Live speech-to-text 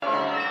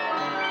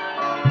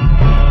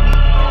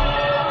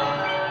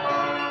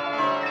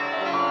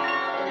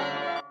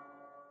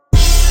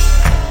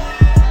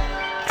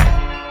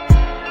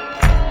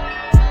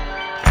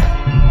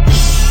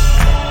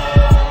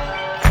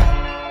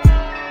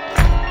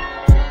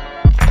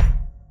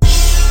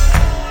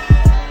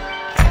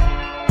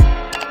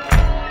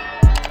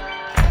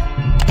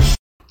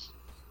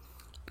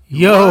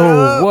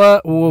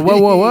Yo,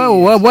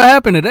 what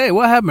happened today?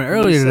 What happened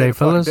earlier today,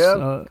 fellas?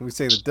 Can we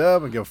say the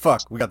dub and give a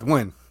fuck? We got the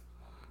win.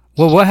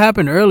 Well, what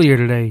happened earlier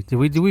today? Did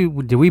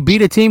we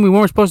beat a team we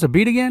weren't supposed to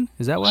beat again?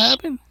 Is that what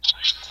happened?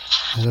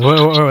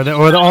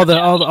 Or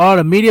all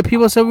the media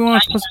people said we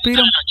weren't supposed to beat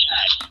them?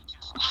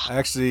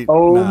 Actually,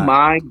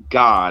 my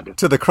God.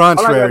 To the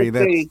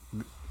contrary,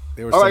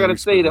 all I gotta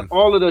say that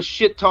all of the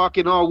shit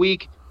talking all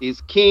week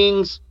is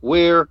Kings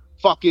wear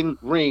fucking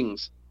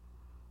rings.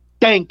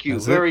 Thank you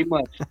very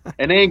much.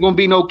 And there ain't gonna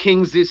be no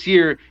Kings this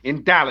year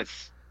in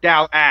Dallas.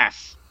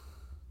 Dallas.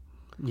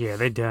 Yeah,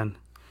 they done.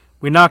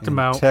 We knocked them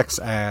out.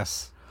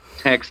 Texas.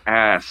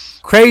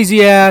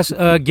 Crazy ass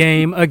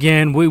game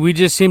again. We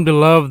just seem to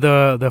love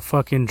the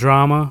fucking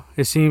drama.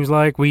 It seems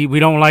like we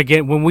don't like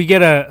it when we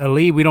get a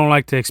lead. We don't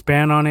like to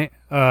expand on it.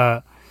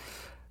 The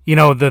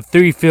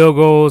 3 field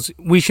goals.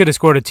 We should have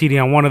scored a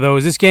TD on one of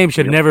those. This game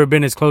should never have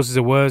been as close as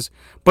it was.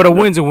 But a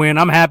win's a win.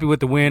 I'm happy with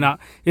the win.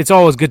 It's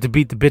always good to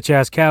beat the bitch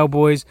ass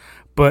Cowboys.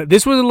 But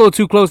this was a little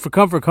too close for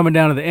comfort coming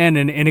down to the end,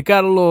 and it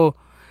got a little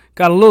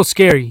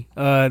scary.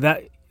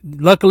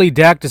 Luckily,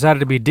 Dak decided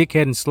to be a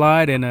dickhead and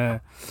slide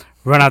and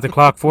run out the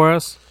clock for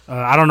us.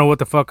 I don't know what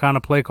the fuck kind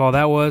of play call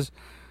that was,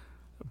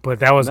 but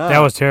that was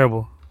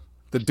terrible.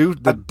 The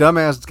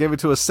dumbass gave it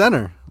to a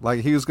center.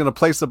 Like he was gonna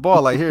place the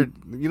ball. Like here,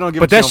 you don't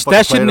give. But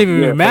that shouldn't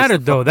even matter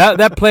though.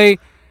 That play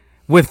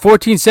with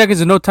 14 seconds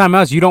and no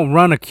timeouts, you don't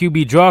run a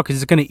QB draw because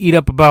it's gonna eat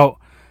up about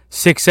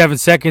 6-7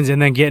 seconds and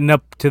then getting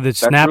up to the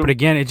snap it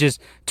again. It's just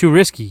too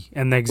risky.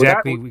 And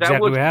exactly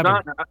what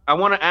happened. I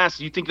want to ask.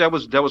 You think that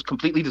was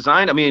completely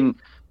designed? I mean,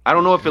 I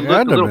don't know if it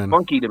looked a little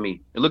funky to me.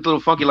 It looked a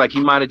little funky, like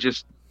he might have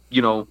just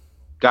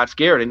got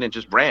scared and then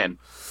just ran.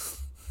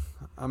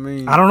 I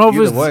mean, I don't know if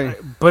it was,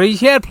 but he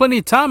had plenty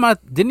of time.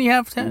 Didn't he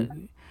have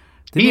time?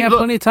 Did he have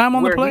plenty of time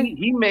on the play?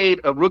 He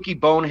made a rookie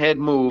bonehead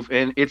move,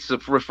 and it's a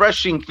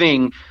refreshing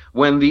thing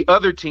when the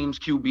other team's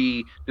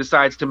QB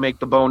decides to make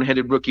the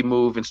boneheaded rookie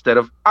move instead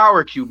of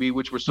our QB,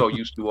 which we're so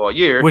used to all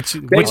year. Which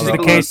is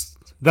the case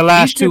the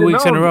last 2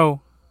 weeks in a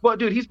row. Well,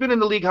 dude, he's been in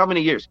the league how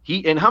many years?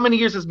 And how many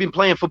years has he been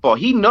playing football?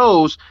 He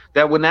knows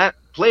that when that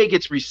play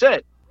gets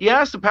reset, he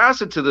has to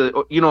pass it to the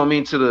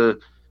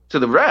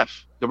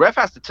ref. The ref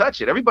has to touch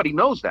it. Everybody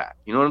knows that.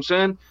 You know what I'm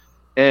saying?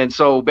 And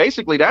so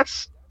basically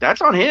that's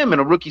on him and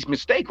a rookie's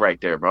mistake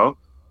right there, bro.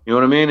 You know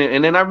what I mean?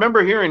 And then I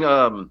remember hearing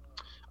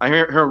I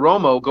heard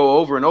Romo go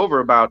over and over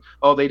about,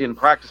 they didn't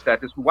practice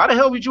that. Why the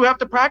hell would you have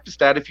to practice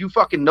that if you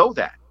fucking know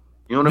that?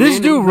 You know what I mean?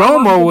 This dude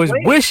Romo was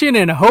wishing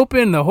and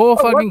hoping the whole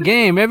fucking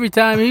game. Every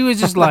time he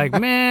was just like,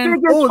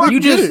 man,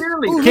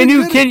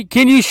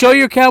 can you show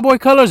your Cowboy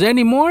colors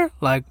anymore?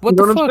 Like, what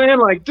the fuck? I'm saying?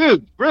 Like,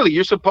 dude, really,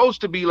 you're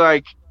supposed to be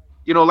like,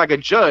 like a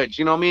judge.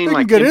 You know what I mean? They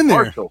like can get in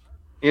there.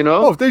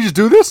 If they just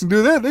do this and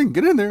do that, they can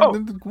get in there.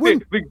 And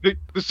win.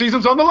 The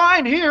season's on the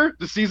line here.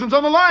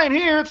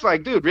 It's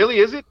like, dude, really?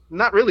 Is it?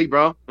 Not really,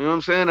 bro. You know what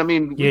I'm saying? I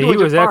mean, yeah, he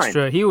was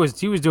extra. He was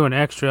doing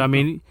extra. I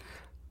mean,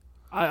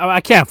 I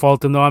can't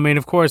fault him though. I mean,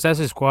 of course, that's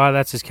his squad,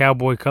 that's his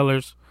Cowboy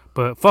colors.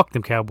 But fuck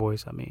them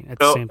Cowboys. I mean, at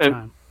the same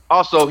time.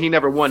 Also, he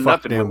never won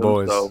nothing with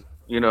them. So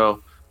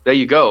there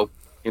you go.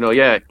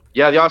 Yeah,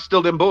 y'all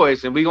still them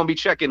boys, and we gonna be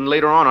checking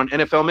later on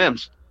NFL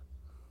memes.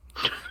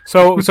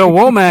 So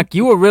Womack,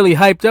 you were really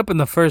hyped up in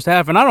the first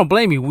half, and I don't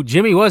blame you.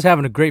 Jimmy was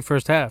having a great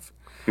first half.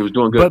 He was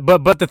doing good.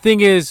 But the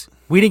thing is,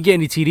 we didn't get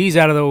any TDs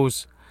out of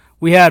those.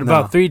 We had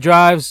about 3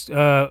 drives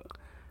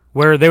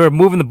where they were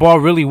moving the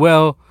ball really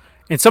well,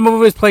 and some of it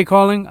was play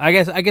calling. I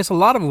guess a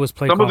lot of it was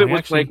play calling. Some of it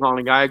was play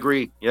calling. I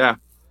agree. Yeah.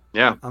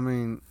 I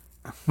mean,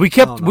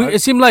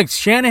 it seemed like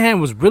Shanahan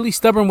was really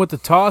stubborn with the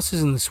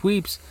tosses and the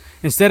sweeps.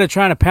 Instead of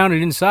trying to pound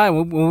it inside,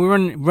 when we were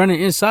running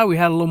inside, we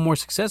had a little more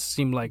success, it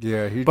seemed like.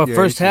 But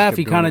first half,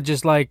 he kind of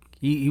just like,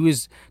 he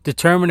was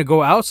determined to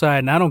go outside,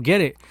 and I don't get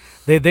it.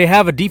 They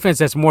have a defense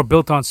that's more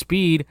built on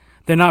speed.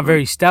 They're not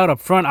very stout up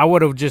front. I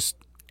would have just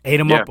ate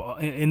him up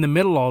in the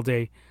middle all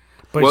day.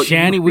 But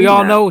Shanny, we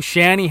all know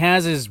Shanny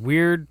has his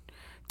weird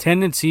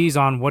tendencies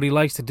on what he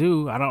likes to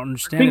do. I don't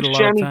understand it a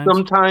lot of times. Shanny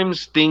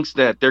sometimes thinks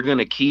that they're going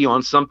to key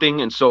on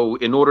something, and so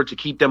in order to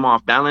keep them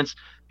off balance,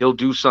 he'll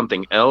do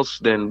something else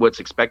than what's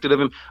expected of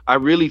him. I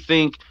really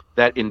think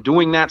that in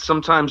doing that,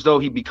 sometimes, though,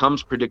 he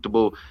becomes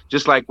predictable,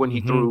 just like when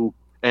he threw.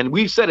 And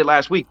we said it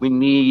last week. We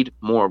need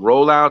more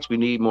rollouts. We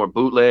need more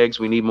bootlegs.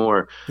 We need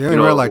more. Yeah, they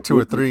ran like 2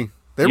 or 3.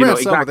 They ran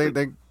some.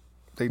 Exactly.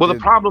 The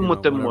problem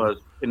with them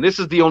was, and this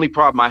is the only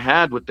problem I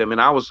had with them,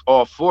 and I was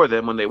all for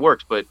them when they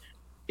worked, but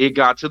it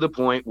got to the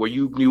point where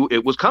you knew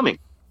it was coming.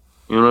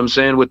 You know what I'm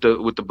saying, with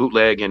the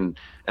bootleg and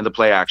the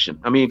play action.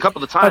 I mean, a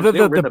couple of times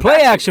the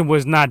play action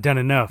was not done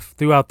enough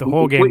throughout the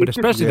whole game, but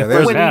especially the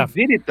first half.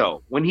 When he did it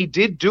though, when he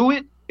did do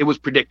it, it was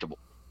predictable.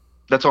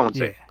 That's all I'm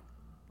saying.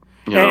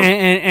 Yeah.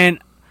 And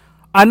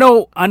I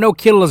know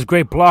Kittle is a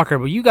great blocker,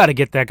 but you got to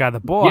get that guy the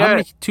ball. Yes. How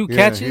many 2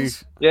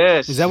 catches?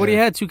 Yes. Is that what he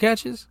had? 2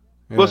 catches?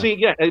 Yeah. Well,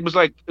 see, it was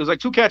like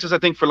 2 catches, I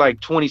think, for like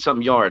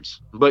 20-something yards.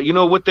 But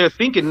what they're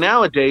thinking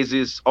nowadays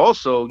is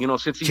also,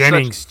 since he's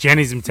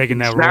Jennings been taking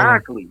that role.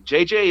 Exactly.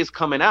 JJ is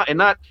coming out,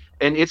 and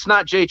and it's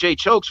not JJ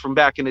Chokes from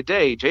back in the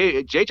day.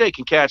 JJ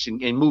can catch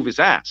and move his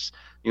ass.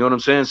 You know what I'm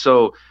saying?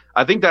 So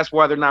I think that's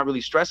why they're not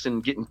really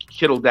stressing getting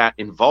Kittle that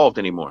involved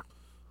anymore.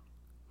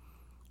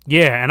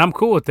 Yeah, and I'm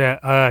cool with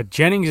that.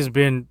 Jennings has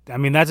been. I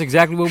mean, that's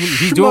exactly what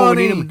he's doing. What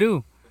we need him to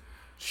do.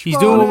 He's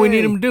doing what we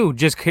need him to do.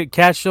 Just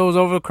catch those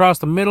over across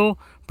the middle,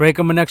 break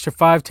them an extra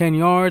 5-10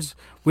 yards.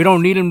 We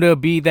don't need him to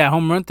be that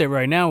home run threat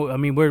right now. I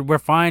mean, we're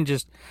fine.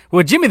 Jimmy's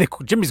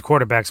the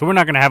quarterback, so we're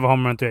not gonna have a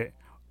home run threat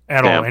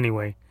at all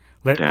anyway.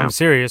 I'm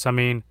serious. I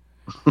mean,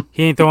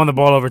 he ain't throwing the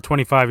ball over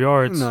 25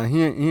 yards. No,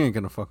 he ain't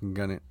gonna fucking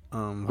gun it.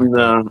 I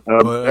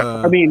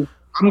mean,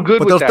 I'm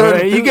good with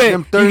that. You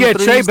get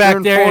Trey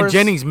back there, and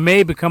Jennings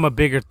may become a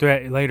bigger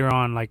threat later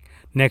on, like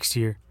next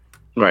year.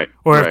 Right.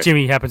 Or if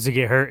Jimmy happens to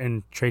get hurt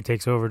and Trey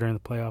takes over during the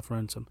playoff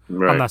run. So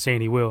right. I'm not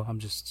saying he will. I'm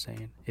just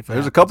saying.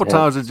 There's a couple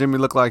times that Jimmy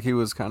looked like he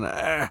was kind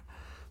of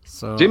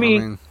So Jimmy,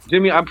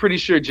 I'm pretty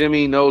sure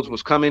Jimmy knows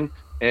what's coming,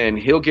 and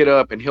he'll get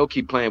up and he'll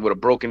keep playing with a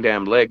broken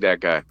damn leg, that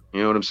guy.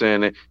 You know what I'm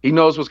saying? He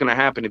knows what's going to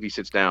happen if he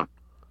sits down.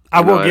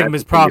 I will give him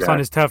his props on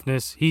his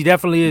toughness. He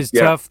definitely is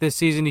tough this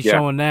season. He's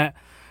showing that.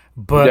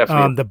 But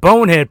the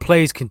bonehead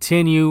plays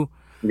continue.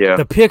 Yeah.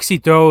 The picks he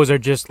throws are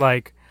just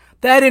like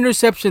that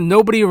interception,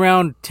 nobody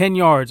around 10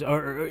 yards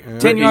or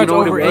 10 yards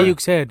over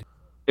Ayuk's head.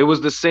 It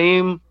was the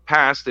same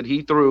pass that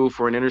he threw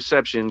for an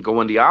interception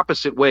going the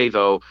opposite way,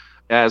 though,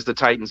 as the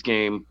Titans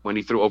game when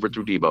he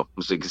overthrew Debo. It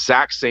was the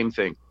exact same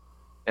thing.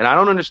 And I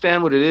don't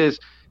understand what it is.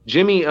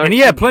 Jimmy... and he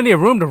had plenty of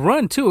room to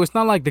run, too. It's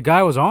not like the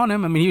guy was on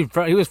him. I mean,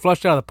 he was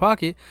flushed out of the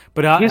pocket,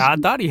 but I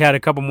thought he had a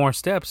couple more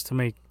steps to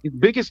make. His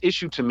biggest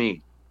issue to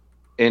me,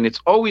 and it's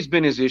always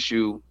been his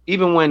issue,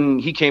 even when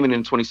he came in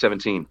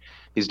 2017,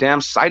 his damn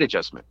sight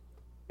adjustment.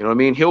 You know what I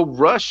mean? He'll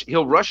rush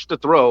the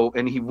throw,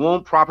 and he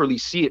won't properly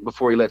see it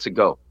before he lets it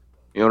go.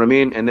 You know what I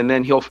mean? And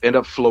then he'll end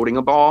up floating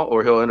a ball,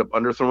 or he'll end up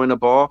underthrowing a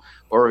ball,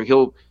 or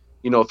he'll,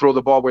 throw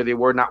the ball where they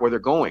were, not where they're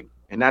going.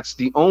 And that's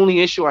the only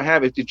issue I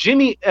have. If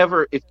Jimmy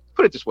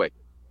put it this way,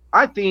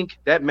 I think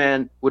that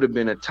man would have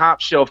been a top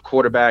shelf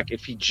quarterback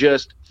if he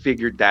just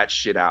figured that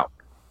shit out.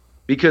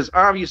 Because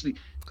obviously,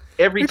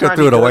 every time he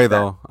threw it away,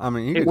 though. I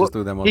mean, he could just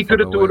threw that motherfucker away. He could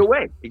have threw it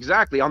away.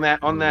 Exactly. On that.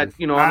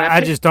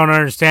 I just don't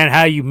understand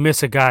how you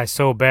miss a guy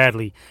so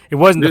badly. It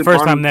wasn't the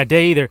first time that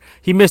day either.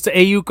 He missed the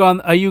Ayuk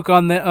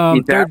on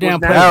the third down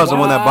play. That was the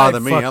one that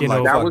bothered me. I'm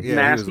like, that was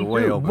nasty. He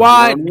was way open.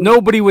 Why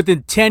nobody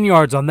within 10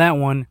 yards on that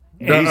one?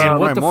 And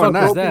what the fuck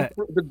was that?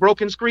 The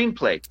broken screen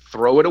play.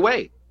 Throw it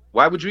away.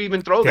 Why would you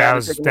even throw that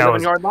and take an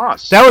 11-yard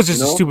loss? That was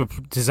just a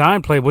stupid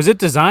design play. Was it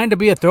designed to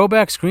be a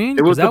throwback screen?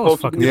 It was it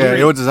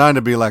was designed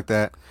to be like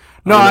that.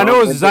 No, I know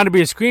it was designed to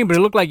be a screen, but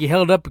it looked like he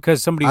held up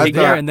because somebody was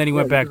there, and then he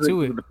went back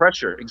to it. The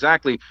pressure,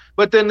 exactly.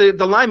 But then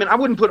the lineman, I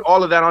wouldn't put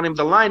all of that on him.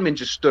 The lineman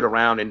just stood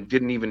around and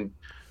didn't even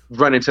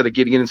run into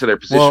get into their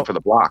position for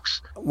the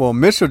blocks. Well,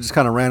 Mitchell just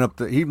kind of ran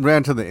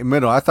to the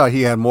middle. I thought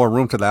he had more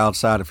room to the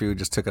outside if he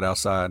just took it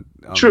outside.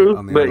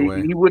 True, but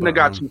he wouldn't have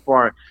got too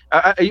far.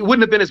 It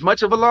wouldn't have been as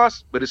much of a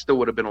loss, but it still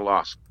would have been a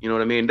loss. You know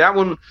what I mean? That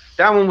one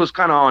was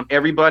kind of on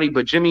everybody,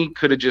 but Jimmy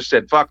could have just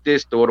said, "Fuck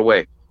this, throw it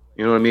away."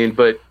 You know what I mean?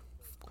 But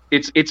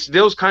it's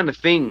those kind of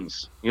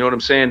things, you know what I'm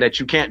saying, that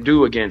you can't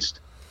do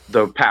against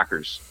the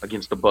Packers,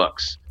 against the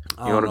Bucks.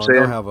 You know what I'm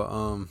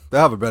saying?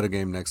 They'll have a better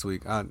game next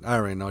week. I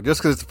already know.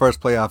 Just because it's the first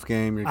playoff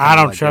game. I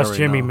don't trust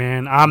Jimmy,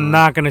 man. I'm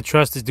not going to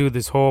trust this dude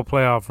this whole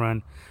playoff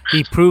run.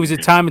 He proves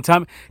it time and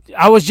time.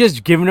 I was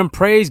just giving him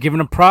praise, giving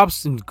him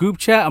props in group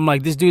chat. I'm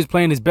like, this dude's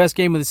playing his best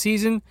game of the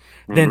season.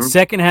 Mm-hmm. Then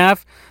second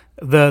half,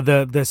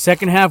 the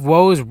second half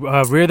woes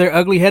rear their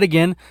ugly head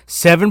again.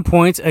 7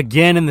 points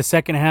again in the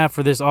second half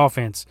for this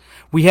offense.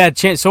 We had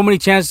so many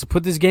chances to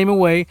put this game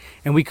away,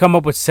 and we come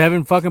up with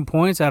 7 fucking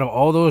points out of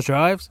all those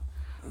drives.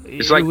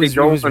 It's like they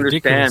don't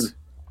understand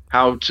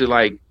how to,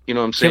 like, you know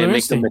what I'm saying,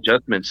 make some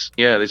adjustments.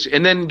 Yeah,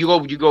 and then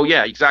you go,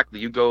 yeah, exactly.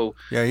 You go,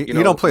 you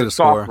don't play the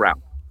soft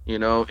route,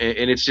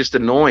 and it's just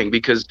annoying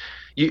because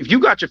if you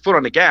got your foot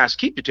on the gas,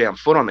 keep your damn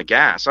foot on the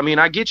gas. I mean,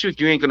 I get you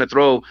if you ain't going to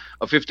throw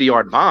a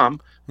 50-yard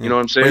bomb. You know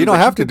what I'm saying? But you don't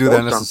have to do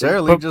that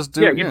necessarily. Just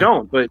do. Yeah, you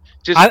don't. But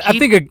just I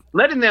think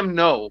letting them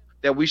know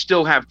that we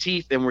still have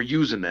teeth and we're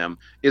using them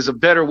is a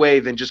better way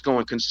than just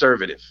going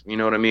conservative. You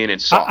know what I mean?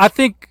 And soft.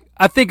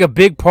 I think a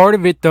big part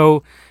of it,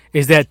 though,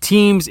 is that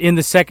teams in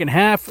the second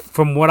half,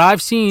 from what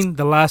I've seen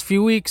the last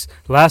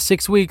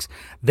 6 weeks,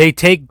 they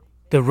take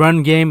the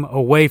run game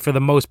away for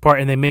the most part,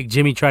 and they make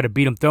Jimmy try to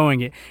beat them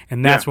throwing it,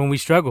 and that's when we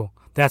struggle.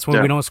 That's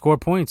when we don't score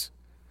points.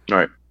 All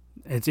right.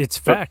 It's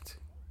fact.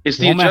 It's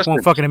the adjustments.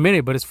 Won't fucking admit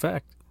it, but it's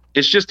fact.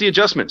 It's just the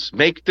adjustments.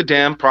 Make the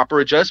damn proper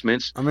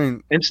adjustments.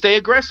 And stay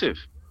aggressive.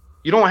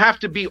 You don't have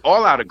to be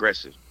all out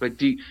aggressive, but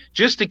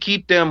just to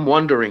keep them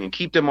wondering and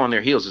keep them on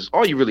their heels is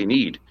all you really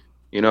need.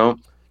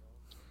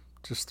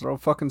 Just throw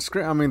fucking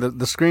screen. I mean,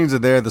 the screens are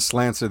there, the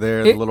slants are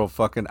there, the little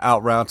fucking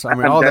out routes. I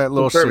mean, all that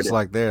little shit's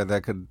like there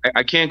that could.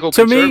 I can't go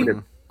conservative. To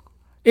me,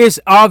 it's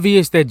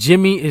obvious that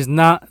Jimmy is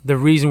not the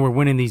reason we're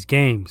winning these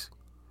games.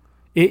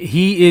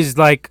 He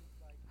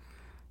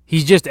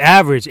He's just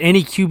average.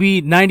 Any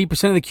QB, 90%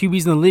 of the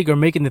QBs in the league are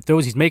making the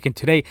throws he's making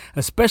today.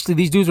 Especially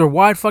these dudes are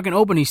wide fucking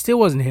open. He still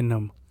wasn't hitting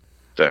them.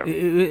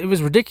 It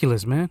was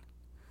ridiculous, man.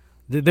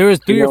 There was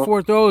 3 or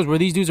 4 throws where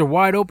these dudes are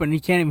wide open and he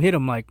can't even hit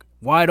them, like,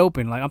 wide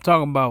open. Like, I'm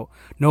talking about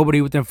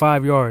nobody within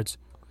 5 yards.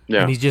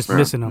 Yeah, and he's just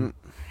missing them.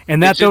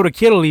 And that throw to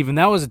Kittle, even,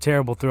 that was a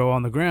terrible throw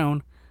on the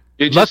ground.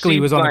 Luckily, he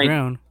was on the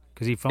ground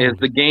because he fumbled.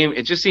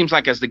 It just seems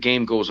like as the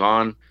game goes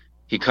on,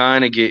 he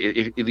kind of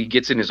he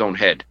gets in his own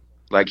head.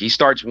 Like, he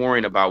starts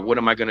worrying about what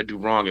am I going to do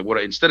wrong, and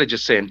instead of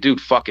just saying, dude,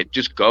 fuck it,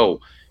 just go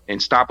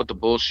and stop with the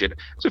bullshit.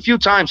 There's a few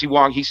times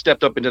he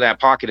stepped up into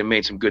that pocket and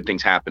made some good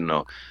things happen,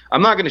 though.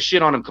 I'm not going to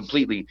shit on him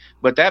completely,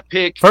 but that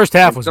pick, first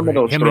half was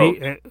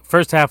great.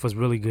 First half was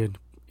really good.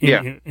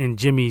 In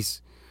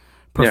Jimmy's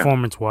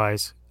performance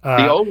wise.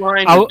 The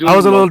O-line. I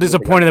was a little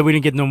disappointed that we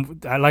didn't get no.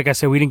 Like I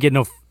said, we didn't get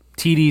no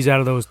TDs out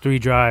of those 3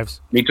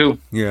 drives. Me too.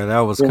 Yeah, that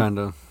was kind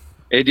of.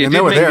 And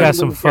they were there. Got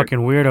some fucking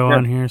weirdo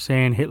on here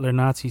saying Hitler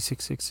Nazi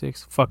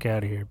 666. Fuck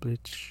out of here,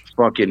 bitch.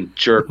 Fucking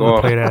jerk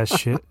off. Play that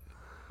shit.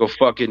 Go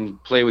fucking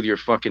play with your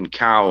fucking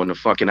cow in the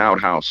fucking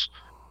outhouse.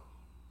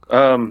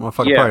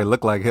 Probably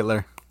look like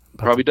Hitler.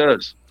 Probably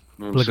does.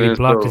 Look, he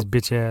blocked his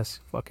bitch ass.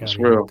 Fuck out of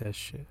here with that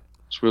shit.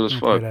 It's real as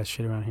fuck. Play that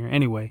shit around here.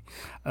 Anyway,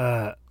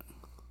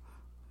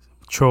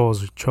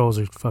 trolls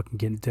are fucking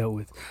getting dealt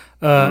with.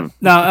 No,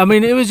 I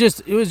mean it was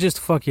just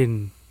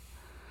fucking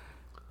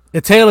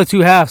a tale of 2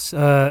 halves.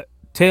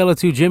 Tale of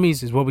 2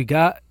 Jimmys is what we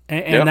got,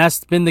 and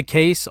that's been the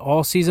case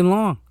all season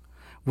long,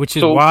 which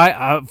is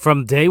why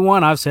from day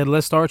one I've said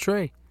let's start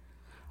Trey.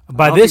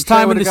 By this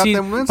time in the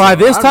season,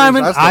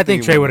 I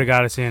think Trey would have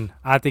got us in.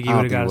 I think he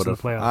would have got us in the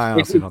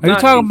playoffs. Are you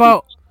talking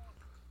about?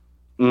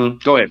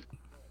 Go ahead.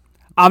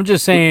 I'm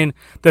just saying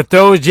the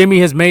throws Jimmy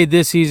has made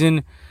this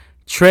season,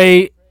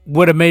 Trey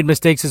would have made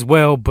mistakes as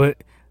well, but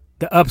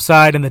the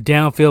upside and the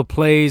downfield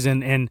plays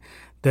and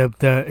the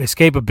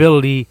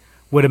escapability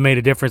would have made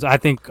a difference. I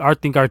think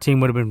our team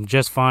would have been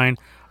just fine.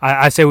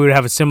 I say we would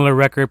have a similar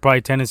record,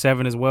 probably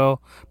 10-7 as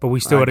well, but we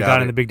still would have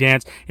gotten in the big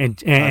dance,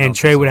 and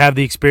Trey would have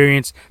the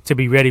experience to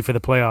be ready for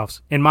the playoffs,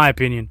 in my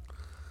opinion.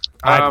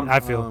 I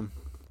feel.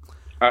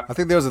 I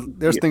think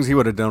there's things he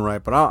would have done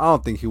right, but I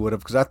don't think he would have,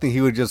 because I think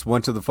he would just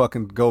went to the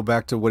fucking go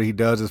back to what he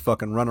does is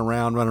fucking run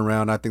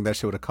around. I think that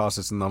shit would have cost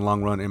us in the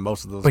long run in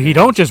most of those. But games. He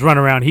don't just run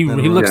around. He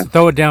looks to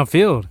throw it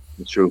downfield.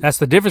 That's true. That's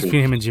the difference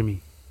between him and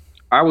Jimmy.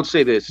 I would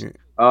say this.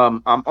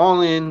 I'm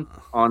all in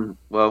on.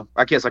 Well,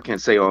 I guess I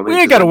can't say all in. We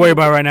ain't got to worry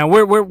about it right now.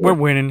 We're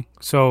winning,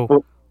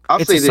 so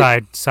it's a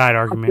side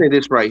argument. I'll say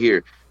this right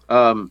here.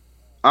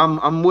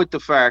 I'm with the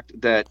fact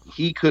that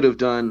he could have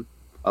done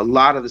a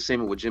lot of the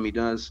same as what Jimmy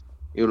does.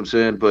 You know what I'm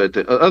saying? But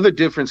the other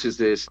difference is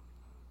this.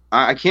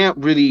 I can't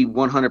really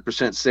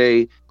 100%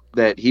 say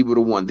that he would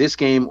have won this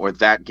game or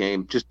that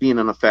game, just being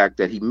on the fact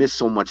that he missed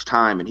so much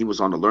time and he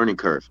was on the learning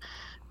curve.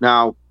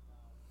 Now,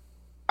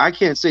 I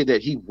can't say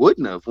that he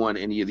wouldn't have won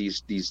any of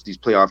these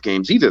playoff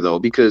games either, though,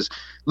 because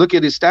look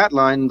at his stat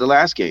line in the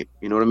last game.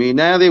 You know what I mean?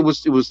 Now it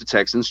was the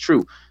Texans,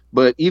 true,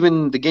 but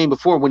even the game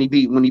before when he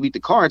beat the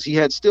Cards,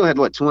 he still had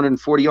what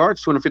 240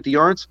 yards, 250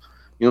 yards.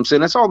 You know what I'm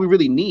saying? That's all we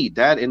really need,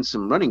 that and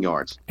some running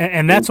yards.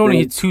 And that's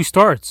only 2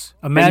 starts.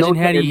 Imagine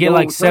had he get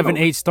like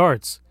 7-8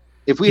 starts.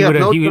 If we have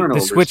no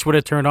turnovers, the switch would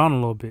have turned on a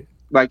little bit.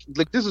 Like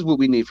this is what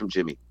we need from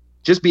Jimmy.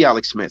 Just be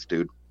Alex Smith,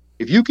 dude.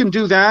 If you can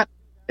do that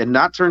and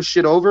not turn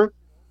shit over,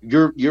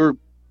 your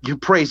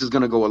praise is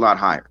going to go a lot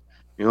higher.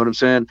 You know what I'm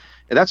saying?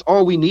 And that's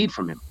all we need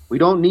from him. We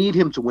don't need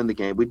him to win the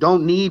game. We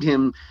don't need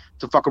him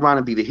to fuck around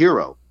and be the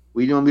hero.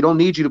 We don't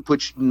need you to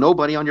put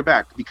nobody on your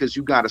back, because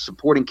you got a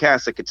supporting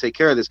cast that could take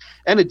care of this,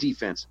 and a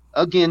defense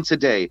again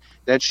today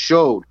that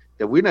showed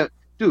that we're not.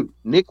 Dude,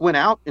 Nick went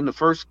out in the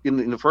first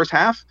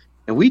half,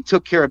 and we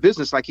took care of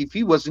business like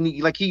he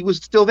was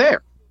still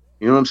there.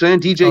 You know what I'm saying?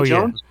 DJ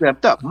Jones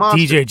stepped up.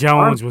 DJ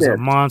Jones was a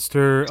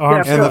monster.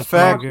 And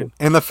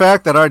the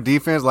fact that our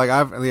defense, like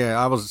I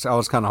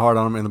was kind of hard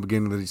on him in the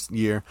beginning of this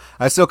year.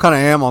 I still kind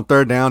of am on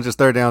third down. Just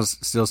third downs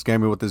still scare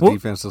me with this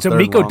defense.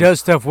 D'Amico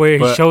does stuff where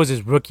he shows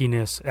his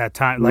rookiness at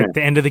times, like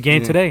the end of the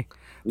game today.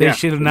 They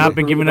should have not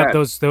been giving up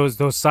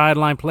those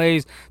sideline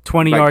plays,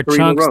 20-yard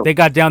chunks. They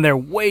got down there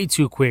way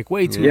too quick,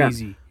 way too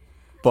easy.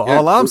 But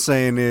all I'm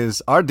saying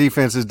is our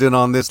defense is doing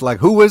on this. Like,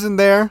 who isn't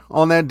there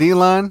on that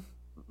D-line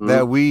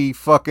that we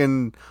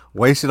fucking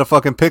wasted a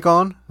fucking pick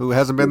on, who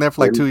hasn't been there for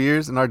like 2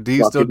 years, and our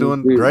D's still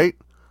doing great?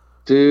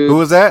 Dude. Who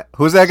was that?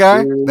 Who's that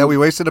guy that we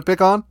wasted a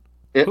pick on?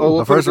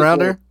 The first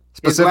rounder,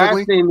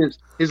 specifically?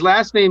 His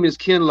last name is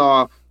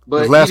Kinlaw,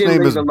 but his last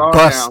name is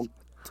Bust.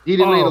 He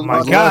didn't lay the law down.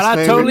 Oh, my God,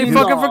 I totally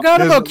fucking forgot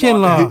about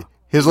Kinlaw.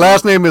 His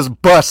last name is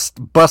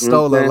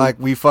Bustola, like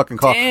we fucking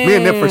call. Me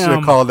and Nip for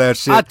sure called that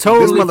shit. I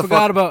totally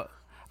forgot about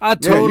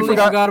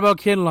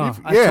Kinlaw.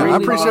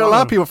 I'm pretty sure a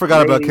lot of people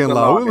forgot about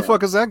Kinlaw. Who the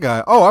fuck is that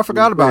guy? Oh, I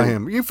forgot about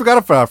him. You forgot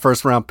about our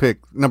first round pick,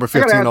 number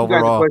 15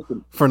 overall,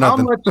 for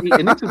nothing.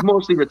 And this is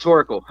mostly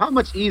rhetorical. How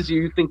much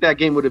easier you think that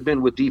game would have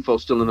been with Defoe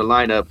still in the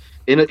lineup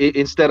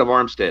instead of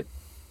Armstead?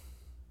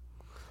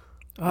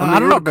 I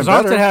don't know, because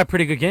Armstead had a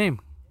pretty good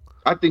game.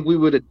 I think we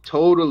would have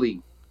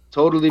totally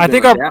Totally. I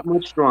think that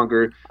much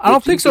stronger. I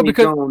don't think so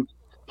because Jones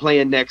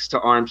playing next to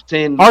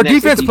Armstead. Our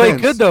defense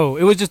played good though.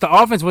 It was just the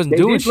offense wasn't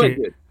doing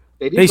shit.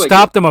 They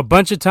stopped them a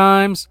bunch of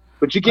times.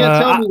 But you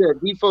can't tell me that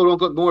Defoe don't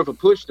get more of a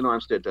push than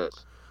Armstead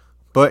does.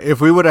 But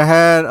if we would have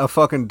had a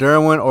fucking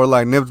Derwin or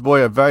like Nibs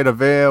boy, a Vita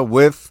Vea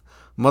with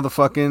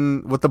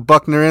the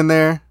Buckner in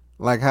there,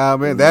 like how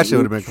man, that shit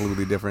would have been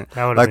completely different.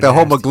 Like the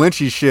whole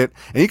McGlinchey shit,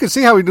 and you can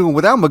see how we doing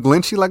without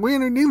McGlinchey. Like we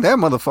didn't need that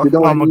motherfucker.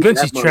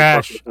 McGlinchey's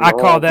trash. I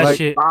call that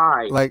shit.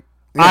 Like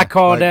I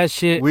call that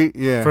shit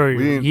for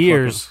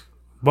years.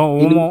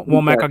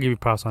 Womack, I'll give you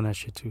props on that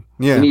shit too.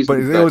 Yeah, but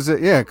it was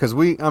because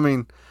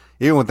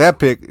even with that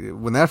pick,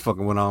 when that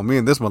fucking went on, me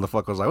and this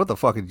motherfucker was like, "What the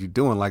fuck are you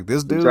doing? Like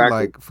this dude,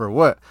 like for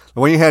what?"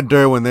 When you had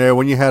Derwin there,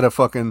 when you had a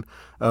fucking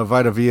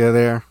Vita Vea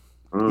there,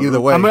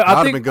 either way,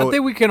 I think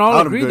we can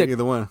all agree that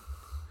either one.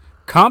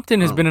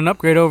 Compton has been an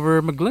upgrade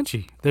over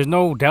McGlinchey. There's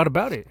no doubt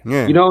about it.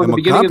 Yeah, in the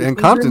beginning of the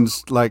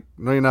Compton's like,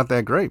 no, you're not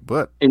that great,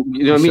 but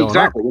you know what I mean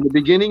exactly. In the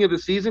beginning of the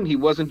season, he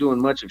wasn't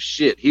doing much of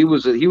shit. He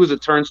was a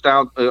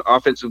turnstile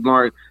offensive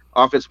guard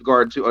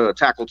to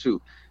tackle too.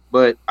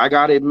 But I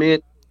gotta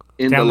admit,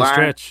 in the last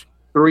stretch.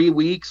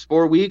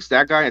 4 weeks,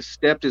 that guy has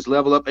stepped his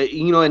level up.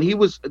 And he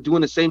was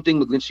doing the same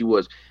thing McGlinchey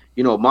was.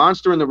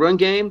 Monster in the run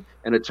game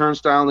and a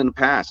turnstile in the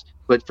pass.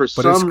 But for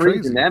some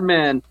reason, that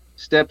man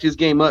stepped his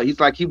game up. He's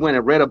like he went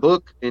and read a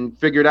book and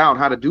figured out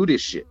how to do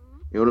this shit.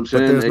 You know what I'm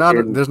saying?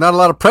 But there's not a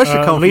lot of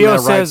pressure coming Leo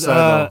from that says, right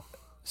side.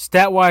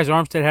 Stat-wise,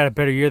 Armstead had a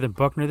better year than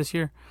Buckner this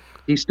year.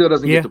 He still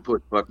doesn't get the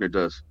push Buckner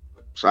does.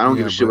 So I don't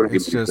give a shit what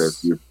anybody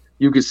says.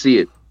 You can see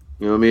it.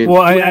 You know what I mean?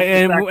 Well,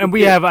 and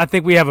we have. I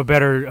think we have a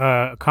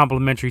better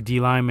complementary D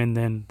lineman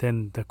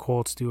than the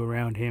Colts do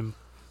around him.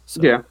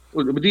 So. Yeah,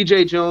 but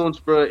DJ Jones,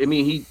 bro. I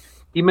mean,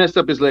 he messed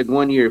up his leg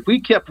 1 year. If we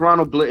kept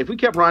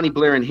Ronnie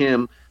Blair and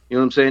him, you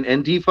know what I'm saying,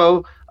 and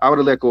Defoe, I would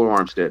have let go of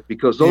Armstead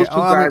because those two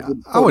guys.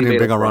 I wasn't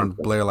big on Ronnie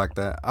Blair like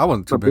that. I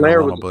wasn't too big on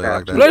Ronnie Blair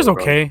like that. Blair's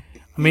okay.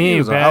 I mean, he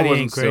ain't bad. He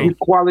ain't great. He's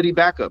quality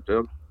backup,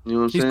 though. You know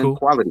what I'm saying? Cool.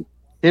 Quality.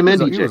 Him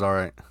and DJ. He was all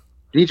right.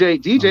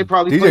 DJ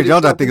probably. DJ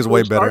Jones, I think, is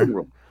way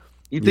better.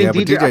 You think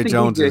DJ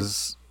Jones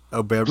is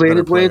a better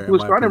playing player to a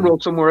starting role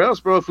somewhere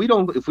else, bro. If we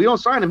don't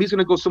sign him, he's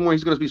gonna go somewhere.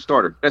 He's gonna be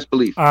starter. Best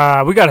belief.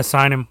 We gotta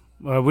sign him.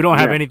 We don't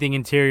have anything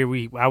interior.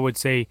 I would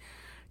say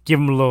give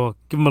him a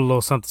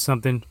little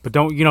something. But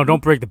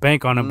don't break the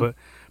bank on him. But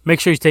make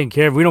sure he's taken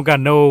care of. We don't got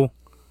no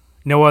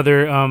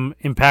other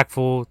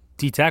impactful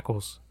D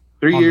tackles.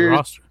 3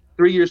 years.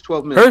 3 years,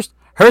 $12 million.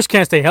 Hurst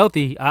can't stay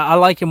healthy. I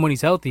like him when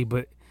he's healthy,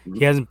 but.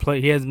 He hasn't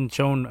played. He hasn't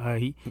shown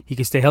he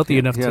can stay healthy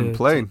enough to. He hasn't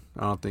played.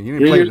 I don't think he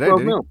didn't play today,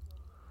 did he?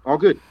 All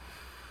good.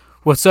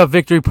 What's up,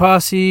 Victory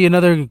Posse?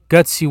 Another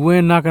gutsy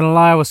win. Not gonna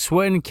lie, I was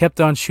sweating.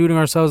 Kept on shooting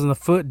ourselves in the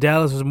foot.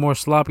 Dallas was more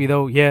sloppy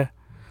though. Yeah,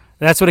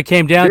 that's what it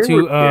came down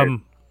to.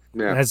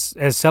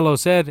 As Cello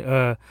said,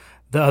 the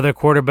other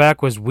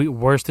quarterback was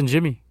worse than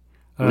Jimmy.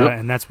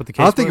 And that's what the case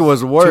was. I don't think it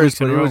was worse,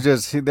 but it was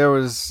just we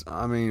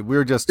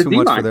were just too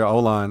much for their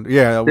O-line.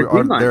 Yeah,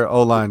 their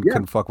O-line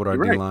couldn't fuck with our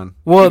D-line.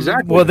 Well,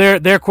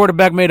 their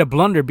quarterback made a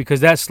blunder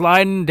because that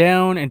sliding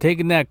down and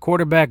taking that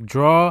quarterback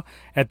draw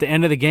at the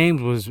end of the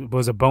game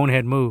was a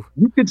bonehead move.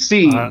 You could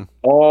see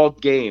all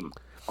game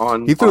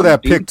on. He threw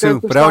that pick too,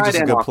 but that was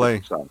just a good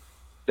play.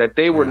 That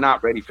they were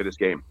not ready for this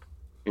game.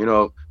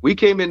 We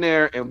came in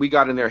there and we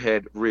got in their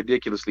head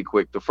ridiculously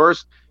quick. The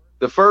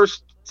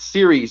first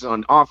series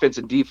on offense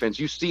and defense,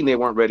 you've seen they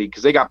weren't ready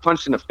because they got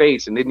punched in the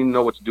face and they didn't even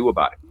know what to do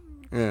about it.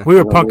 Yeah. We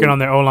were punking on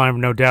their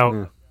O-line, no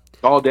doubt.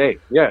 All day.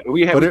 Yeah,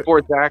 we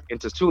forced back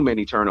into too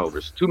many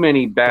turnovers, too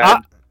many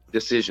bad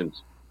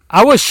decisions.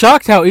 I was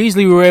shocked how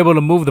easily we were able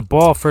to move the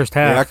ball first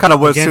half. Yeah, I kind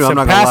of was too. I'm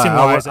not gonna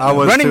lie. I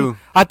was running, too.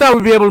 I thought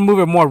we'd be able to move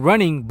it more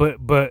running,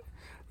 but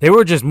they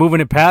were just moving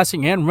it,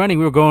 passing and running.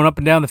 We were going up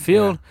and down the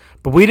field,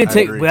 but we didn't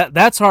take.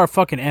 That's our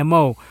fucking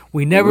MO.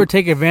 We never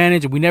take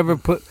advantage. We never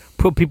put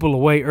people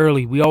away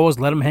early. We always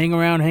let them hang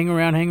around,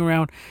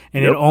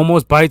 and it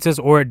almost bites us,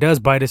 or it does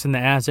bite us in the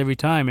ass every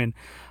time. And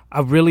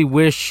I really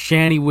wish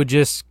Shanny would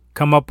just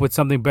come up with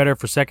something better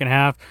for second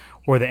half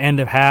or the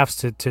end of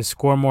halves to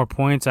score more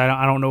points.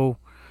 I don't know.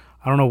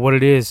 I don't know what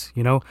it is.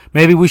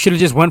 Maybe we should have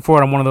just went for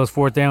it on one of those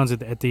fourth downs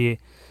at the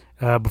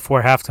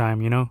before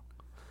halftime.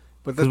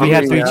 But we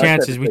had 3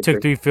 chances. We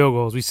took 3 field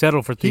goals. We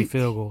settled for 3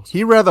 field goals.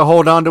 He'd rather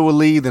hold on to a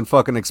lead than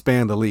fucking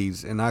expand the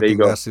leads, and I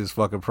think that's his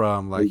fucking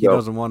problem. Like he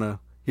doesn't want to.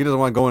 He doesn't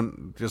want to go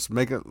and just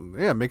make it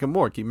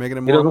more. Keep making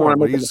it more and more.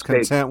 But he's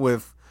content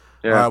with,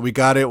 we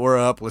got it, we're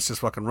up. Let's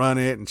just fucking run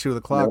it and chew the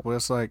clock. Yep. But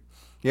it's like,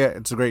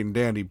 it's great and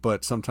dandy,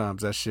 but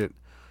sometimes that shit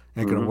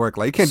ain't gonna work.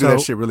 Like you can't do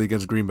that shit really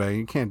against Green Bay.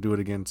 You can't do it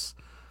against.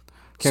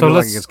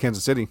 Against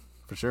Kansas City.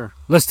 For sure.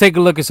 Let's take a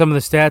look at some of the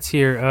stats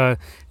here.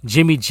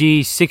 Jimmy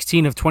G,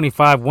 16 of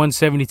 25,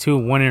 172,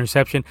 1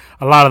 interception.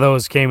 A lot of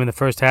those came in the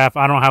first half.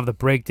 I don't have the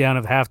breakdown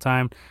of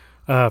halftime,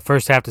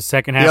 first half to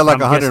second half. He had like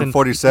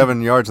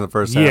 147 yards in the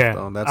first half.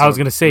 Yeah, I was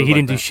going to say he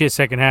didn't do shit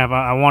second half.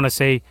 I want to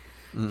say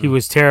he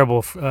was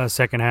terrible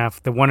second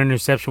half. The 1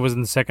 interception was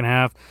in the second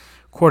half.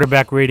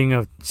 Quarterback rating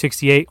of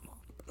 68.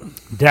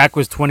 Dak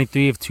was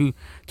 23 of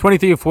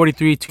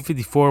 43,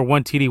 254,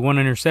 1 TD, 1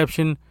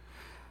 interception.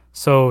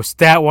 So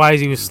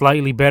stat-wise, he was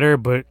slightly better,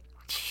 but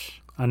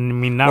I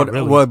mean, not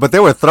really. Well, but they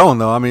were throwing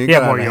though. I mean, he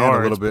had more yards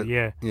a little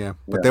bit. Yeah.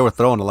 But they were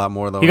throwing a lot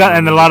more though.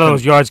 And a lot of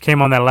those yards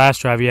came on that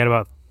last drive. He had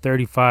about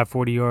 35,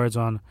 40 yards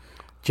on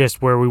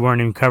just where we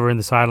weren't even covering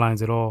the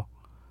sidelines at all.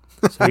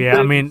 So yeah,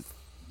 I mean,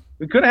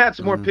 we could have had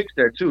some more picks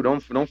there too.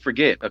 Don't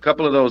forget a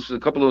couple of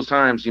those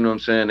times. You know what I'm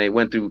saying? They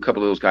went through a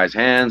couple of those guys'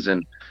 hands,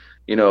 and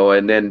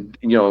and then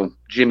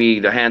Jimmy,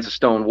 the hands of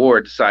Stone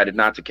Ward, decided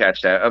not to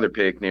catch that other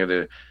pick near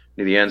the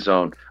end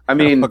zone. I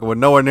mean, we're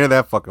nowhere near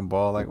that fucking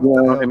ball. Like,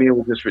 I mean, it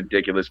was just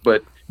ridiculous.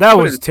 But that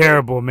was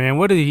terrible, man.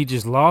 What did he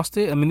just lost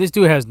it? I mean, this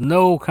dude has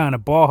no kind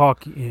of ball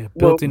hawk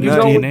built in his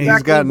DNA.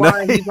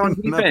 Exactly he's on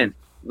defense.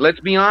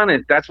 Let's be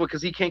honest. That's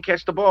because he can't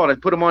catch the ball. They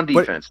put him on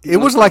defense. But it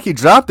was like he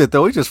dropped it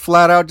though. He just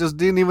flat out just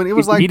didn't even. It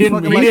was like he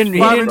didn't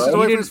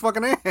his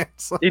fucking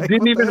hands. He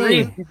didn't even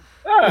read.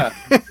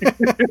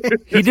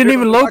 He didn't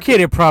even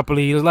locate it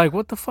properly. He was like,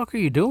 "What the fuck are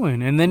you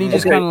doing?" And then he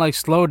just kind of like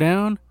slowed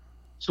down.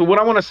 So what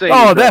I want to say.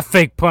 Oh, that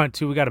fake punt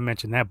too. We got to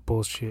mention that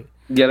bullshit.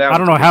 Yeah, I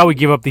don't know how we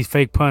give up these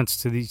fake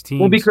punts to these teams.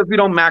 Well, because we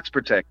don't max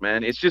protect,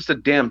 man. It's just a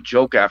damn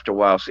joke after a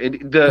while. So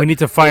we need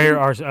to fire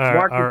Mark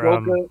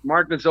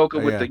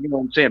Nzoka with the, you know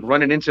what I'm saying,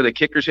 running into the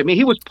kickers. I mean,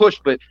 he was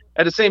pushed, but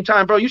at the same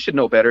time, bro, you should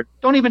know better.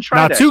 Don't even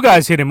try that. Two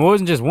guys hit him. It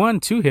wasn't just one.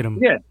 Two hit him.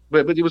 Yeah,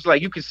 but it was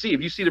like you could see.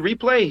 If you see the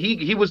replay,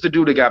 he was the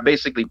dude that got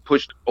basically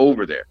pushed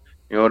over there.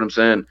 You know what I'm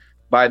saying?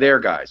 By their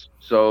guys.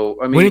 So,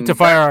 I mean, we need to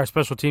fire our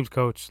special teams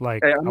coach.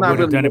 Like, I'm not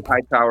really a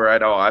high tower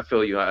at all. I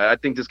feel you. I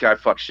think this guy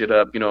fucked shit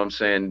up. You know what I'm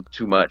saying?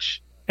 Too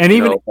much. And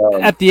even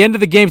at the end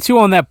of the game, too,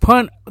 on that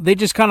punt, they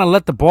just kind of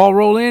let the ball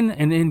roll in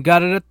and then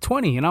got it at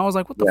 20. And I was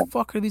like, what the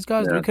fuck are these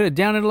guys? We could have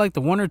down it like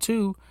the 1 or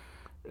 2.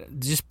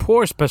 Just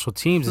poor special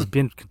teams has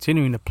been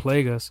continuing to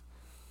plague us.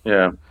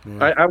 Yeah.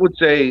 I would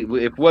say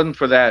if it wasn't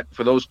for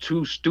those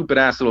two stupid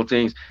ass little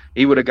things,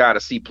 he would have got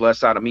a C+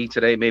 out of me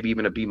today, maybe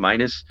even a B-.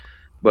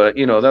 But,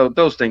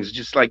 those things,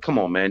 just like, come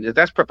on, man.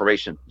 That's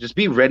preparation. Just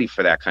be ready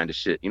for that kind of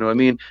shit. You know what I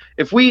mean?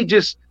 If we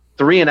just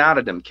 3 and out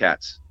of them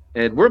cats,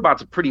 and we're about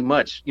to pretty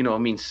much,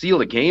 seal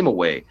the game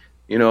away,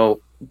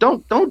 don't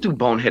do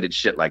boneheaded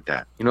shit like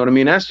that. You know what I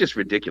mean? That's just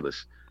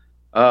ridiculous.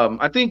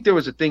 I think there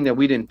was a thing that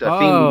we didn't.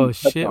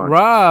 Shit.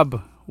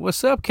 Rob,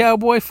 what's up,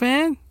 Cowboy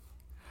fan?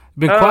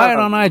 Been quiet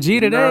on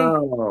IG today.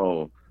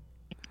 No.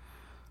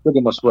 Look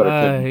at my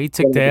sweater. He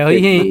took the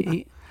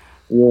L.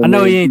 I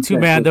know he ain't too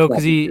bad though,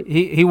 because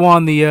he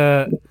won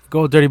the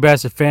Gold Dirty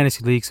Bastard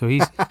Fantasy League, so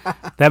he's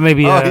that may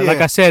be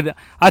like I said.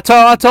 I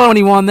told him when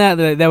he won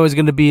that was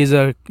going to be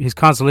his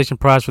consolation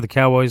prize for the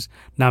Cowboys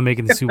not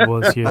making the Super Bowl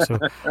this year. So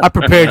I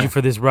prepared you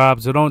for this,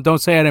 Rob. So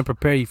don't say I didn't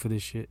prepare you for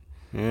this shit.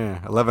 Yeah,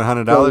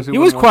 $1,100. He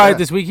was quiet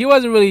this week. He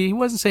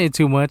wasn't saying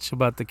too much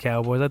about the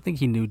Cowboys. I think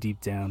he knew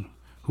deep down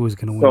who was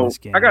going to win this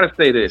game. I got to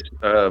say this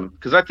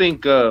because I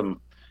think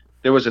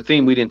there was a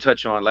theme we didn't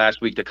touch on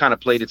last week that kind of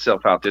played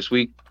itself out this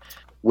week,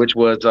 which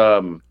was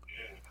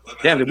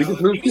damn, did we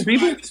just lose 2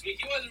 people?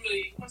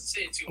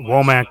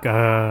 Womack,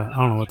 I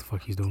don't know what the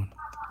fuck he's doing.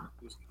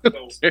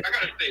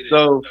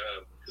 So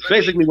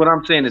basically what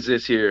I'm saying is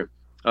this here.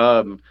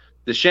 The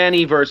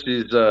Shanny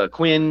versus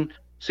Quinn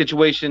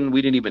situation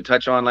we didn't even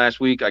touch on last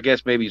week. I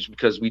guess maybe it's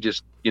because we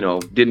just,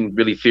 didn't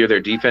really fear their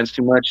defense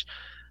too much.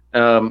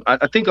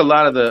 I think a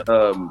lot of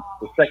the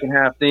second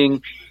half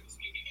thing,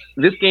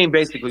 this game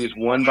basically is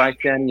won by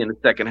Shanny in the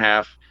second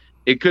half.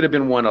 It could have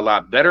been won a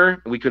lot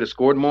better. We could have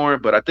scored more,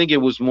 but I think it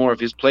was more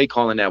of his play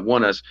calling that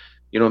won us.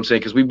 You know what I'm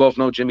saying? Because we both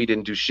know Jimmy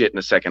didn't do shit in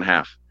the second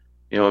half.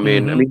 You know what I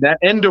mean? I mean, that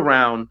end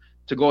around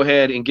to go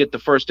ahead and get the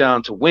first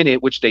down to win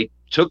it, which they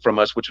took from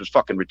us, which was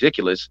fucking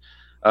ridiculous,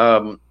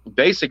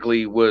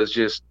 basically was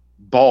just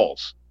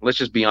balls. Let's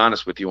just be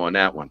honest with you on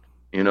that one.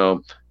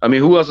 I mean,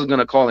 who else is going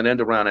to call an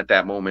end around at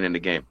that moment in the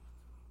game?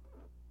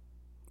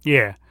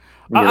 Yeah.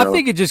 I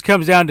think it just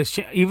comes down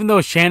to even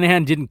though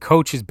Shanahan didn't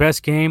coach his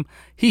best game,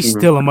 he's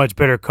still a much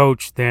better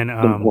coach than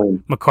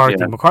McCarthy.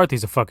 Yeah.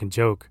 McCarthy's a fucking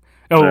joke.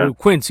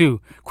 Quinn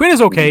too. Quinn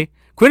is okay.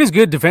 Quinn is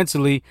good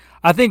defensively.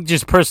 I think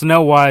just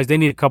personnel-wise, they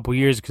need a couple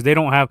years because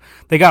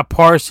they got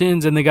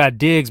Parsons and they got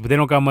Diggs, but they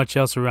don't got much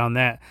else around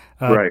that.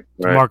 Right.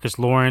 Marcus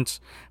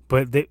Lawrence.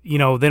 But they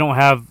don't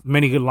have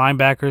many good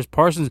linebackers.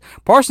 Parsons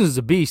is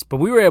a beast, but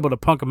we were able to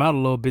punk him out a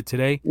little bit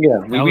today. Yeah,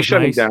 we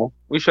shut him down.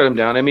 We shut him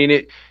down. I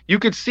mean, you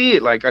could see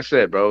it. Like I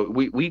said, bro,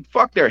 we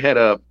fucked their head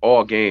up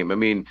all game. I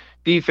mean,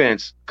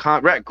 defense.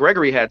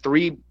 Gregory had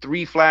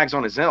three flags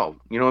on his own.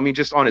 You know what I mean?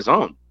 Just on his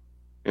own.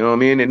 You know what I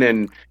mean? And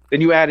then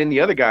you add in the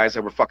other guys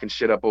that were fucking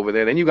shit up over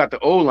there. Then you got the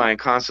O-line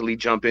constantly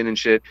jumping and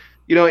shit.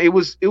 It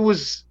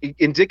was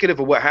indicative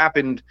of what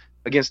happened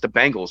against the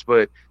Bengals,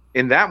 but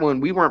in that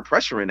one, we weren't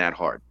pressuring that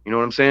hard. You know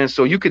what I'm saying?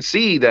 So you could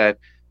see that,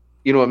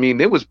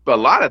 there was a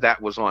lot of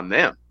that was on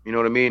them. You know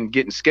what I mean?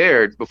 Getting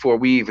scared before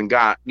we even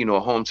got,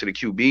 home to the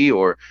QB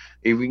or,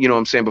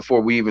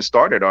 before we even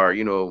started our,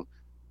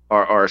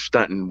 our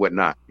stunt and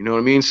whatnot. You know what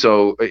I mean?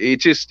 So it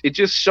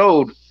just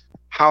showed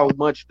how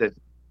much that,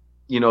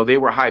 they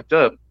were hyped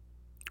up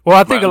Well,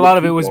 I think a lot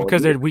of it was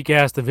because they're weak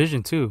ass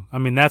division too. I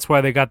mean, that's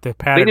why they got the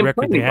padded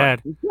record they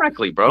had.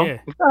 Exactly, bro. Yeah.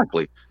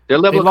 Exactly. They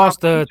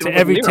lost to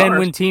every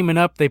 10-win team and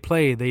up they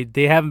play.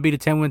 They haven't beat a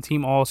 10-win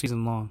team all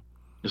season long.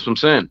 That's what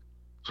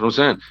I'm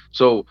saying.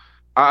 So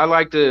I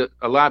liked it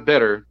a lot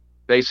better,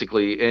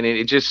 basically, and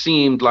it just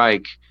seemed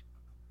like,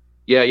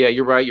 yeah,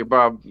 you're right. Your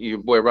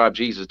boy Rob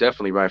G's is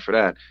definitely right for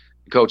that.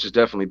 The coach is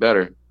definitely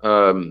better.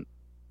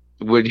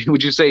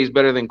 Would you say he's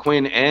better than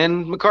Quinn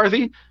and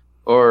McCarthy,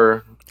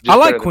 or? I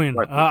like Quinn.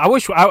 I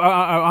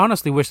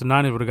honestly wish the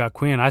Niners would have got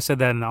Quinn. I said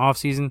that in the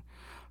offseason.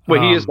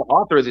 Well, he is the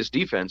author of this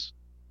defense.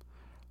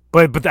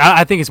 But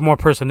I think it's more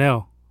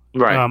personnel,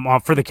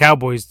 right? For the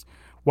Cowboys,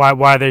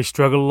 why they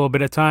struggle a little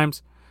bit at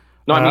times.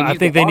 No, I mean he's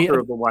the author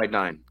of the wide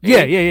nine.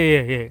 Yeah.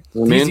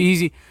 He's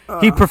easy.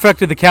 He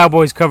perfected the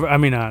Cowboys cover. I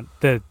mean,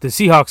 the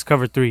Seahawks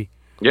cover 3.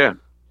 Yeah.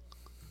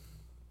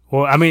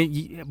 Well, I mean,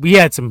 he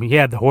had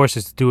the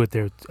horses to do it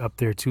there up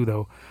there too,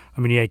 though.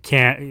 I mean, he had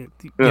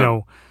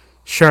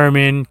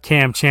Sherman,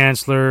 Cam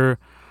Chancellor,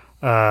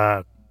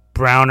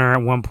 Browner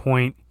at one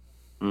point.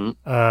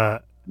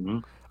 Mm-hmm.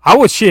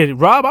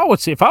 Rob. I would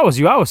say if I was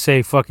you, I would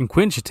say fucking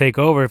Quinn should take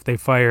over if they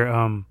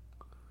fire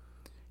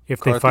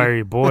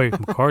your boy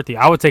McCarthy.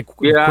 I would take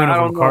Quinn over McCarthy. I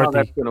don't know how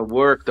that's gonna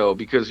work though,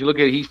 because you look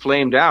at he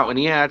flamed out and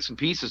he had some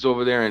pieces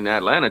over there in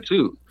Atlanta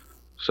too.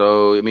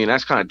 So I mean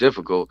that's kind of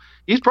difficult.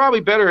 He's probably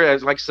better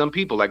as like some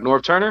people like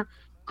Norv Turner,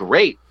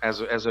 great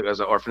as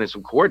an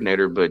offensive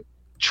coordinator, but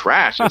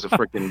trash as a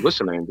freaking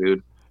listener,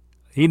 dude.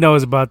 He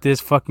knows about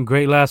this fucking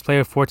great last play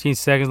with 14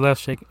 seconds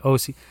left. Shake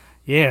OC.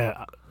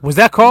 Yeah, was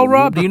that called,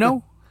 Rob? Do you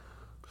know?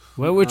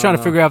 Well, we're trying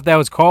to figure out if that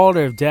was called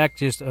or if Dak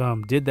just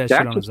did that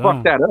shit on his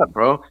own. Dak just fucked that up,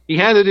 bro. He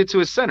handed it to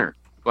his center.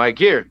 Like,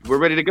 here, we're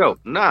ready to go.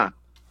 Nah.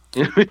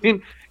 You know what I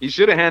mean? He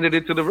should have handed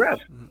it to the ref.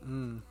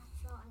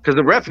 Because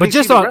the ref. But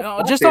just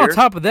on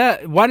top of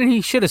that, why didn't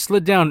he should have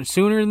slid down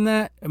sooner than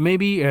that?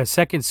 Maybe a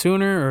second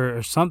sooner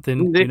or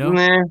something. You know?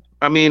 Nah.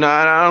 I mean,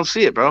 I don't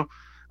see it, bro.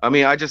 I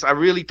mean, I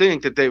really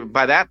think that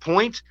by that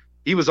point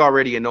he was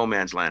already in no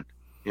man's land.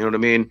 You know what I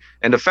mean?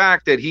 And the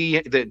fact that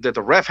that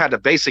the ref had to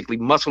basically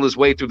muscle his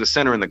way through the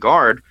center and the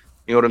guard,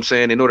 you know what I'm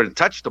saying, in order to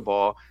touch the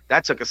ball,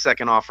 that took a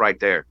second off right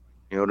there.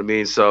 You know what I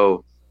mean?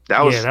 So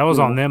that was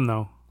on them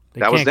though.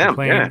 That was them.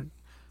 Complain. Yeah,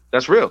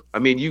 that's real. I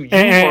mean,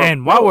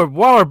 and while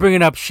we're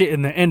bringing up shit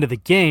in the end of the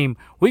game,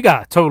 we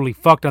got totally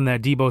fucked on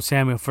that Deebo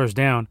Samuel first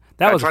down.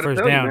 That was a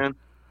first down. Man.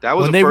 That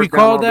was when they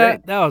recalled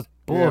that. That was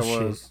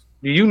bullshit.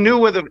 You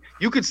knew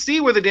you could see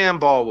where the damn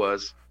ball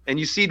was. And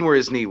you see where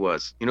his knee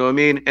was. You know what I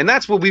mean? And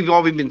that's what we've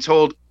always been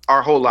told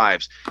our whole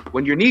lives.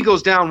 When your knee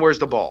goes down, where's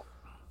the ball?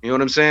 You know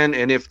what I'm saying?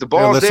 And if the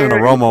ball's there... Listen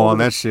to Romo on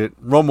that shit.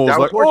 Romo was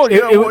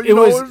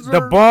like,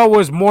 the ball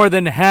was more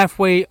than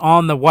halfway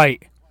on the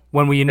white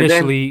when we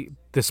initially...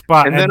 the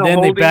spot, and then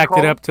they backed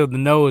it up to the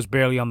nose,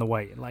 barely on the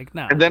white. Like,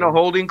 nah. And then a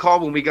holding call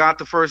when we got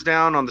the first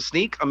down on the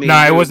sneak. I mean,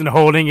 it wasn't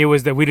holding. It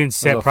was that we didn't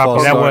set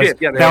properly.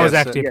 That was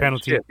actually a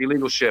penalty.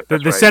 Illegal shift.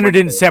 The center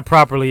didn't set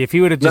properly. If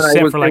he would have just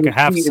set for like a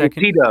half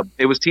second.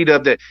 It was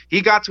T-Dub that he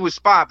got to his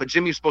spot, but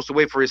Jimmy was supposed to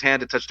wait for his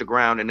hand to touch the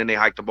ground, and then they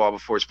hiked the ball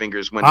before his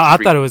fingers went. I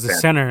thought it was the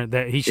center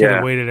that he should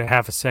have waited a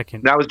half a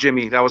second. That was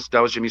Jimmy. That was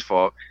Jimmy's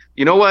fault.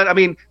 You know what? I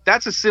mean,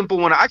 that's a simple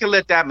one. I can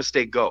let that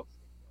mistake go.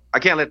 I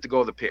can't let go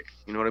of the pick.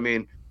 You know what I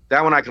mean?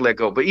 That one I can let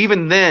go. But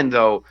even then,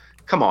 though,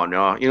 come on,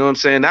 y'all. You know what I'm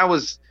saying? That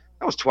was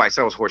twice.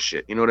 That was horse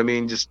shit. You know what I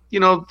mean? Just,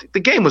 the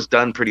game was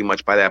done pretty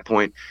much by that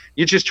point.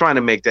 You're just trying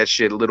to make that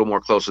shit a little more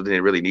closer than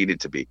it really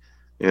needed to be.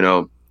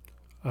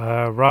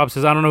 Rob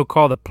says, I don't know,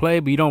 call the play,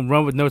 but you don't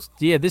run with notes.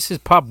 Yeah, this is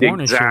Pop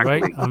Warner shit,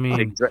 right? I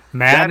mean,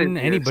 Madden,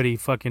 anybody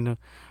fucking...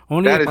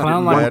 Only a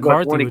clown like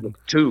McCarthy would.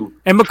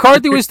 And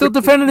McCarthy was still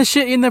defending the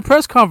shit in the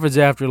press conference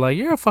after. Like,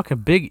 you're a fucking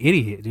big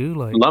idiot, dude.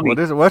 Like,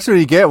 what should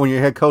you get when your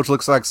head coach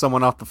looks like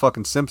someone off the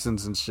fucking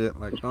Simpsons and shit?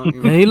 Like,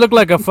 and he looked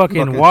like a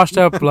fucking washed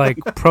up like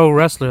pro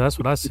wrestler. That's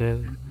what I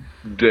said.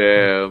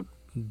 Damn.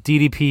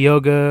 DDP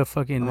yoga,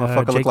 fucking.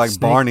 Fucking look like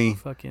Barney.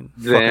 Fucking.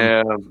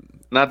 Damn.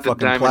 Not the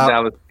Diamond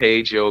Dallas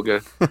Page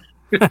yoga.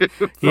 Yeah,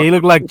 he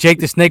looked like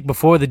Jake the Snake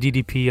before the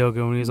DDP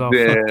yoga when he was all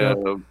fucked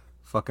up.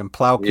 Fucking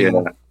Plow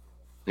King.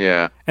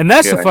 Yeah, and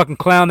that's the fucking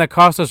clown that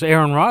cost us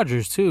Aaron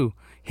Rodgers too.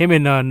 Him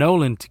and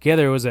Nolan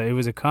together it was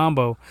a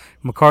combo.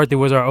 McCarthy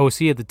was our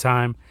OC at the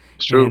time.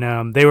 It's true.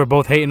 And they were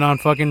both hating on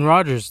fucking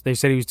Rodgers. They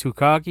said he was too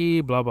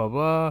cocky, blah blah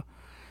blah.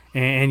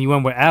 And you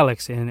went with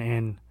Alex,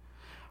 and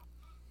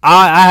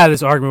I had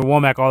this argument with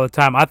Womack all the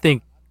time. I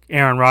think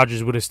Aaron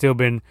Rodgers would have still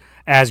been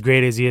as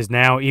great as he is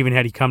now, even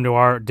had he come to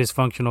our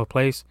dysfunctional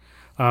place.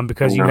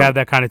 Because you have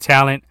that kind of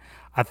talent,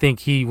 I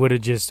think he would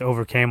have just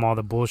overcame all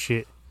the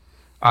bullshit.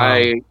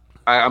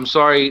 I'm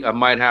sorry, I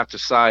might have to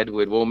side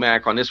with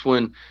Womack on this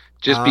one,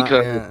 just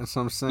because, that's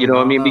what I'm saying. You know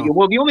what I mean?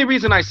 Well, the only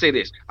reason I say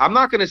this, I'm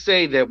not going to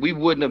say that we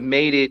wouldn't have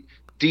made it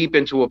deep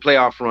into a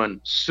playoff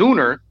run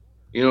sooner,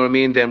 you know what I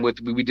mean, than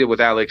we did with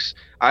Alex.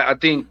 I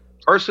think,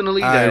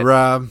 personally, that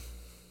Rob.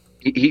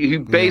 He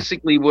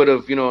basically would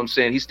have, you know what I'm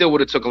saying, he still would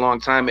have took a long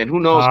time, and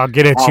who knows. I'll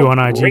get at you on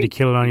IG to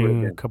kill it on you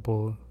in a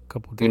couple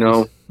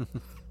days.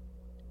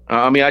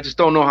 I mean, I just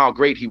don't know how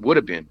great he would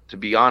have been, to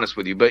be honest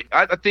with you. But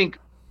I think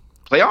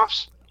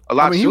playoffs a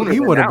lot sooner. He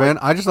would have been.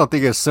 I just don't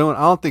think it's soon.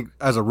 I don't think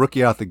as a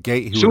rookie out the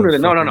gate he sooner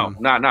than no.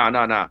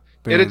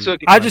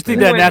 I just think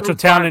that natural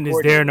talent is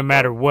there no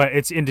matter what.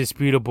 It's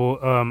indisputable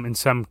in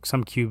some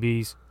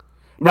QBs.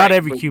 Not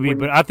every QB,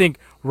 but I think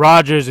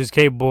Rodgers is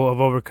capable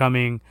of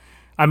overcoming.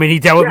 I mean, he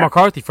dealt with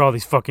McCarthy for all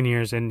these fucking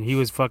years, and he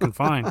was fucking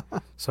fine.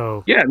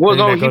 So yeah, well,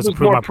 no, he was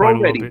more pro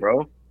ready,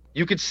 bro.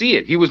 You could see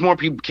it. He was more.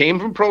 He came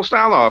from pro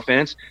style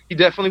offense. He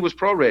definitely was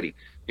pro ready.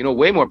 You know,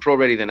 way more pro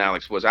ready than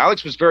Alex was.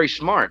 Alex was very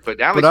smart, but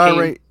Alex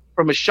came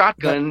from a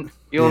shotgun.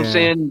 You know what I'm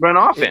saying? Run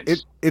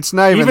offense. It's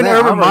not even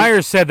that. Urban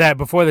Meyer said that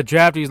before the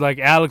draft. He's like,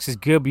 Alex is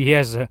good, but he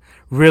has to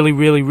really,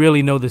 really,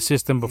 really know the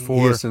system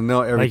before. He has to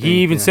know everything. Like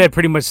he even said,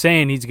 pretty much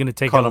saying he's going to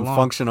take it along.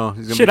 Functional.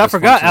 Shit, I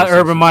forgot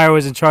Urban Meyer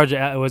was in charge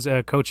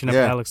of coaching up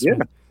Alex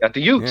Smith. At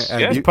the Utes.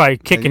 He's probably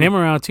kicking him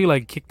around too,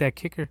 like kick that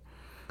kicker.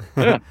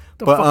 What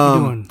the fuck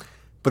you doing?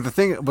 But the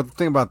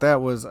thing about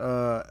that was,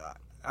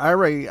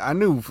 I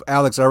knew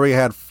Alex already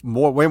had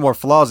way more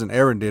flaws than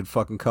Aaron did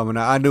fucking coming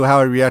out. I knew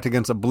how he reacted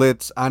against a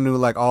blitz. I knew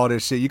like all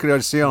this shit. You could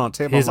already see it on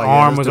tape. His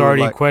arm was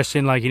already in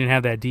question. Like he didn't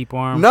have that deep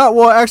arm.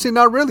 Actually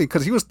not really,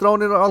 because he was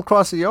throwing it all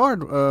across the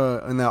yard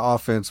in that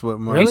offense with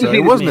Murray. Really? So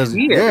it wasn't as I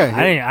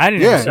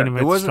didn't ever see him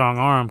with a strong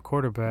arm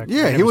quarterback.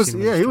 Yeah, he was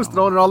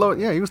throwing it all over.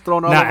 Yeah, he was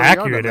throwing it all not over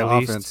accurate the yard, at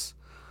least. Offense.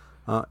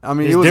 I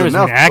mean, he was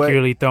enough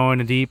accurately throwing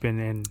it deep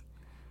and.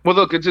 Well,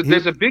 look, there's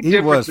a big difference. He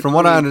was, from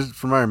what I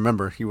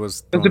remember, he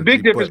was. There's a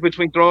big difference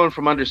between throwing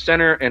from under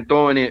center and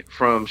throwing it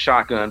from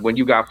shotgun when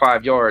you got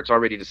 5 yards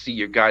already to see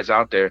your guys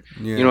out there.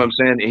 Yeah. You know what I'm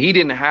saying? And he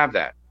didn't have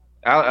that.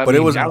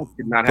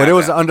 It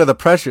was under the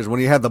pressures when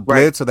he had the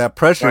blitz or that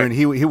pressure, and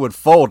he would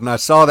fold. And I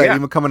saw that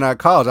even coming out of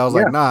college. I was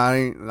like,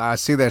 nah, I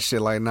see that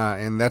shit like nah,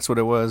 and that's what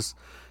it was.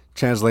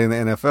 Translating the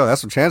NFL.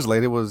 That's what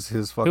translated was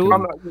his fucking.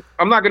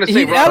 I'm not gonna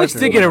say Alex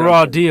did get a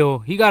raw deal.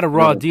 He got a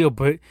raw deal,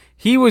 but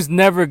he was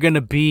never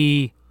gonna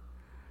be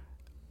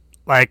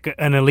like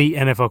an elite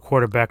NFL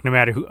quarterback, no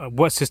matter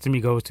what system he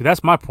goes to.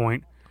 That's my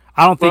point.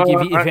 I don't think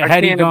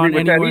had he gone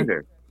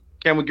anywhere.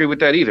 Can't agree with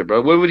that either,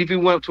 bro. What would if he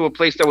went to a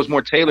place that was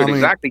more tailored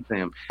exactly to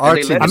him?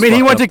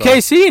 He went to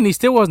KC and he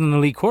still wasn't an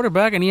elite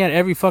quarterback, and he had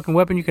every fucking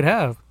weapon you could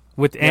have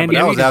with Andy.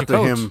 That was after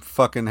him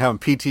fucking having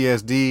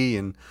PTSD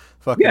and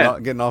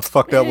fucking getting all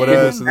fucked up with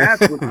us.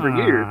 For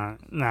years.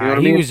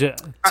 He was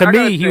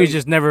he was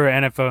just never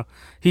an NFL.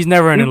 He's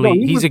never an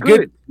elite. He's a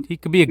good. He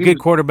could be a good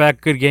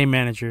quarterback, good game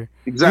manager.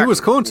 Exactly. He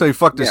was cool until he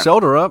fucked his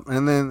shoulder up,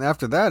 and then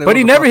after that, but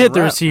he never hit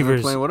the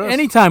receivers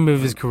any time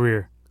of his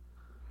career.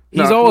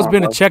 He's always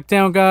been a check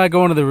down guy,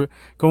 going to the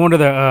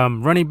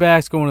running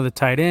backs, going to the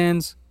tight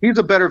ends. He's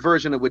a better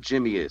version of what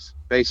Jimmy is,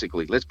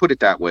 basically. Let's put it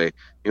that way.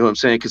 You know what I'm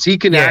saying? Because he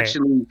can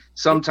actually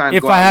sometimes.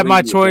 If I had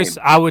my choice,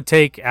 I would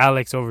take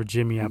Alex over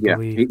Jimmy. I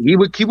believe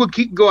he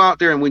would go out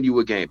there and win you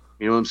a game.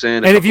 You know what I'm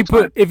saying? And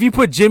if you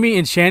put Jimmy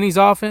in Shanny's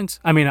offense,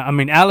 I mean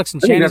Alex in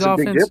Shanny's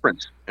offense, big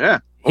difference. Yeah,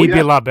 he'd be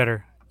a lot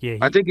better. Yeah,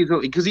 I think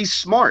because he's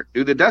smart,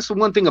 dude. That's the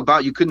one thing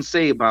you couldn't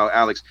say about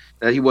Alex,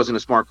 that he wasn't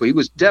a smart player. He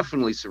was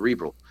definitely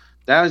cerebral.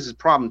 That was his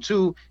problem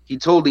too. He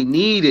totally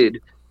needed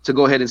to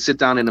go ahead and sit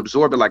down and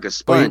absorb it like a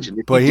sponge.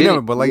 But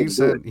like you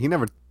said, he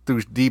never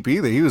threw deep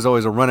either. He was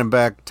always a running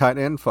back, tight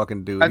end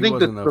fucking dude. I think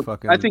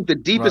the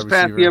deepest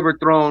pass he ever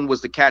thrown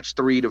was the catch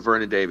 3 to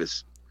Vernon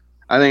Davis.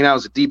 I think that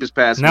was the deepest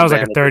pass. And that was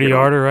like a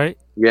 30-yarder, right?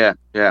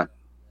 Yeah.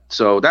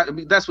 So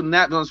that's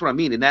what I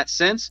mean. In that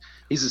sense,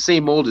 he's the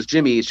same mold as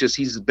Jimmy. It's just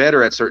he's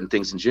better at certain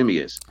things than Jimmy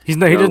is. He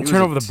doesn't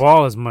turn over the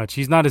ball as much.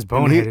 He's not as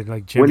boneheaded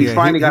like Jimmy. When he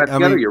finally got it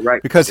together, you're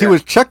right. Because he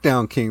was check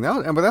down king.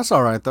 But that's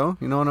all right though.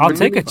 You know what I mean? I'll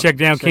take a check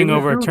down king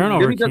over a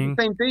turnover king.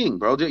 The same thing,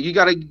 bro. You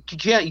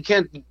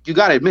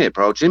gotta admit,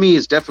 bro. Jimmy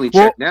is definitely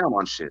checked down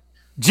on shit.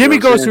 Jimmy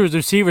goes to his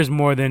receivers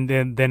more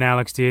than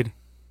Alex did.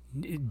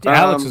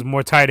 Alex was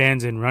more tight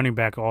ends and running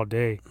back all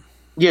day.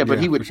 Yeah, but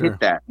he would hit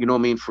that. You know what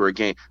I mean? For a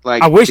game,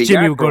 like I wish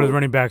Jimmy would go to the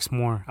running backs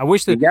more. I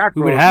wish that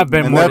we would have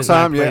been more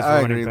time. Yeah, I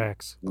agree. Running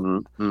backs.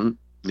 Mm-hmm.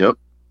 Yep.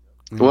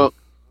 Mm-hmm. Well,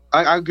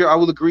 I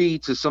will agree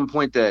to some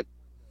point that,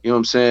 you know what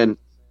I'm saying,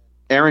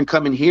 Aaron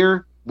coming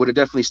here would have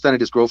definitely stunted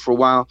his growth for a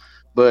while.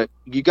 But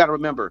you got to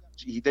remember,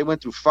 they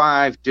went through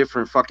 5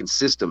 different fucking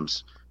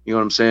systems. You know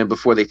what I'm saying?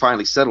 Before they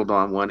finally settled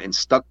on one and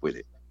stuck with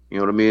it. You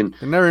know what I mean?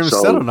 They never even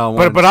settled on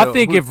one. But I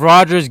think if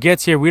Rodgers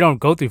gets here, we don't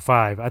go through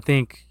 5. I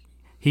think.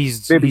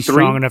 He's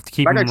strong enough to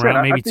keep him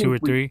around, maybe 2 or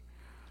 3.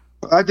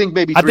 I think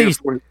maybe 3 or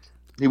 4.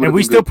 And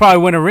we still probably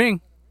win a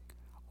ring.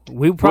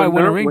 We probably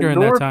win a ring during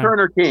that time.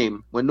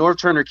 When Norv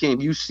Turner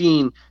came, you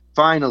seen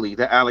finally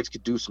that Alex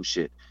could do some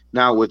shit.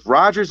 Now with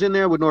Rodgers in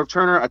there with Norv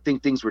Turner, I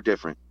think things were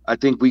different. I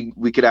think we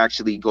could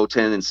actually go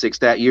 10-6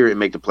 that year and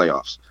make the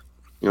playoffs.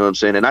 You know what I'm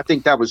saying? And I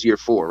think that was year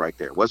 4 right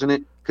there, wasn't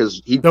it?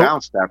 Because he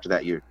bounced after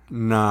that year.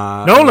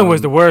 Nah. Nolan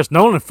was the worst.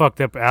 Nolan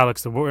fucked up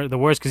Alex the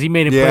worst because he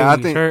made him play when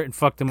he was hurt and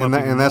fucked him up.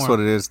 And that's what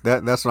it is.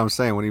 That's what I'm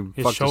saying. When he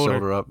fucked his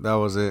shoulder up, that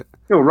was it.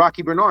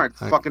 Rocky Bernard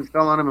fucking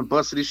fell on him and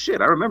busted his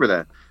shit. I remember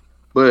that.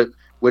 But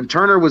when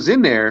Turner was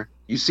in there,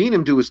 you seen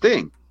him do his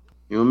thing.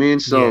 You know what I mean?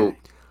 So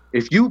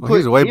If you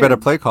He's a way him, better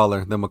play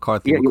caller than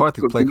McCarthy.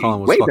 McCarthy's play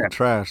calling was fucking better.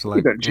 trash.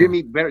 Like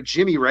Jimmy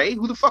Ray.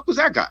 Who the fuck was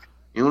that guy?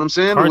 You know what I'm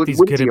saying? McCarthy's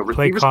good at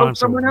play calling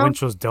for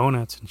Winchell's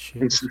Donuts and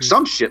shit. It's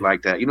some shit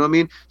like that. You know what I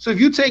mean? So if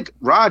you take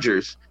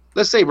Rodgers,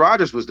 let's say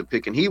Rodgers was the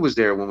pick and he was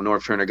there when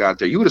Norv Turner got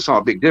there, you would have saw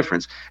a big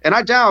difference. And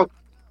I doubt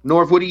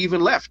Norv would have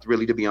even left,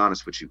 really, to be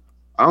honest with you.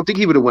 I don't think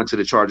he would have went to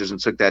the Chargers and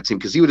took that team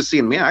because he would have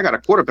seen, man, I got a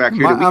quarterback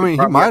here. He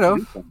might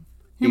have.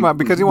 He might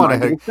because he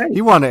wanted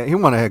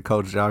a head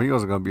coach job. He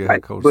wasn't going to be a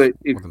head coach. But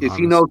if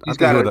he knows he's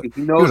got a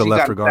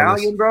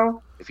stallion,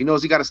 bro, if he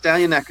knows he got a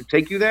stallion that could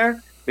take you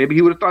there, maybe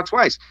he would have thought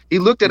twice. He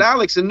looked at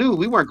Alex and knew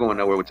we weren't going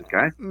nowhere with this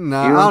guy.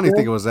 No, I don't even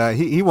think it was that.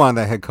 He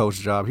wanted that head coach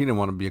job. He didn't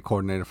want to be a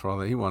coordinator for all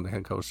that. He wanted a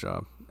head coach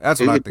job. That's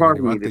what I think.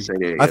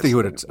 I think he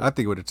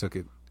would have took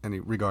it,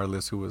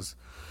 regardless who was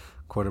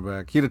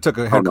quarterback. He'd have took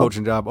a head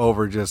coaching job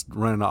over just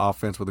running an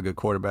offense with a good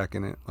quarterback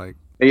in it. Like,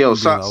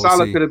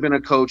 Saleh could have been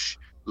a coach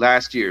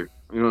last year.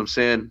 You know what I'm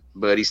saying?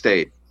 But he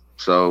stayed.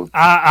 So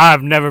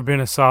I've never been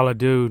a Saleh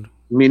dude.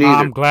 Me neither.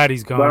 I'm glad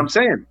he's gone. But I'm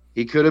saying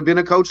he could have been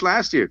a coach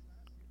last year.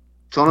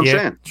 That's all I'm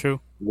saying. True.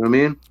 You know what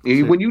I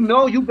mean? When you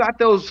know you got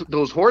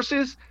those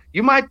horses,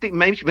 you might think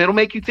maybe it'll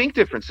make you think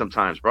different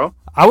sometimes, bro.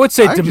 I would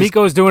say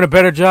D'Amico is doing a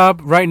better job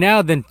right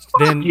now than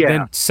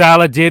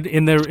Saleh did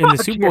in the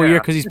Super Bowl year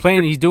because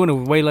he's doing it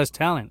with way less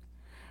talent,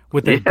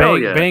 with a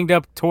banged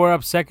up, tore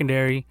up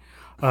secondary,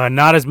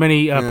 not as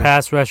many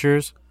pass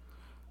rushers,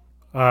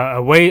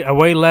 a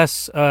way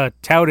less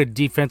touted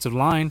defensive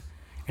line,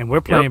 and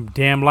we're playing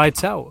damn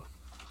lights out.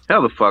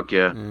 Hell the fuck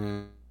yeah.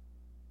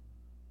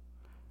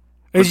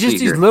 It's just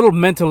these little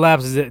mental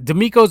lapses.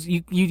 D'Amico's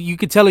you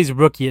could tell he's a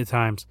rookie at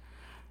times,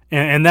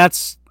 and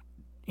that's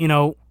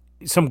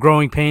some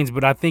growing pains.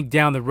 But I think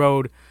down the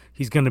road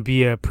he's going to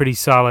be a pretty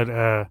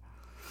solid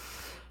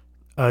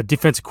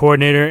defensive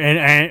coordinator.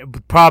 And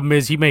the problem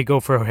is he may go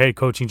for a head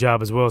coaching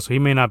job as well, so he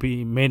may not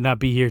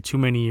be here too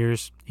many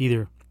years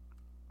either.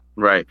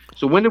 Right.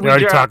 So when did we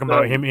already talking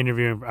about him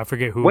interviewing? I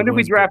forget who. When did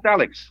we draft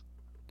Alex?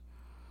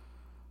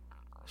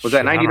 Was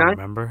that 99? I don't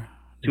remember.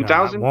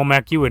 2000?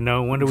 Womack, you would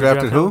know. When did we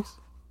draft who?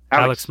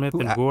 Alex Smith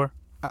and Boer.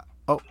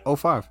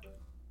 05.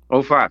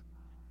 05.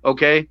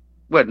 Okay.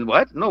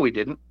 What? No, we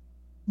didn't.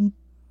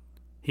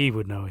 He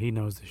would know. He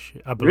knows this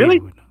shit. I believe he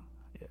would know.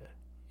 Yeah.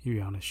 You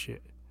be on this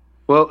shit.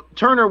 Well,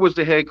 Turner was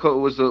the head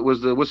coach. Was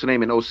the what's the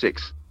name in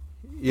 06?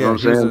 Yeah,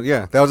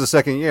 that was the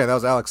second year. That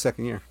was Alex's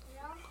second year.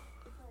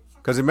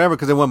 Because it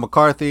went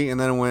McCarthy, and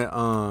then it went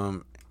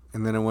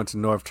to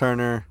Norv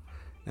Turner,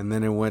 and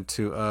then it went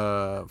to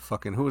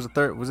who was the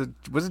third? Was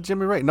it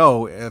Jimmy Ray?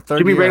 No, third.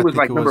 Jimmy year, Ray was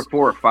like number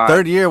 4 or 5.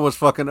 Third year was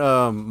fucking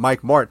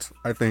Mike Martz,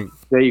 I think.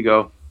 There you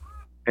go.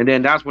 And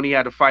then that's when he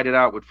had to fight it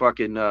out with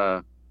fucking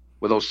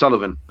with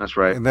O'Sullivan. That's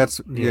right. And that's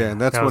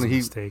when he.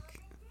 Mistake.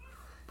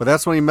 But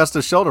that's when he messed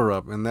his shoulder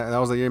up, and that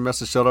was the year he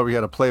messed his shoulder up. He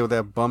had to play with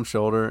that bum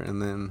shoulder, and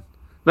then.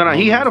 No,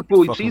 he had a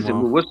full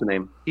season with what's the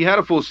name? He had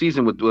a full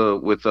season with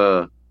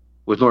Norv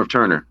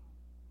Turner.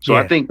 So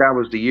I think that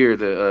was the year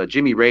the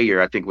Jimmy Ray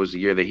year. I think was the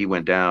year that he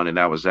went down, and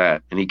that was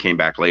that. And he came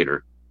back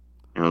later.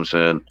 You know what I'm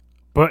saying?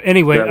 But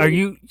anyway,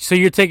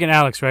 you're taking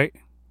Alex, right?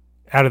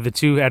 Out of the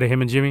two, out of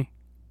him and Jimmy?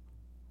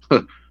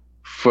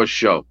 For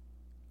sure.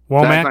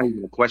 Womack? That's not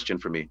even a question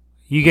for me.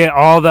 You get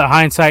all the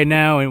hindsight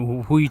now,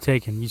 and who you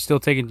taking? You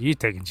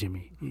taking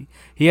Jimmy.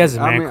 He has a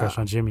crush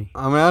on Jimmy.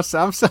 I mean,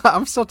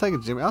 I'm still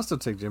taking Jimmy. I'll still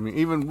take Jimmy,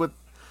 even with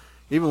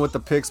the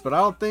picks. But I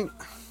don't think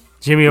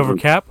Jimmy over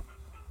Cap.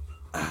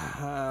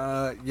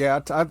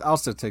 I'll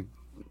still take.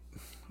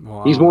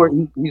 Well,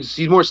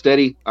 he's more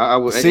steady. I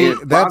would see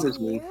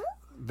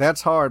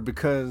that's hard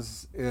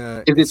because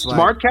is it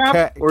smart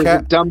Cap or is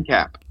it dumb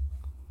Cap?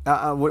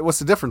 What's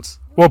the difference?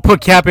 Well,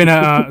 put Cap in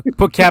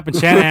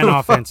Shanahan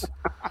offense.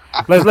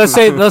 Let's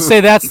say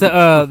that's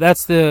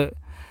the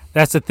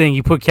thing.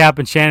 You put Cap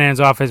in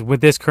Shanahan's offense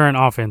with this current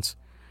offense.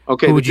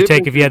 Okay, who would you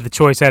take if you had the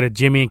choice out of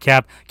Jimmy and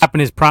Cap? Cap in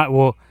his prime.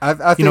 Well,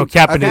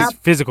 Cap in his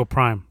physical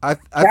prime. I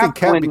think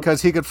Cap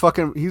because he could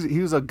fucking he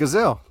was a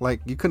gazelle.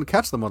 Like you couldn't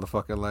catch the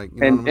motherfucker. Like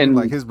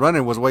like his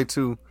running was way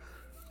too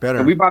better.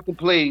 And we about to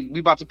play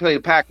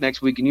the Pack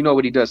next week, and you know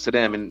what he does to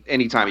them. And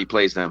anytime he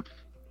plays them,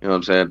 you know what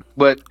I'm saying.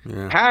 But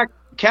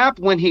Cap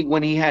when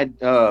he had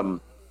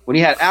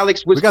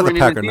Alex whispering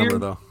in his ear.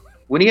 Though.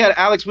 When he had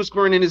Alex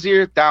whispering in his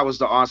ear, that was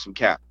the awesome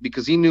Cap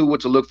because he knew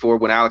what to look for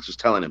when Alex was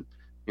telling him.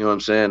 You know what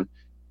I'm saying?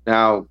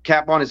 Now,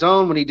 Cap on his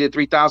own when he did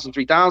 3,000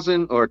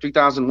 or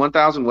 3,000,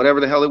 1,000, whatever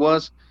the hell it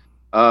was,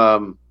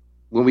 when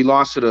we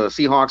lost to the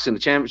Seahawks in the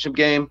championship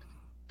game,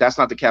 that's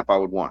not the Cap I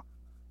would want.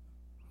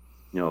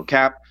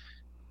 Cap,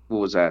 what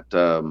was that?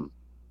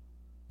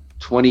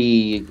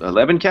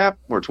 2011 Cap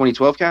or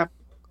 2012 Cap?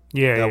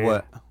 Yeah.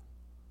 What?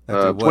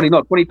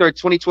 2012,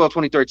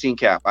 2013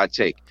 Cap I'd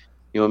take.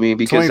 You know what I mean?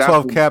 Because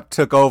 2012 Cap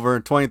took over.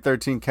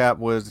 2013 Cap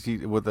was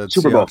with the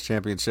Super Bowl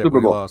championship.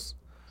 Super Bowl. Lost.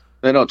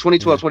 No,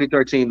 2012,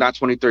 2013, not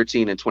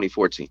 2013 and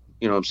 2014.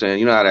 You know what I'm saying?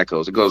 You know how that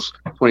goes. It goes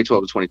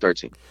 2012 to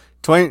 2013.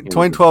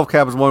 2012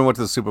 Cap was when we went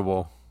to the Super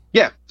Bowl.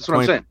 Yeah, that's what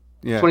I'm saying.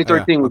 Yeah,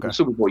 2013 was the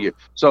Super Bowl year.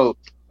 So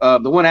the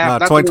one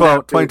after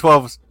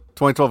 2012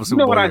 2012 is Super You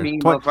know Bowl what I year.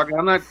 mean, motherfucker.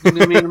 I'm not. I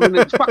mean, I'm in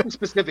the fucking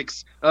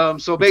specifics.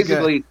 So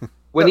basically,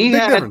 when he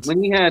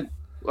had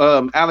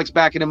Alex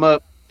backing him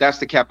up, that's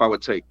the cap I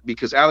would take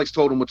because Alex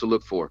told him what to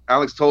look for.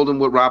 Alex told him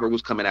what Robert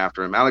was coming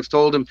after him. Alex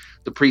told him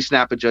the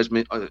pre-snap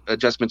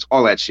adjustments,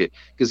 all that shit,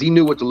 because he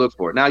knew what to look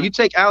for. Now you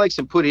take Alex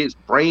and put his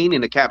brain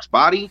in the Cap's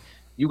body,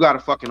 you got a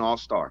fucking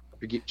all-star.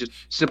 Just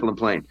simple and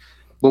plain.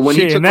 But when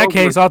in that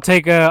case, I'll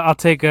take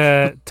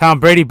Tom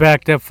Brady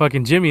backed up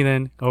fucking Jimmy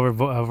then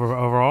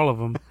over all of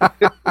them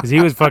because he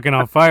was fucking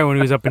on fire when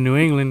he was up in New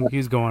England. He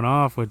was going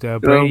off with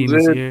Brady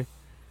this year.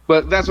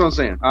 But that's what I'm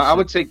saying. I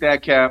would take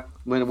that cap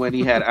when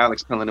he had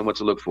Alex telling him what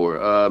to look for.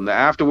 The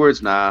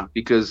afterwards, nah,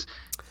 because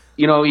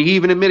he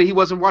even admitted he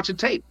wasn't watching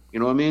tape. You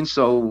know what I mean?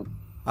 So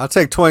I'll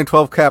take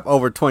 2012 cap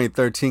over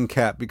 2013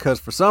 cap because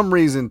for some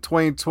reason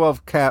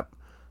 2012 cap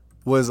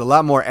was a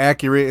lot more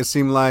accurate. It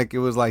seemed like he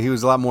was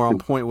a lot more on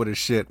point with his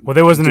shit. Well,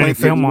 there wasn't any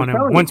film on him.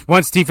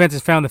 Once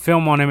defenses found the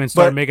film on him and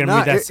started making him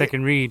read that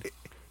second read,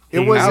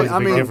 it wasn't a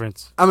big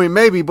difference. I mean,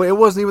 maybe, but it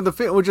wasn't even the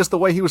fit. It was just the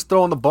way he was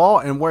throwing the ball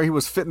and where he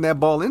was fitting that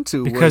ball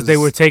into. Because they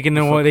were taking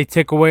away. They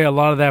took away a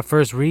lot of that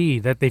first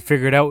read that they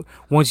figured out.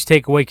 Once you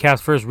take away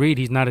Cap's first read,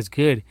 he's not as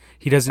good.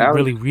 He doesn't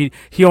really read.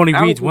 He only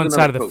reads one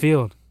side of the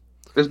field.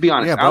 Let's be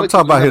honest. Yeah, but I'm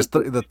talking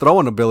about the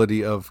throwing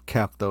ability of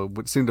Cap, though,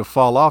 would seem to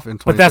fall off in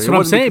 2013. But that's what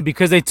I'm saying,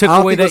 because they took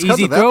away the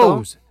easy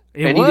throws.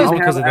 It was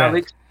because of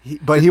that.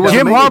 But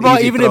Jim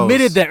Harbaugh even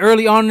admitted that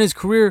early on in his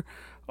career,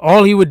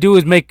 all he would do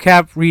is make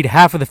Cap read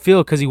half of the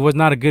field because he was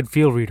not a good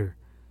field reader.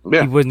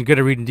 Yeah. He wasn't good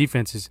at reading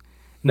defenses.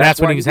 And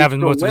that's when he was having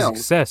most of his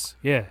success.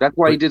 Yeah. That's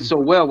why he did so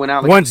well when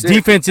Alex. Once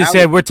defenses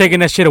said, we're taking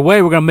that shit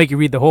away, we're going to make you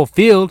read the whole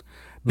field,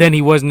 then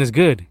he wasn't as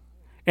good.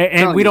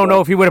 And we don't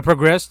know if he would have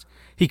progressed.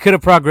 He could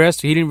have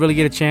progressed. He didn't really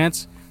get a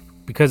chance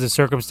because of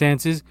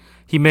circumstances.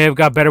 He may have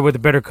got better with a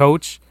better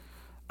coach.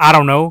 I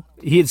don't know.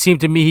 It seemed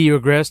to me he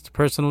regressed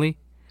personally.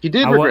 He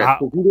did regress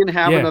because he didn't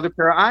have another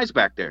pair of eyes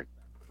back there.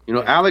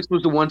 Alex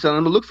was the one telling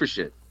him to look for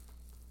shit.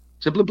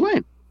 Simple and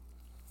plain.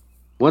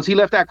 Once he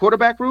left that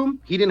quarterback room,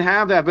 he didn't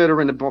have that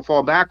veteran to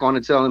fall back on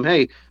and tell him,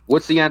 hey,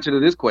 what's the answer to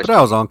this question? But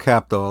that was on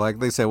Cap, though. Like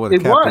they said, the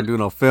Cap didn't do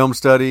no film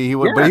study.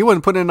 But he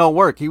wasn't putting in no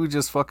work. He was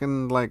just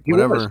fucking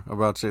whatever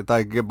about shit. Thought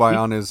he could get by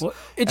on his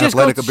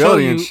athletic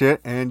ability and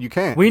shit, and you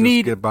can't. We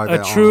need get by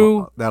a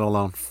true that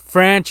alone.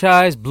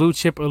 Franchise blue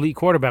chip elite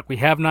quarterback. We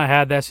have not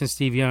had that since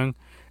Steve Young,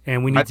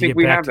 and we need to get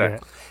back to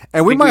that.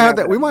 And we might have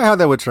that. We might have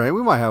that with Trey.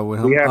 We might have it with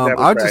him. We have that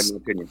with Trey, in my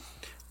opinion.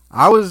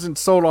 I wasn't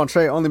sold on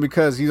Trey only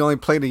because he only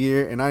played a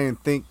year, and I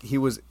didn't think he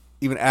was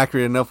even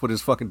accurate enough with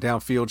his fucking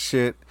downfield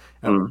shit.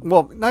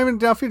 Well, not even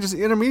downfield, just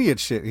intermediate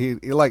shit. He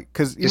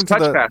because even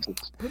touch passes.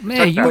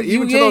 Man, you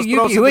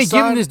ain't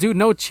giving this dude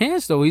no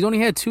chance though. He's only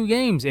had 2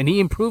 games, and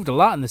he improved a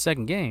lot in the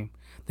second game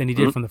than he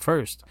did from the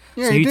first.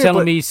 Yeah, so you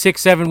telling me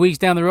 6-7 weeks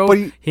down the road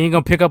he ain't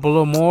gonna pick up a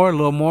little more, and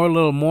by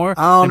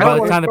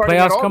the time the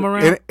playoffs come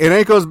around, it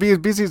ain't gonna be as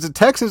busy as the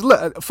Texans.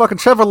 Look, fucking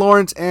Trevor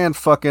Lawrence and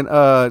fucking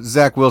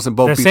Zach Wilson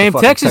both the beat same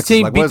the Texas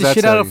team beat the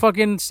shit out of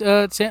fucking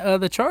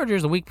the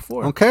Chargers the week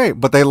before. Okay,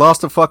 but they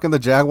lost to fucking the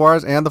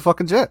Jaguars and the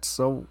fucking Jets.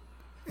 So.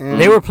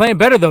 They were playing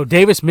better though.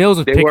 Davis Mills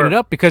was picking it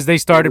up because they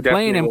started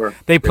playing him.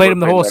 They played him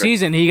the whole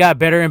season. And he got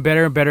better and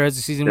better and better as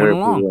the season went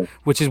along,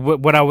 which is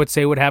what I would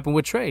say would happen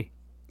with Trey.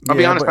 I'll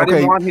be honest. I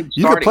didn't want him.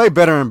 You could play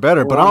better and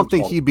better, but I don't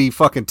think he'd be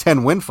fucking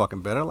 10-win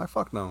fucking better. Like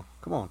fuck no.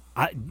 Come on.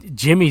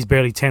 Jimmy's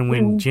barely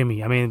 10-win.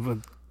 Jimmy. I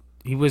mean,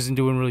 he wasn't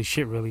doing really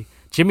shit. Really.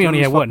 Jimmy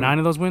only had 9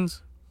 of those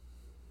wins.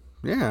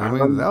 Yeah, I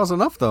mean that was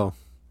enough though.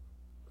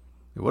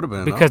 It would have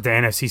been because the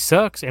NFC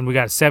sucks, and we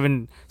got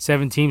seven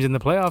teams in the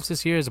playoffs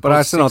this year. But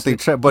I still don't think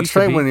Trey. But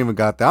Trey wouldn't even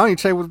got that. I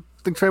don't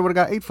think Trey would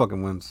have got 8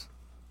 fucking wins.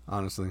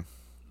 Honestly.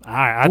 All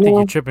right, I think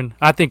you're tripping.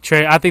 I think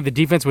the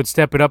defense would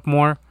step it up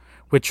more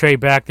with Trey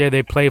back there.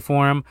 They play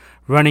for him.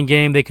 Running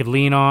game they could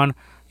lean on.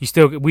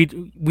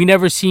 We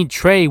never seen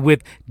Trey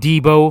with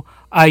Debo,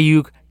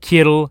 Ayuk,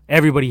 Kittle,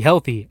 everybody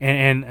healthy,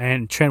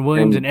 and Trent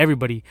Williams and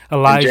everybody.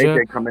 Elijah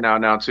and JJ coming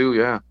out now too.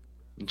 Yeah,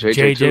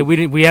 JJ too.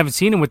 We haven't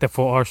seen him with the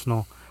full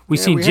arsenal. We've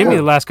seen Jimmy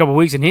the last couple of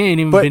weeks, and he ain't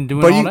even been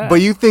doing all that.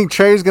 But you think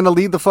Trey's going to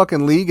lead the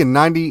fucking league in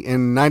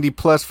 90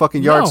 plus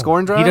fucking yard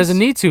scoring drives? He doesn't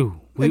need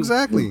to.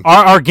 Exactly.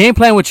 Our game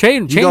plan with Trey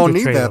changed. You don't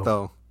need that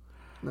though.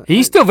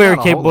 He's still very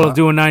capable of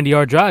doing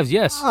 90-yard drives.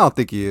 Yes. I don't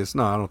think he is.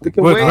 No, I don't think.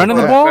 With running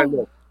the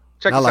ball.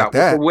 Check this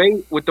out.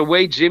 With the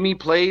way Jimmy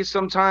plays,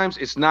 sometimes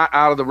it's not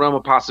out of the realm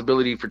of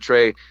possibility for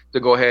Trey to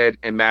go ahead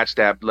and match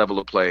that level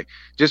of play,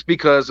 just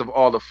because of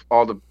all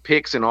the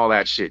picks and all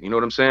that shit. You know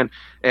what I'm saying?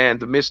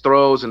 And the missed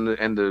throws and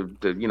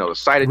the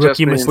side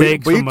adjustments.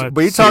 Mistakes.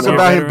 But you talking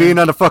about him being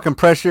under fucking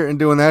pressure and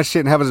doing that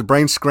shit and having his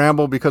brain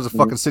scramble because of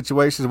fucking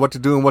situations, what to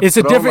do and what to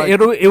throw.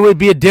 It would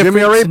be a different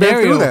Jimmy already scenario.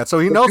 been through that, so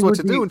he knows what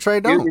to do, and Trey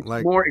don't.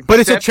 But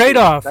it's a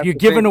trade-off. You're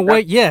giving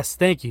away. Yes,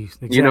 thank you.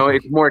 Exactly.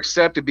 It's more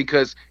accepted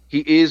because he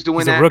is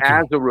doing that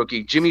as a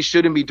rookie. Jimmy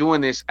shouldn't be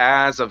doing this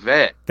as a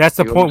vet. That's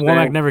the point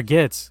Womack never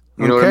gets.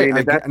 You know what I mean?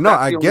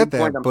 I get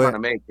that, I'm trying to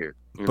make here.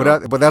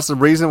 But that's the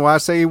reason why I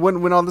say he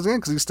wouldn't win all this game,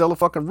 because he's still a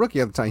fucking rookie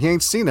at the time. He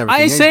ain't seen everything.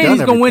 I ain't saying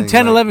he's gonna win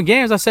 10, 11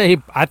 games.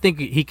 I think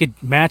he could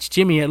match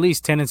Jimmy at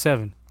least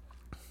 10-7.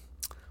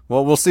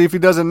 Well, we'll see if he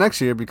does it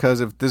next year,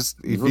 because if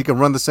he can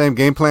run the same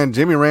game plan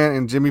Jimmy ran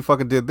and Jimmy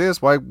fucking did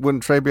this, why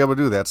wouldn't Trey be able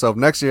to do that? So if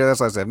next year,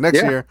 that's what I said.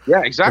 Next year,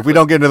 exactly. If we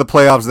don't get into the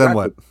playoffs, then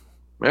what?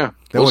 Yeah,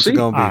 then what's it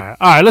gonna be? All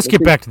right, let's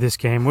get back to this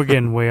game. We're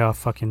getting way off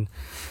fucking.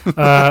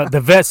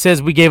 The vet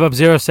says we gave up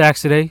 0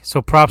 sacks today,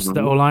 so props to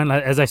the O-line.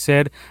 As I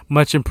said,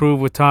 much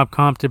improved with Tom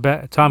Compton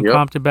back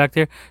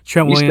there.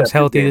 Trent Williams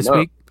healthy this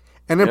week.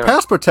 And then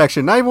pass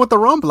protection, not even with the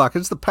run block,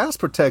 it's the pass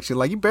protection.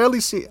 Like, you barely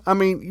see. I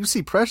mean, you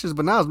see pressures,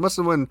 but not as much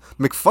as when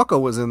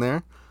McFucko was in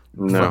there,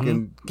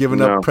 fucking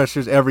giving up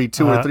pressures every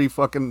 2 or 3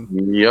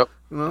 fucking. Yep.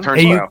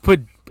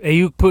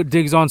 Ayuk put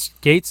Diggs on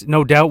skates,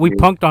 no doubt. We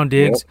punked on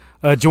Diggs.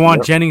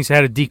 Jawan Jennings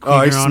had a deep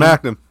cleaner he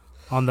smacked him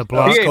on the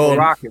block.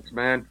 Rockets,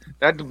 man.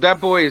 That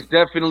boy is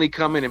definitely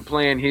coming and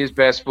playing his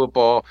best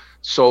football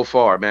so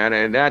far, man.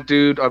 And that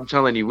dude, I'm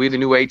telling you, we the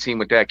new A-team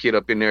with that kid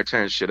up in there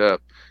tearing shit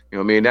up. You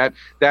know what I mean?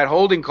 That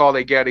holding call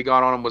they got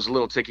on him was a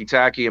little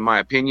ticky-tacky, in my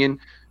opinion.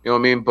 You know what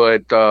I mean?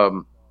 But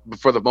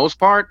for the most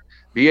part,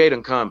 BA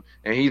done come,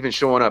 and he's been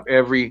showing up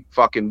every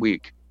fucking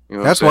week. You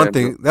know that's one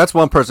thing. That's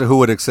one person who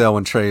would excel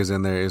when Trey is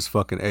in there is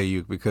fucking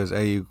Ayuk, because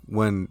Ayuk,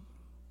 when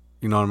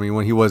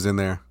he was in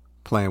there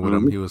playing with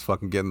him, he was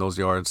fucking getting those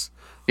yards.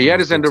 He had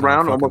his end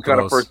around, almost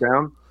got a first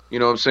down. You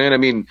know what I'm saying? I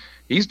mean,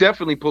 he's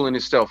definitely pulling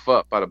himself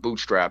up by the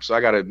bootstraps.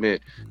 I got to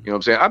admit. You know what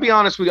I'm saying? I'll be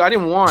honest with you. I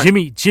didn't want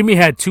Jimmy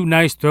had 2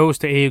 nice throws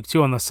to Ayuk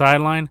too on the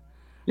sideline.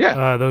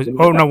 Yeah.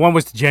 One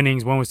was to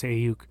Jennings, one was to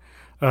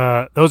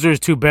Ayuk. Those are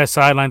his 2 best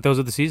sideline throws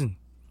of the season.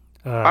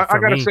 I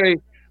got to say,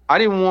 I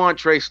didn't want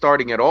Trey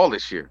starting at all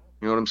this year.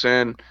 You know what I'm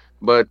saying?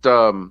 But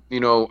I'm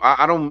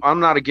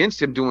not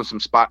against him doing some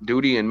spot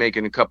duty and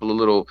making a couple of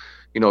little,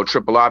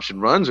 triple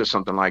option runs or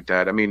something like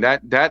that. I mean,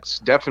 that's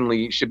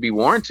definitely should be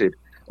warranted.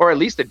 Or at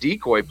least a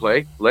decoy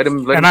play. Let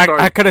him start.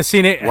 I could have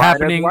seen it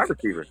happening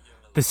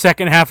the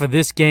second half of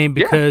this game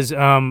because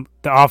the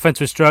offense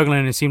was struggling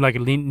and it seemed like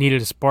it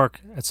needed a spark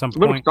at some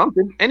point.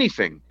 Something,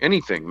 anything,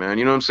 man.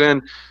 You know what I'm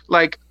saying?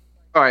 Like,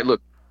 all right,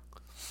 look,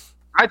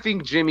 I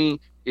think Jimmy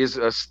is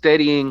a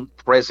steadying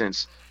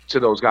presence to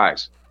those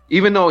guys.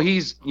 Even though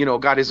he's,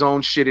 got his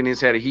own shit in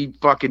his head, he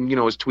fucking,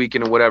 is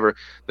tweaking and whatever.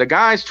 The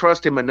guys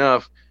trust him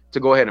enough to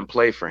go ahead and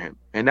play for him.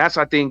 And that's,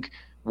 I think,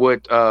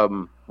 what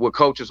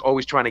coach is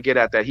always trying to get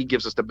at, that he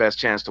gives us the best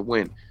chance to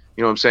win.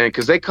 You know what I'm saying?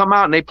 Because they come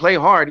out and they play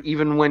hard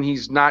even when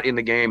he's not in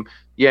the game.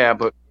 Yeah,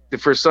 but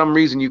for some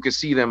reason you can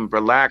see them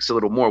relax a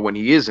little more when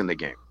he is in the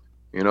game.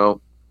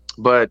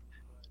 But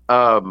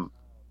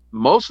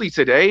mostly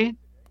today,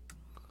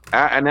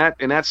 and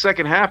in that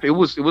second half, it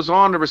was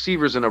on the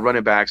receivers and the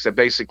running backs that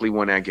basically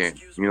won that game.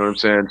 You know what I'm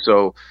saying?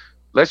 So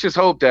let's just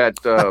hope that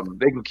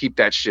they can keep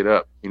that shit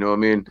up. You know what I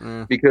mean?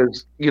 Mm.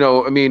 Because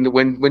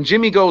when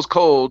Jimmy goes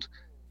cold.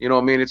 You know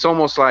what I mean? It's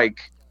almost like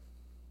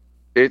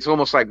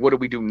what do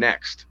we do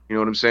next? You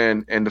know what I'm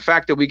saying? And the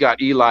fact that we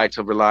got Eli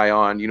to rely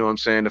on, you know what I'm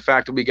saying? The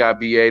fact that we got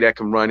BA that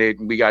can run it,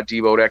 and we got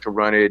Debo that can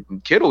run it,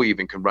 and Kittle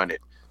even can run it.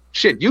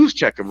 Shit,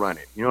 Juszczyk can run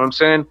it. You know what I'm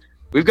saying?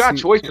 We've got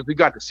choices, we've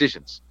got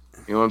decisions.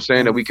 You know what I'm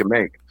saying, that we can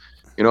make.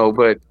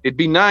 But it'd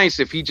be nice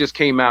if he just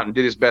came out and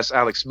did his best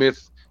Alex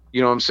Smith, you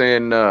know what I'm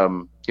saying,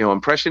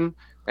 impression.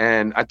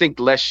 And I think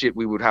less shit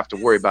we would have to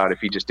worry about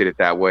if he just did it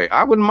that way.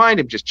 I wouldn't mind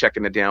him just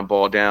checking the damn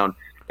ball down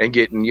and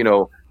getting,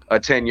 a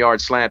 10-yard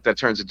slant that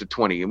turns into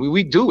 20. And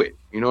we do it.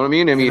 You know what I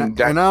mean?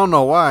 And I don't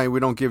know why we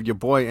don't give your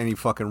boy any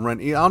fucking run.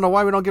 I don't know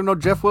why we don't give no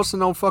Jeff Wilson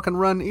no fucking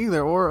run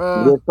either. Or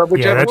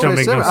that don't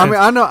make no sense.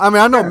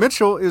 I know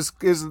Mitchell is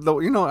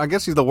the I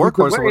guess he's the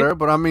workhorse or whatever.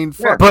 But I mean,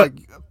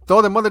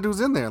 throw them other dudes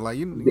in there, like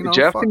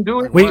Jeff can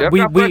do it.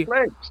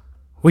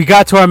 We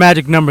got to our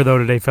magic number though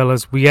today,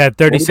 fellas. We had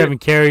 37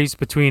 carries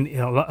between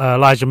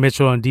Elijah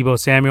Mitchell and Deebo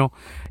Samuel.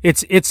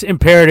 It's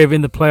imperative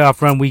in the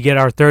playoff run we get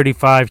our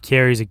 35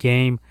 carries a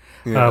game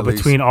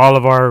between all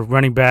of our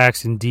running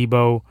backs and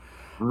Deebo.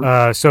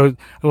 So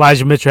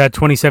Elijah Mitchell had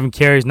 27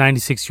 carries,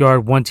 96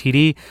 yards, 1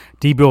 TD.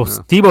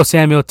 Deebo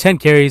Samuel 10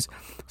 carries,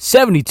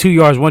 72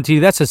 yards, 1 TD.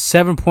 That's a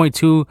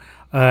 7.2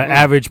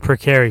 average per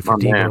carry for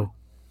Deebo.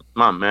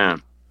 My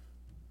man.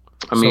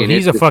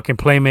 He's a fucking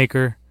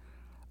playmaker.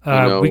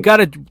 We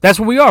gotta. That's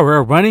what we are. We're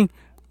a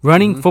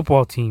running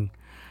football team.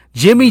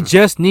 Jimmy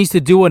just needs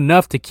to do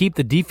enough to keep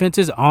the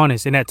defenses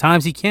honest, and at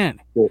times he can't,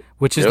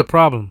 which is the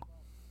problem.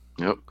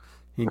 Yep.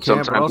 He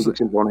can't. Sometimes he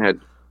gets one head.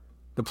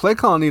 The play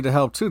call need to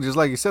help too. Just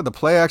like you said, the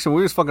play action,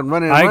 we was fucking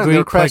running. I agree. They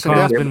were crashing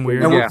down. Been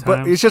weird.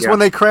 But it's just when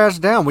they crash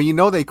down,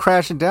 when they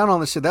crashing down on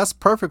the shit. That's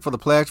perfect for the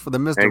play action, for the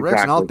misdirection.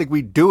 Exactly. I don't think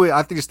we do it.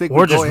 I think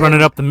we're just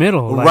running up the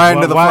middle, right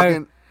into the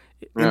fucking.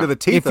 Into the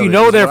teeth.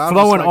 If they're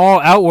flowing all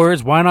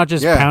outwards, why not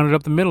just pound it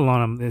up the middle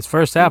on them? This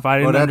first half, I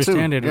didn't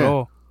understand it at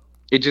all.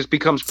 It just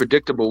becomes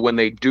predictable when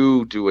they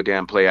do a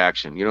damn play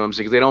action. You know what I'm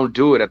saying? Because they don't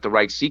do it at the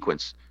right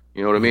sequence.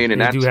 You know what I mean? And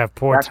they do have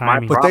poor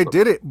timing. But they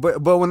did it. But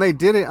when they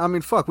did it, I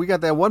mean, fuck, we got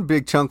that one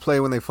big chunk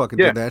play when they fucking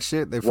did that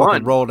shit. They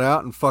fucking rolled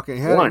out and fucking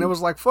had it. And it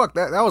was like, fuck,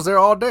 that was there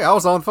all day. I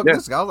was on fucking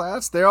this guy. I was like,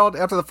 that's there all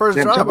after the first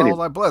drive. I was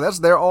like, blood, that's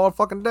there all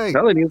fucking day. I'm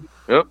telling you.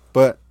 Yep.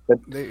 But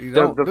you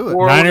don't do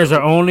it. Niners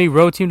are only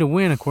road team to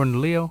win, according to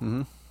Leo.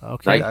 Mm-hmm.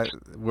 Okay.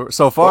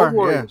 So far, Road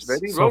Warriors,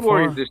 baby. Road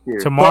Warriors this year.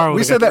 Tomorrow,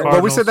 we said that.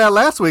 But we said that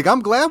last week. I'm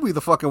glad we the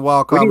fucking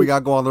wild card we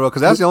got going on the road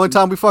because that's the only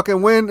time we fucking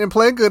win and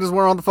play good is when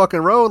we're on the fucking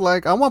road.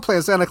 Like I want to play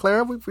in Santa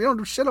Clara. We don't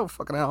do shit over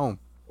fucking at home.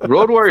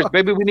 Road Warriors,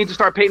 baby. We need to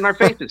start painting our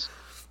faces.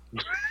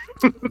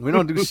 We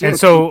don't do shit. And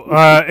so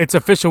it's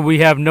official. We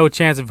have no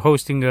chance of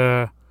hosting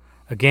a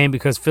game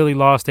because Philly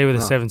lost. They were the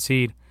 7th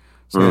seed.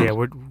 So yeah,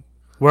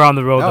 we're on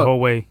the road the whole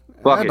way.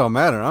 That don't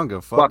matter. I don't give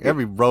a fuck.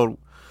 Every road.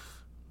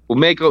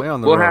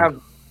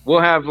 We'll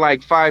have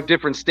like 5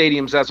 different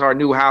stadiums as our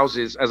new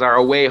houses, as our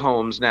away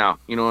homes now.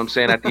 You know what I'm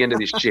saying? At the end of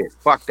this shit.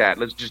 Fuck that.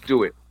 Let's just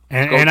do it.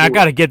 And I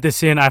got to get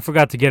this in. I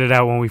forgot to get it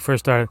out when we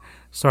first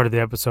started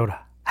the episode.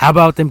 How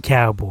about them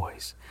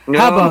Cowboys?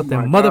 How about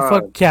them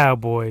motherfucking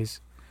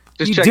Cowboys?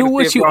 You do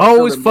what you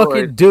always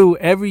fucking do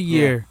every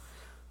year. Yeah.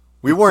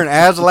 We weren't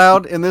as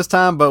loud in this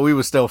time, but we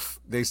was still.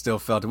 They still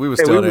felt it. We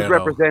was still there. We was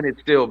represented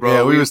still, bro.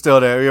 Yeah, we was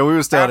still there. Yeah, we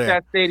was still there.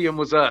 That stadium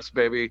was us,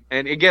 baby.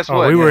 And guess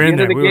what? We were in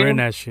there. We were in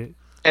that shit.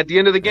 At the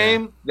end of the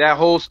game, that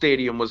whole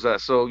stadium was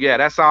us. So yeah,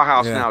 that's our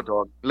house now,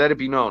 dog. Let it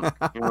be known.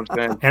 You know what I'm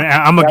saying? And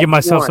I'm gonna give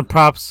myself some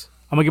props.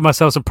 I'm gonna give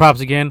myself some props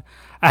again.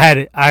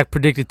 I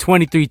predicted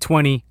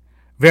 23-20,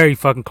 very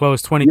fucking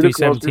close.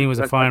 23-17 was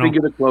the final. I think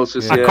you're the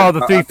closest. I called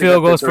the 3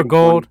 field goals for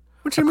gold.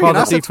 What you mean?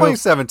 I said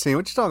 2017.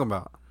 What you talking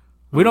about?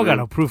 We don't got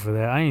no proof of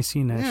that. I ain't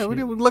seen that shit. Yeah, we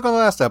look on the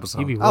last episode.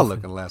 I'll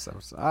look on the last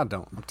episode. I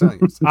don't. I'm telling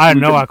you. I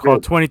know I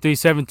called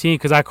 23-17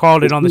 because I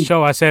called it on the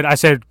show. I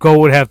said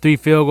gold would have 3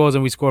 field goals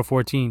and we scored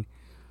 14.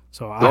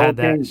 So I had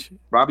that.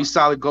 Robbie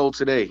solid goal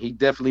today. He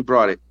definitely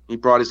brought it. He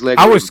brought his leg.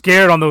 I was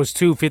scared on those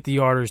 2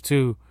 50-yarders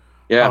too.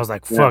 Yeah. I was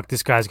like, fuck,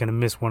 this guy's going to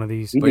miss one of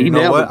these. But you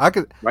know what? I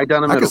could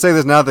say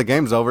this now that the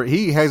game's over.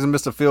 He hasn't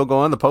missed a field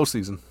goal in the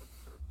postseason.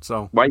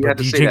 So why you had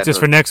to say jinx this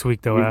for next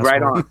week, though?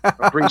 Right on.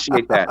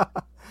 Appreciate that.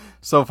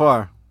 So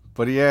far.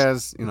 But he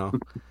has, we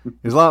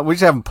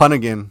just have him punt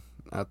again,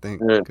 I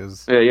think.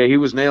 Yeah, he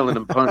was nailing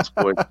them punts,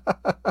 boy.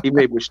 He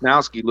made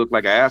Wisnowski look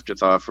like an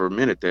afterthought for a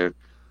minute there.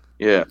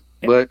 Yeah.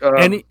 But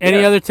any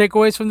other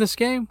takeaways from this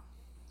game?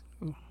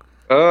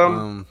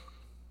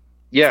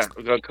 Yeah,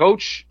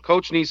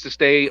 coach needs to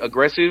stay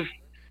aggressive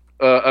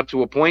up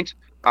to a point.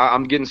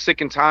 I'm getting sick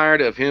and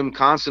tired of him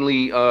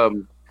constantly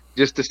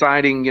just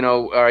deciding, you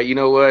know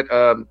what?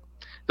 The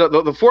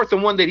 4th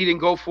and 1 that he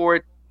didn't go for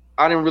it,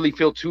 I didn't really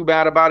feel too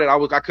bad about it.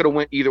 I could have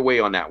went either way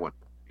on that one.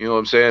 You know what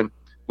I'm saying?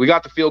 We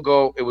got the field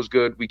goal. It was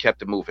good. We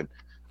kept it moving.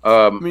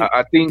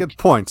 I think get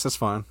points. That's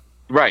fine.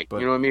 Right. But,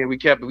 you know what I mean?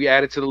 We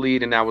added to the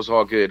lead and that was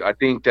all good. I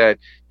think that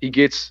he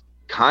gets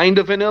kind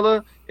of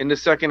vanilla in the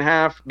second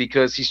half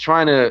because he's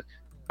trying to,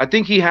 I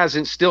think he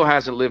still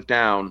hasn't lived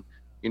down,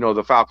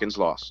 the Falcons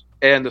loss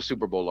and the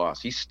Super Bowl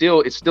loss. It's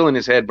still in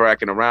his head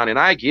bracking around. And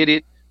I get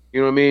it,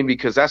 you know what I mean?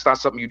 Because that's not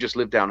something you just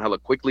live down hella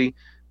quickly,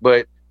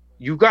 but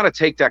you got to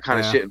take that kind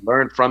of shit and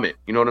learn from it.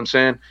 You know what I'm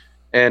saying?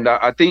 And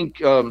I think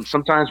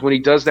sometimes when he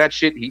does that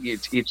shit,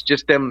 it's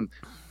just them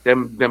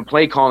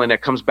play calling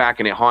that comes back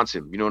and it haunts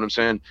him. You know what I'm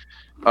saying?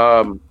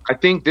 I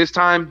think this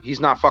time he's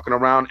not fucking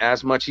around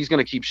as much. He's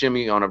going to keep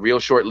Shimmy on a real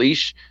short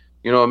leash.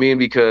 You know what I mean?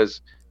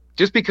 Because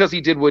just because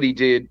he did what he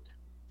did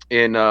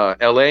in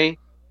L.A., you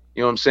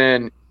know what I'm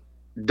saying,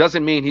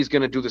 doesn't mean he's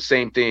going to do the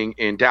same thing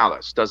in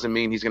Dallas. Doesn't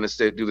mean he's going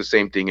to do the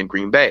same thing in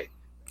Green Bay.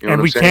 You know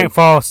and we can't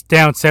fall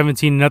down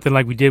 17-0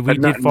 like we did. We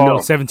did fall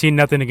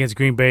 17-0 against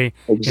Green Bay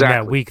in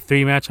that week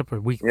 3 matchup or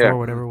week 4,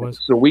 whatever it was.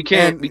 So we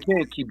can't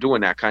keep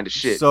doing that kind of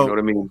shit. So you know what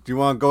I mean? Do you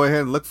want to go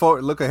ahead and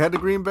look ahead to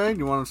Green Bay? Do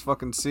you want to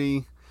fucking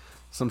see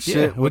some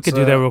shit? We could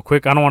do that real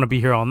quick. I don't want to be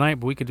here all night,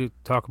 but we could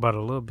talk about it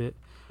a little bit.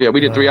 Yeah,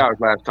 we did 3 hours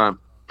last time.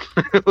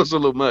 It was a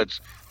little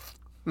much.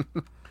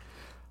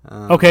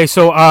 Okay,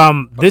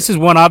 so this is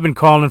one I've been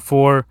calling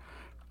for.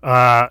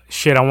 I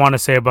want to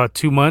say about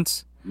 2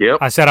 months. Yep.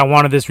 I said I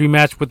wanted this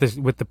rematch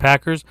with the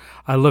Packers.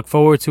 I look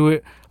forward to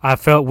it. I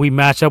felt we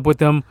match up with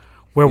them.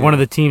 We're one of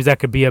the teams that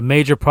could be a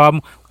major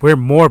problem. We're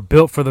more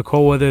built for the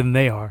cold weather than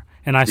they are,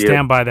 and I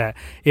stand by that.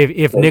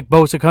 If Nick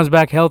Bosa comes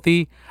back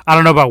healthy, I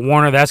don't know about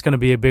Warner. That's going to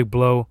be a big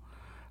blow.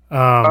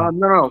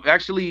 No.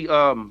 Actually,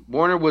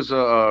 Warner was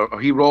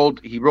he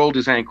rolled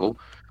his ankle,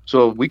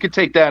 so we could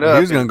take that up.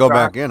 He was going to go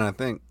back in, I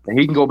think. And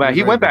he can go back.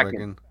 He went back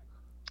in.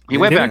 He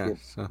went back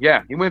in.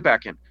 Yeah, he went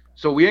back in.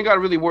 So we ain't got to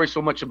really worry so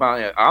much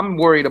about it. I'm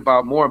worried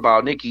more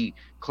about Nicky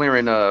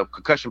clearing a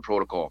concussion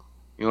protocol.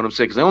 You know what I'm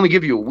saying? Because they only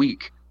give you a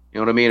week. You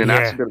know what I mean? And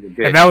that's a bit of a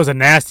bitch. And that was a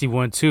nasty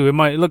one, too. It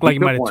looked like he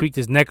might have tweaked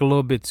his neck a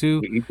little bit,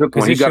 too. He took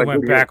one. He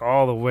went back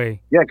all the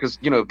way. Yeah, because,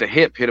 the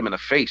hip hit him in the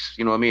face.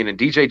 You know what I mean? And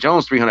DJ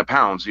Jones, 300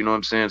 pounds. You know what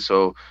I'm saying?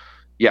 So,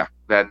 yeah,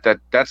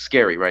 that's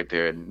scary right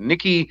there. And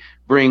Nicky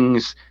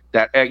brings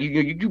that.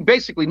 You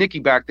basically, Nicky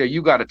back there,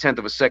 you got a 1/10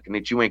 of a second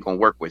that you ain't going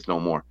to work with no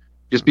more.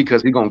 Just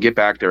because he's going to get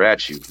back there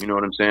at you. You know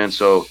what I'm saying?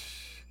 So,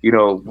 You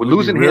know, we're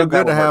losing real him.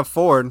 Good to have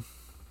Ford.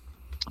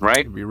 Right?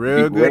 It'd be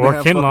real good to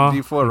have Kinlaw.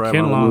 fucking D4 right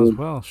Kinlaw as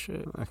well.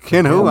 Shit.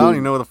 Ken who? I don't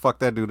even know who the fuck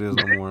that dude is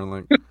no more.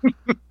 Like,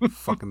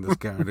 fucking this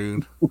guy,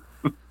 dude.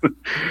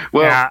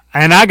 Well, yeah,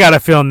 and I got a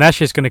feeling that's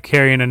just going to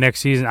carry into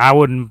next season. I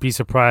wouldn't be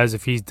surprised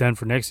if he's done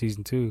for next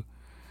season, too.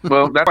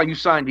 Well, that's why you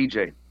signed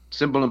DJ.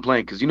 Simple and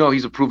plain, because you know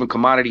he's a proven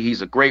commodity.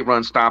 He's a great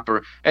run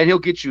stopper, and he'll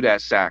get you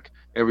that sack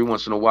every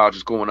once in a while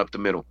just going up the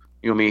middle.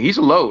 You know what I mean? He's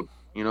a load.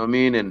 You know what I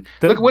mean? And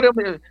look what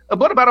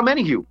about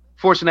Omenihu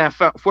forcing that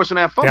fumble.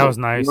 That was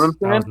nice. You know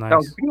what I'm saying? That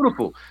was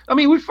beautiful. I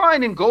mean, we're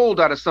finding gold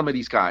out of some of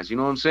these guys. You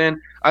know what I'm saying?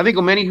 I think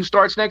Omenihu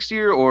starts next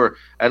year, or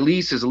at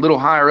least is a little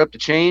higher up the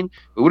chain.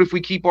 But what if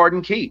we keep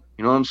Arden Key?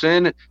 You know what I'm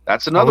saying?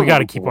 That's another. We got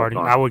to keep Arden.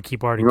 I would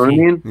keep Arden. You know Key.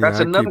 what I mean? Yeah, That's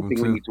another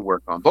thing we need to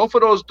work on. Both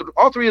of those,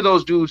 all three of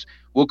those dudes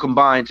will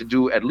combine to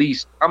do at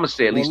least. I'm gonna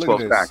say at least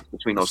 12 sacks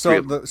between those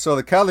three. So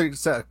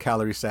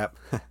the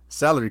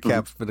salary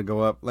cap's going to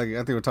go up. Like I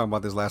think we were talking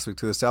about this last week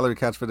too. The salary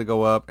cap's going to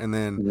go up, and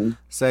then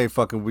say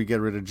fucking we get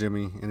rid of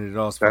Jimmy and it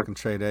all fucking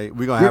trade A.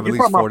 We're gonna have at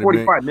least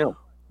 45 mil.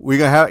 We're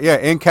gonna have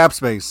in cap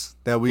space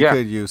that we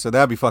could use. So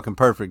that'd be fucking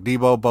perfect.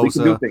 Debo,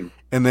 Bosa,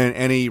 and then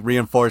any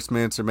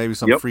reinforcements or maybe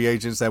some free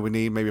agents that we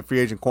need. Maybe a free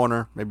agent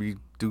corner. Maybe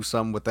do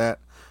something with that.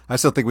 I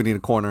still think we need a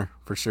corner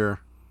for sure.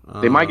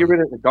 They might get rid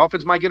of the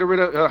Dolphins. Might get rid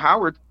of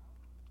Howard.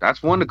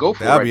 That's one to go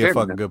for. That'd be a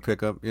fucking good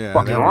pickup. Yeah,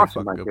 fucking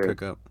awesome. Good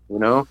pickup. You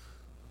know.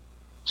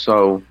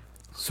 So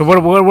what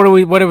are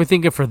we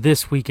thinking for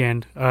this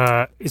weekend?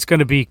 It's going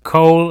to be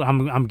cold.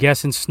 I'm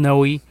guessing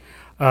snowy.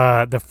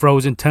 The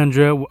frozen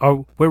tundra.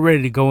 We're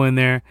ready to go in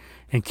there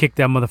and kick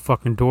that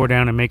motherfucking door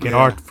down and make it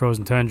our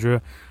frozen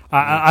tundra.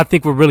 I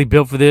think we're really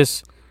built for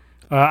this.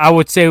 I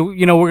would say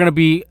we're going to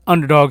be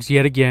underdogs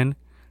yet again.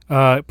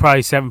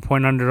 Probably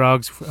 7-point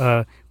underdogs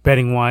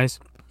betting wise.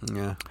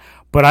 Yeah,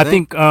 but I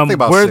think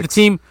we're 6. The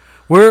team.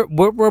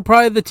 We're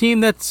probably the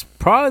team that's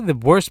probably the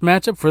worst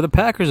matchup for the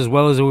Packers as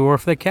well as we were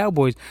for the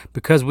Cowboys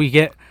because we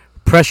get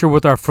pressure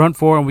with our front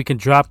four and we can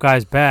drop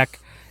guys back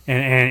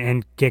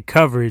and get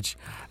coverage.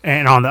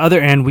 And on the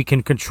other end, we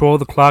can control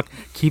the clock,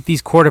 keep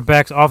these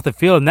quarterbacks off the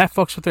field, and that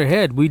fucks with their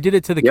head. We did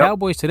it to the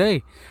Cowboys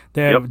today.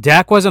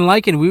 Dak wasn't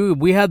liking.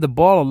 We had the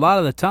ball a lot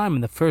of the time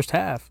in the first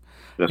half.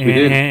 Yes, we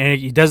did. And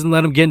he doesn't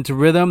let them get into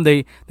rhythm.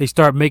 They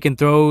start making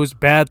throws,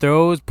 bad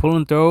throws,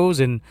 pulling throws,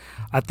 and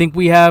I think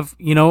we have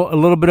a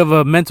little bit of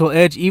a mental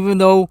edge. Even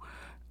though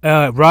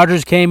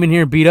Rodgers came in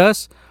here and beat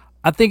us,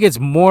 I think it's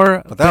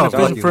more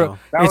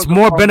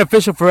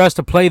beneficial for us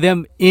to play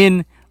them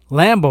in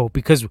Lambeau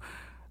because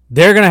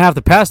they're gonna have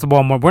to pass the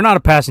ball more. We're not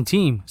a passing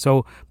team,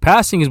 so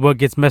passing is what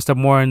gets messed up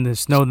more in the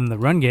snow than the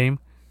run game.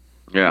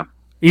 Yeah.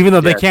 Even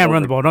though they can't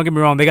run the ball, don't get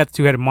me wrong, they got the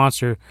two-headed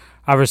monster.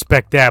 I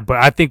respect that, but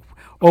I think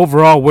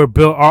overall we're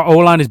built. Our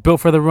O-line is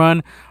built for the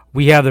run.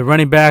 We have the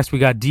running backs. We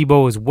got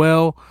Debo as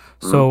well.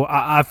 So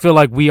I feel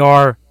like we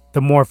are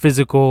the more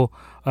physically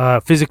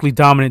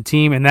dominant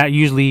team, and that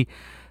usually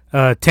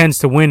tends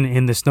to win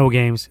in the snow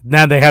games.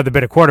 Now they have the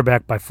better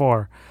quarterback by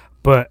far,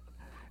 but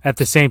at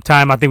the same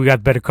time, I think we got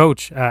the better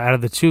coach out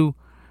of the two.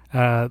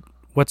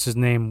 What's his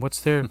name?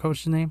 What's their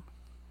coach's name?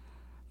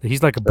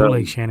 He's like a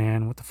bootleg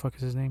Shanahan. What the fuck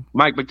is his name?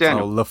 Mike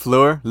McDaniel.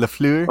 LaFleur?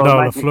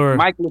 LaFleur.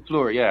 Mike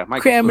LaFleur, yeah.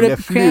 Mike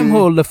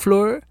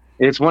LaFleur.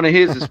 It's one of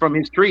his. It's from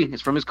his tree.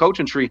 It's from his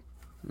coaching tree.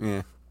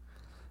 Yeah.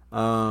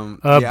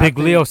 Big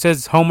Leo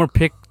says Homer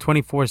pick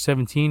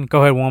 24-17.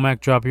 Go ahead, Womack.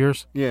 Drop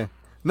yours. Yeah.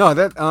 No,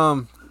 that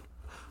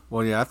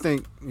well, I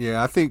think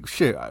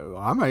shit.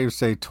 I might even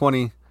say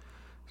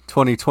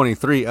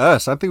 2023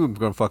 us. I think we're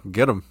gonna fucking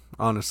get them,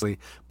 honestly.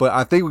 But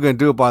I think we're gonna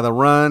do it by the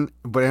run.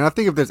 And I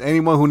think if there's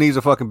anyone who needs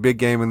a fucking big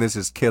game in this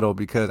is Kittle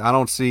because I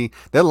don't see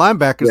that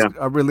linebackers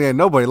are really ain't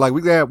nobody. Like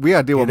we got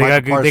to deal with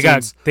Michael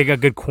Parsons. They got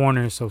good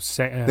corners. So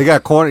they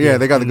got corner. Yeah,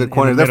 they got the good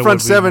corners. Their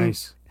front seven.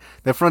 Nice.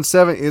 Their front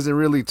seven isn't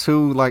really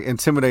too like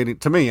intimidating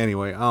to me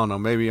anyway. I don't know.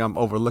 Maybe I'm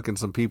overlooking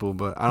some people,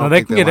 but I don't.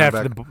 They can get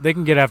after they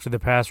can get after the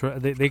pass.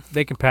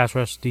 They can pass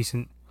rush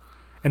decent,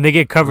 and they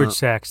get coverage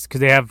sacks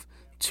because they have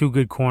 2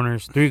 good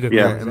corners, 3 good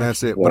corners. Yeah, and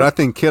that's it. But I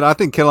think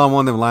Kittle on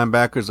one of them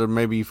linebackers, or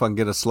maybe if I can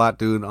get a slot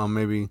dude on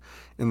maybe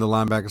in the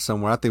linebacker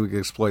somewhere. I think we can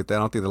exploit that. I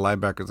don't think the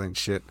linebackers ain't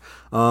shit.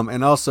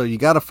 And also you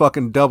got to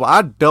fucking double.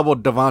 I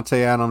doubled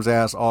Devontae Adams'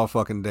 ass all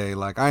fucking day.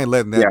 Like I ain't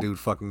letting that dude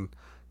fucking.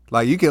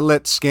 Like, you can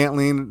let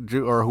Scantling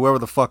or whoever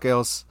the fuck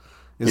else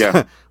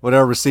is,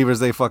 whatever receivers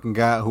they fucking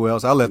got, who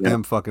else, I'll let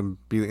them fucking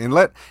be. And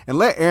let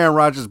Aaron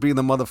Rodgers be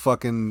the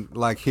motherfucking,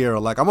 like, hero.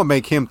 Like, I'm going to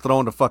make him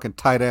throw in the fucking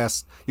tight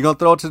ass. You going to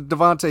throw it to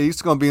Devontae?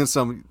 He's going to be in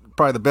some,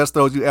 probably the best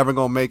throws you ever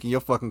going to make in your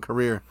fucking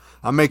career.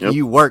 I'm making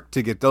you work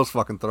to get those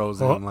fucking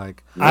throws in.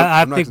 Like,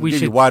 I think we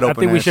should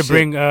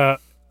bring,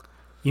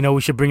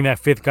 we should bring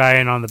that 5th guy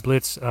in on the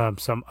blitz a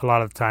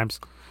lot of times.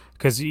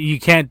 Because you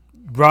can't,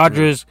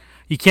 Rodgers... Yeah.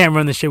 You can't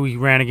run the shit we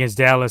ran against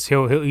Dallas.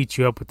 He'll eat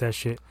you up with that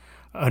shit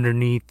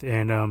underneath,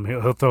 and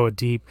he'll throw it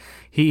deep.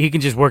 He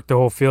can just work the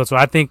whole field. So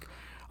I think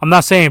I'm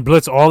not saying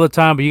blitz all the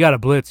time, but you got to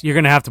blitz. You're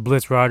gonna have to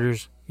blitz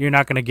Rodgers. You're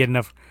not gonna get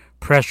enough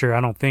pressure.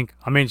 I don't think.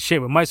 I mean,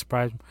 shit, it might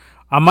surprise me.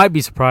 I might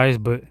be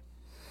surprised, but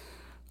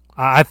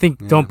I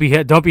think don't be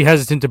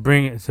hesitant to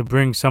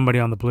bring somebody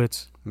on the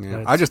blitz.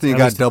 Yeah, I just think you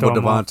got to double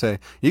Devontae.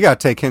 You got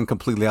to take him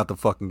completely out the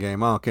fucking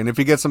game. I don't care. And if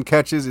he gets some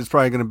catches, it's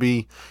probably going to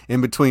be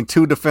in between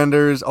two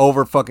defenders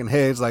over fucking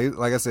heads. Like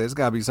I said, it's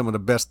got to be some of the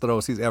best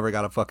throws he's ever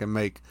got to fucking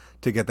make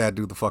to get that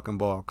dude the fucking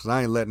ball. Because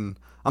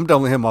I'm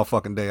done with him all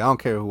fucking day. I don't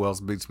care who else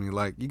beats me.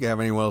 Like, you can have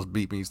anyone else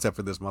beat me except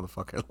for this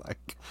motherfucker.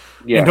 Like,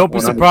 yeah. And don't be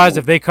surprised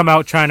if they come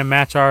out trying to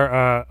match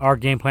our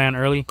game plan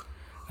early,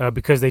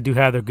 because they do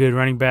have their good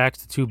running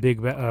backs,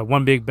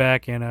 one big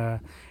back and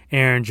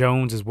Aaron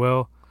Jones as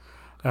well.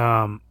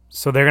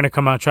 So they're gonna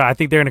come out I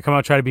think they're gonna come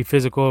out try to be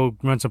physical,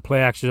 run some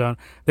play actions on.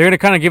 They're gonna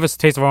kind of give us a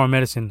taste of our own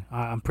medicine.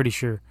 I'm pretty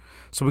sure.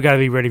 So we got to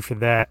be ready for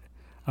that.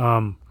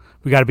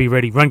 We got to be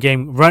ready.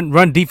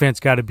 Run defense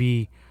got to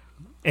be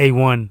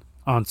A1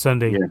 on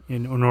Sunday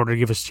in order to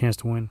give us a chance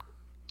to win.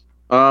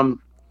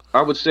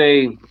 I would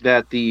say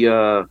that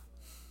the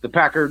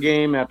Packer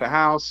game at the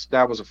house,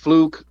 that was a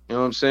fluke. You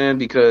know what I'm saying?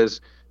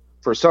 Because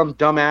for some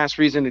dumbass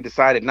reason, they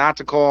decided not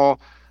to call.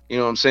 You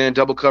know what I'm saying?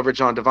 Double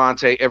coverage on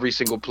Devontae every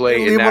single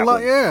play in that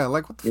one. Yeah,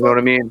 like what the fuck? You know what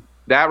I mean?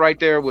 That right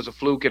there was a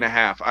fluke and a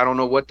half. I don't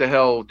know what the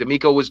hell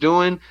D'Amico was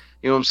doing.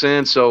 You know what I'm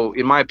saying? So,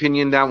 in my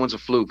opinion, that one's a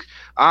fluke.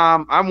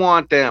 I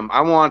want them.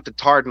 I want the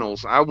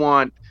Cardinals. I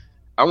want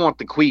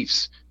the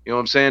Queefs. You know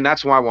what I'm saying?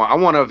 That's what I want. I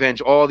want to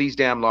avenge all these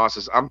damn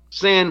losses. I'm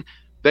saying,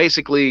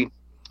 basically,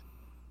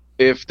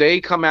 if they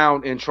come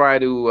out and try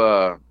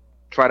to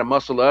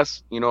muscle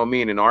us, you know what I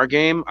mean, in our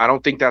game, I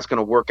don't think that's going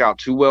to work out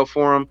too well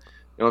for them.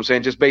 You know what I'm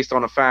saying? Just based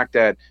on the fact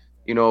that,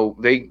 you know,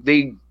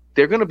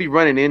 they're going to be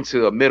running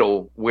into a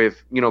middle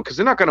with, you know, because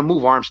they're not going to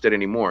move Armstead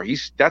anymore.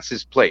 That's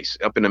his place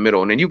up in the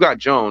middle. And then you got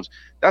Jones.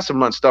 That's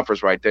some run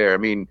stuffers right there. I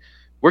mean,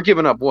 we're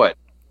giving up,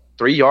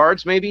 3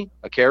 yards maybe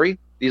a carry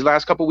these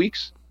last couple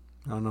weeks?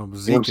 I don't know, but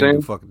Zeke can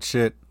do fucking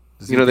shit.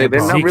 You know, they're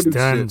not really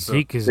done.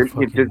 Zeke is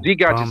Zeke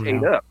got just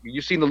ate up.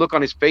 You seen the look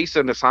on his face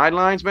on the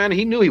sidelines, man?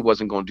 He knew he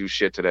wasn't going to do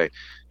shit today.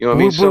 You know what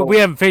I mean? So we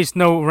haven't faced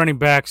no running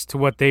backs to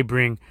what they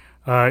bring.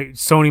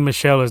 Sony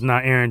Michel is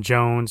not Aaron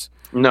Jones.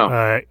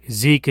 No.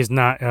 Zeke is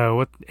not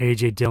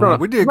AJ Dillon. No,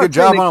 we did a good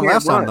job on him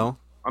last time, though.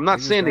 I'm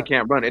not saying they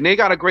can't run. And they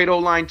got a great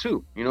O-line,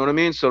 too. You know what I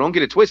mean? So don't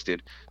get it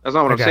twisted. That's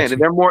not what I'm saying.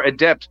 And they're more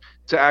adept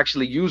to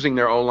actually using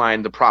their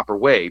O-line the proper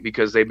way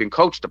because they've been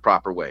coached the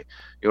proper way.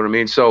 You know what I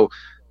mean? So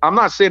I'm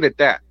not saying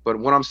that. But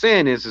what I'm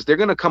saying is they're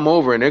going to come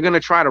over and they're going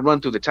to try to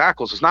run through the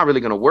tackles. It's not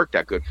really going to work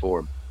that good for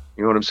them.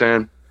 You know what I'm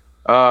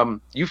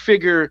saying? You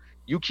figure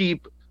you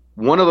keep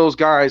one of those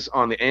guys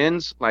on the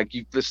ends, like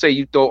let's say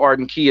you throw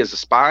Arden Key as a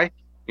spy.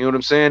 You know what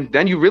I'm saying?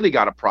 Then you really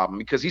got a problem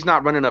because he's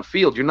not running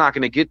upfield. You're not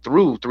going to get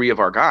through 3 of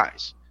our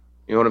guys.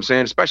 You know what I'm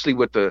saying? Especially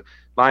with the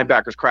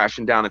linebackers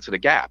crashing down into the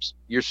gaps.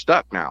 You're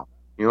stuck now.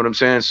 You know what I'm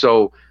saying?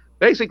 So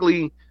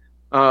basically,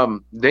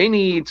 they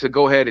need to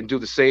go ahead and do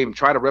the same,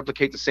 try to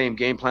replicate the same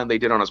game plan they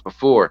did on us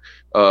before.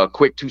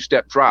 Quick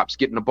 2-step drops,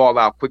 getting the ball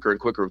out quicker and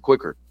quicker and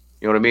quicker.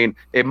 You know what I mean?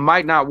 It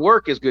might not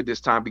work as good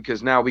this time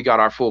because now we got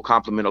our full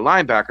complement of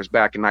linebackers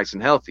back and nice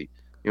and healthy.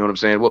 You know what I'm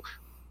saying? Well,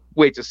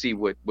 wait to see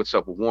what's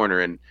up with Warner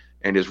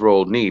and his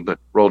rolled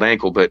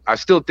ankle. But I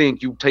still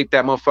think you tape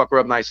that motherfucker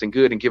up nice and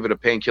good and give it a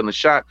pain-killing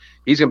shot.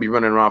 He's going to be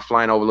running around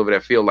flying all over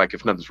that field like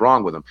if nothing's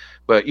wrong with him.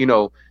 But, you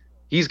know,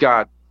 he's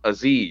got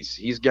Azeez.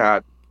 He's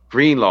got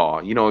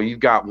Greenlaw. You know, you've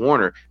got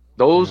Warner.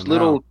 Those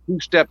little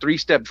 2-step,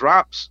 3-step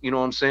drops, you know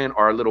what I'm saying,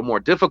 are a little more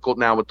difficult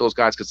now with those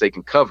guys because they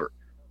can cover.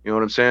 You know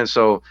what I'm saying?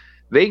 So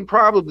they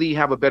probably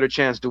have a better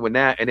chance doing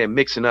that and then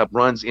mixing up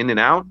runs in and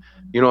out.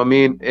 You know what I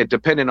mean?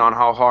 Depending on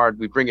how hard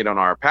we bring it on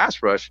our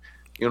pass rush.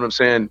 You know what I'm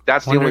saying?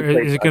 That's the only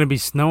place. Is it going to be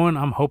snowing?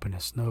 I'm hoping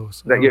it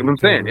snows. You know what I'm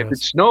saying? If it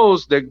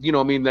snows, you know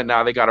what I mean, then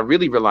now they got to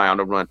really rely on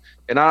the run.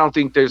 And I don't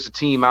think there's a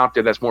team out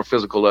there that's more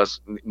physical us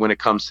when it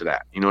comes to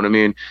that. You know what I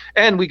mean?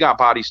 And we got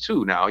bodies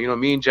too now. You know what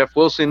I mean? Jeff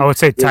Wilson. I would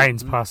say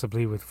Titans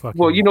possibly with fucking.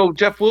 Well, you know,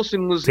 Jeff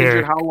Wilson was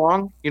injured how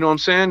long? You know what I'm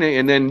saying?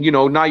 And then, you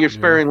know, now you're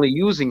sparingly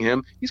using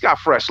him. He's got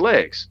fresh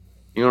legs.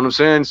 You know what I'm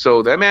saying?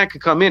 So that man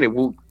could come in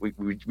and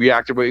we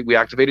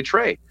activated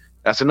Trey.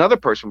 That's another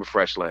person with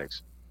fresh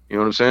legs. You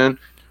know what I'm saying?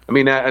 I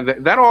mean,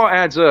 that all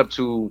adds up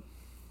to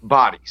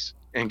bodies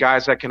and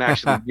guys that can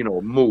actually, you know,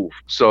 move.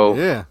 So,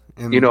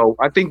 you know,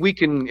 I think we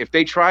can, if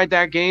they tried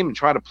that game and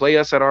try to play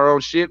us at our own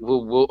shit,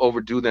 we'll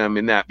overdo them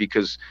in that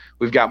because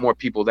we've got more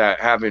people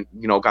that haven't,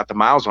 you know, got the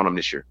miles on them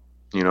this year,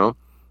 you know?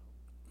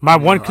 My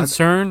one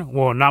concern,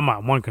 well, not my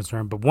one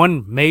concern, but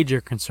one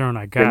major concern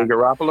I got.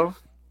 Garoppolo?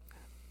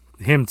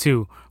 Him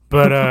too.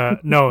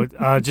 But, no,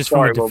 just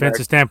from a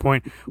defensive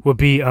standpoint would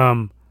be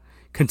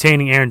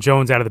containing Aaron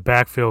Jones out of the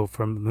backfield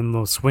from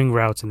those swing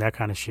routes and that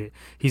kind of shit.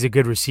 He's a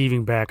good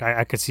receiving back.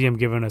 I could see him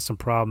giving us some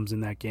problems in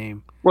that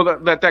game. Well,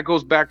 that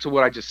goes back to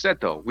what I just said,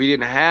 though. We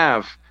didn't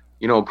have,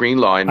 you know,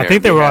 Greenlaw in there. I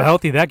think they were all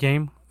healthy that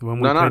game when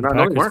we played the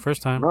Packers the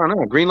first time.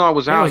 No, Greenlaw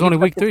was out. It was only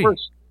week 3.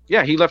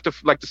 Yeah, he left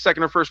the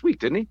second or first week,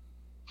 didn't he?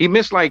 He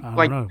missed like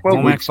 12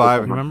 weeks.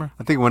 5, remember?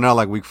 I think it went out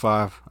like week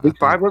 5. Week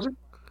 5, was it?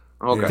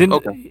 Okay.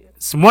 Okay.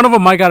 So one of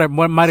them might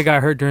have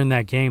got hurt during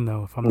that game,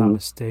 though, if I'm not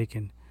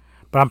mistaken.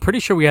 But I'm pretty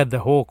sure we had the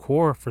whole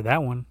core for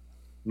that one.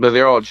 But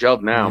they're all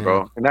gelled now,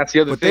 bro. And that's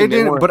the other But thing.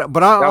 they didn't.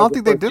 But I don't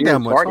think they did that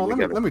much. Hold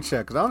on, let me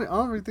check because I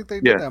don't really think they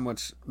did that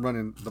much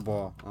running the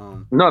ball.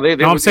 No,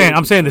 I'm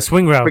saying the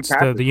swing routes.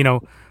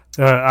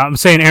 I'm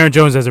saying Aaron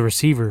Jones as a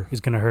receiver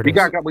is going to hurt us.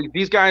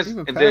 These guys,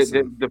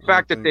 the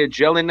fact that they're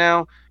gelling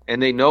now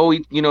and they know,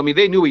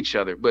 they knew each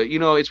other. But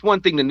it's one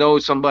thing to know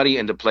somebody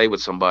and to play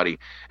with somebody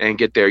and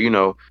get there. You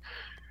know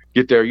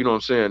what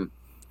I'm saying?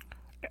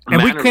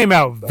 And we came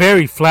out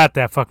very flat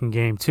that fucking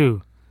game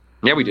too.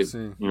 Yeah, we did.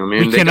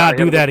 We cannot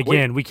do that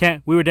again. We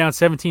can't. We were down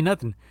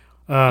 17-0,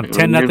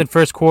 10-0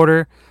 first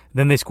quarter.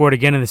 Then they scored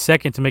again in the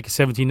second to make it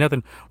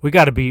 17-0. We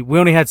got to be. We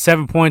only had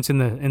 7 points in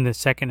the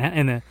second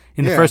in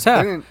the first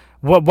half.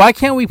 Why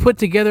can't we put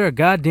together a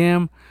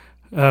goddamn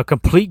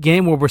complete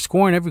game where we're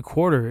scoring every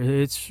quarter?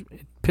 It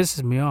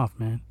pisses me off,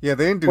 man. Yeah,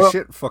 they didn't do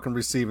shit fucking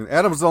receiving.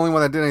 Adams was the only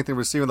one that did anything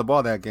receiving the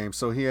ball that game.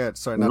 So he had.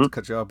 Sorry, not to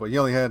cut you off, but he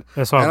only had.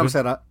 Adams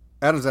had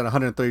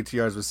 132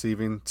 yards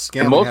receiving.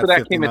 And most of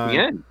that came at the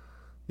end.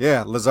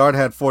 Yeah, Lazard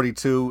had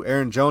 42.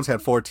 Aaron Jones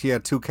had 14. He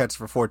had 2 catches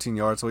for 14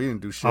 yards, so he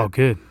didn't do shit. Oh,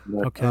 good.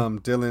 Okay.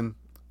 Dylan,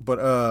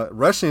 but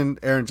rushing,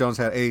 Aaron Jones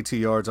had 82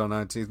 yards on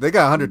 19. They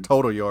got 100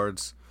 total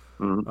yards.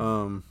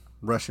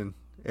 Rushing,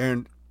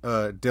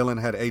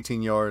 Dylan had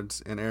 18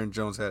 yards, and Aaron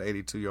Jones had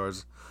 82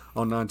 yards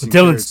on 19.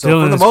 Dylan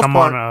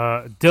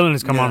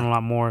has come on a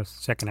lot more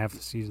second half of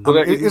the season.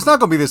 It's not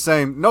going to be the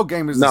same. No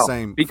game is the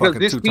same because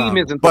this team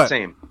isn't the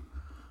same.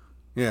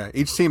 Yeah,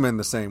 each team ain't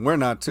the same. We're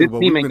not too. This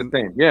team ain't the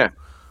same. Yeah.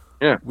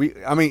 Yeah,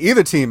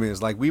 either team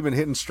is like we've been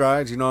hitting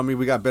strides. You know what I mean?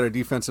 We got better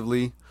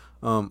defensively,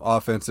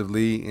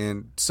 offensively,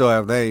 and so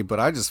have they. But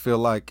I just feel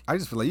like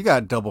you got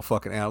to double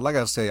fucking out. Like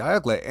I say, I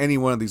let any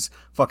one of these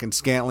fucking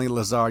Scantling,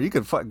 Lazard. You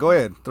could go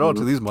ahead, throw it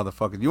to these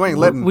motherfuckers. You ain't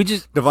letting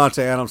Devontae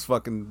Adams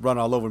fucking run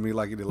all over me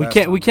like he did last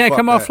time. We can't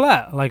come out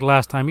flat like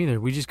last time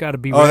either. We just got to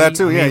be ready. Oh, that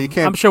too. You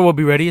can't. I'm sure we'll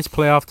be ready. It's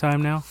playoff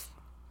time now,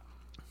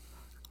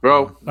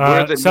 bro.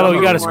 Cello,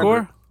 you got a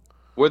score?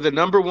 We're the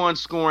number 1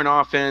 scoring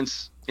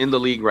offense in the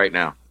league right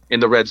now. In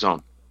the red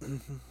zone.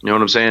 You know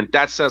what I'm saying?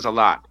 That says a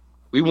lot.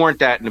 We weren't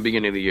that in the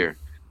beginning of the year.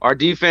 Our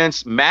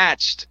defense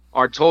matched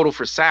our total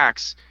for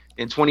sacks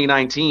in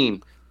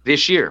 2019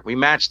 this year. We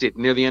matched it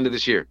near the end of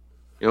this year.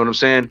 You know what I'm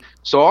saying?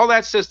 So all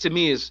that says to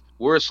me is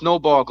we're a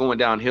snowball going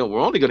downhill.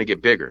 We're only going to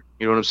get bigger.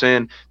 You know what I'm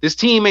saying? This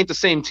team ain't the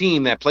same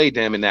team that played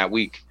them in that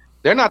week.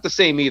 They're not the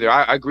same either.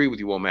 I agree with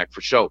you, Womack, for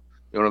sure.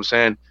 You know what I'm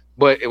saying?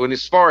 But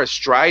as far as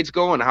strides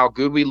go and how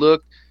good we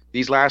look,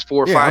 these last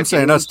 4 or 5 I'm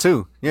saying us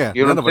too. Yeah,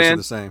 you know none of us are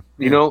the same.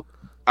 Yeah.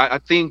 I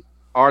think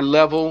our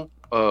level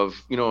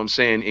of,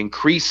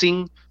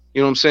 increasing,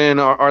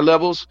 our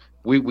levels,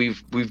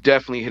 we've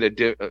definitely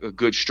hit a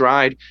good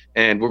stride,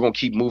 and we're going to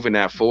keep moving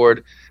that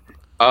forward.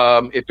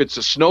 If it's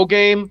a snow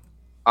game,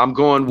 I'm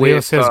going with. Leo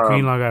says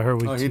Greenlaw got hurt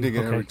week 2. Oh, he did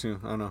get hurt week 2.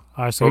 I don't know.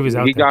 All right, so he was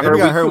out. He got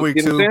hurt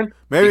week 2.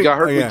 Maybe he got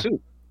hurt week 2.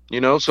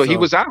 So he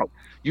was out.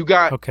 You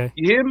got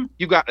him,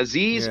 you got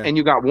Aziz, and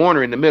you got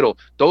Warner in the middle.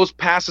 Those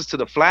passes to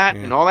the flat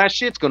and all that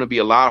shit's going to be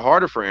a lot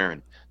harder for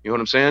Aaron. You know what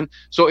I'm saying?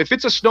 So if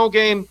it's a snow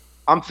game,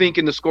 I'm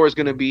thinking the score is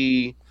going to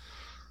be –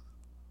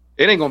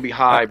 it ain't going to be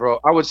high, bro.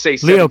 I would say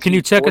 17, Leo, can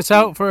you check 14. Us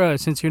out for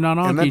since you're not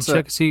on? Can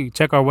you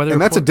check our weather? And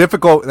report?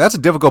 That's a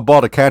difficult ball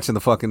to catch in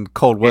the fucking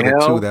cold weather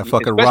too. That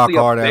fucking rock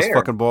hard ass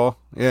fucking ball.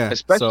 Yeah,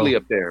 especially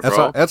up there,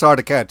 bro. That's hard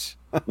to catch.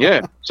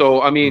 Yeah.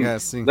 So I mean,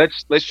 let's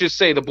just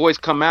say the boys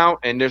come out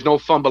and there's no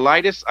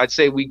fumbleitis. I'd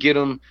say we get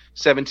them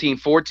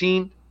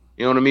 17-14.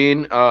 You know what I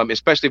mean?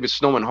 Especially if it's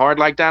snowing hard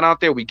like that out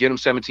there, we get them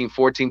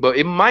 17-14. But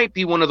it might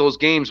be one of those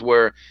games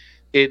where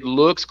it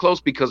looks close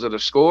because of the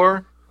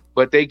score,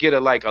 but they get a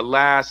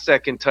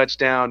last-second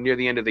touchdown near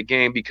the end of the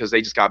game because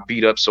they just got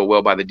beat up so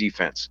well by the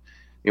defense.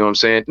 You know what I'm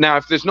saying? Now,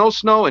 if there's no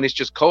snow and it's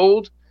just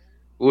cold,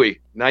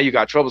 now you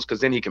got troubles because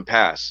then he can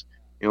pass.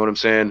 You know what I'm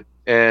saying?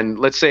 And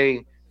let's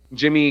say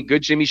Jimmy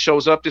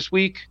shows up this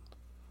week,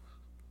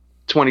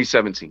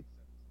 2017.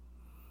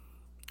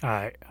 All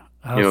right.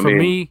 You know what I mean?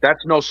 Me,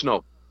 that's no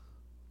snow.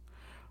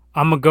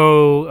 I'm going to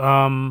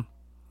go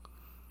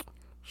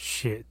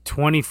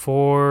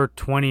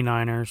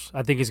 24-29ers.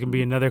 I think it's going to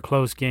be another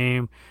close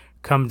game.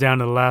 Come down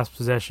to the last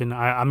possession.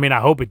 I mean, I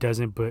hope it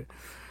doesn't, but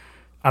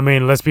I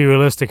mean, let's be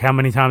realistic. How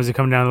many times has it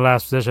come down to the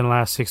last possession in the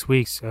last 6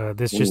 weeks?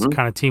 This is just the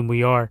kind of team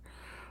we are.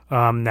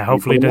 Now,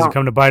 hopefully it doesn't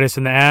come to bite us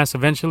in the ass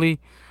eventually.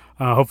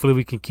 Hopefully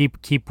we can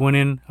keep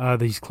winning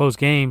these close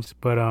games,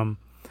 but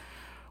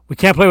we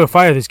can't play with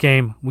fire this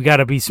game. We got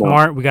to be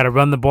smart. We got to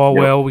run the ball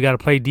well. We got to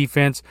play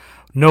defense.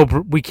 No,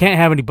 we can't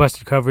have any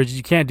busted coverage.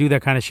 You can't do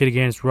that kind of shit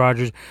against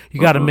Rodgers.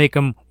 You got to make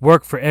them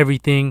work for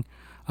everything.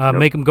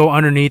 Make them go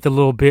underneath a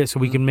little bit so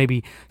we can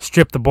maybe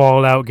strip the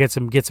ball out, get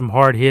some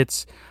hard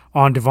hits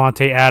on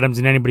Devontae Adams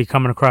and anybody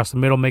coming across the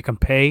middle, make them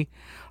pay.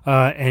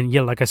 And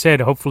like I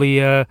said, hopefully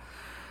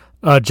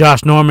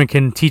Josh Norman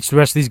can teach the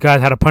rest of these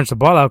guys how to punch the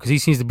ball out because he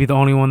seems to be the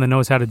only one that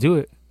knows how to do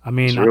it. I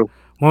mean,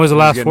 when was the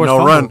last forced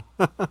fumble?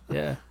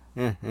 Yeah,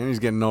 and he's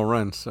getting no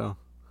run. So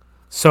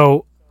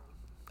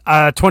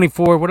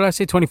 24. What did I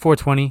say?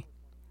 24-20.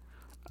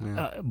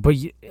 Yeah. But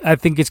I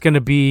think it's going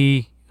to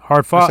be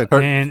hard I fought. said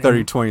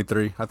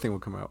 30-23. I think we'll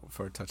come out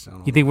for a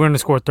touchdown. You think we're going to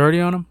score 30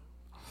 on them?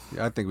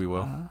 Yeah, I think we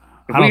will.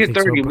 If we hit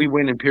 30, we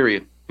win in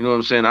period. You know what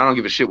I'm saying? I don't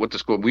give a shit what the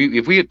score.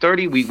 If we hit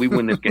 30, we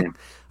win this game.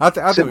 I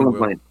think we will.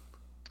 Plain.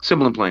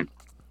 Simple and plain.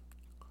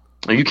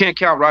 And you can't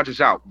count Rodgers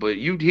out, but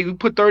you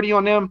put 30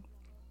 on them,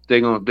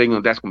 that's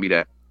gonna be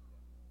that.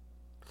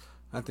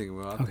 I think it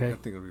will. I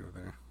think it'll be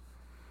there.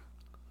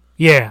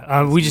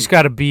 Yeah, we just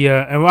got to be.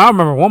 And I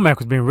remember Womack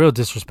was being real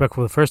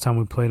disrespectful the first time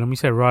we played him. He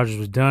said Rodgers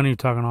was done. He was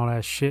talking all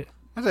that shit.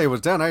 I said he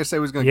was done. I said he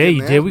was gonna. Yeah,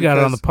 you did. We got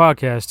it on the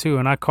podcast too,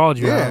 and I called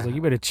you. I was like,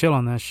 you better chill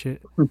on that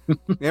shit.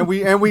 and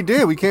we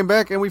did. We came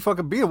back and we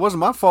fucking beat it. It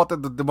wasn't my fault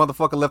that the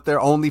motherfucker left their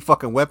only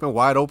fucking weapon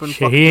wide open.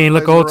 Shit, he ain't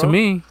look old to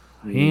me.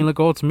 He ain't look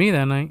old to me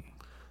that night.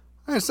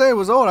 I didn't say it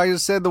was old. I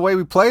just said the way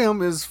we play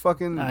him is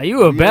fucking. You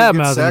were bad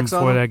mouthing him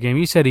before that game.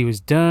 You said he was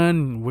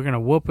done. We're gonna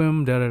whoop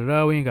him. Da da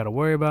da. We ain't got to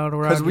worry about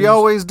it. Because we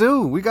always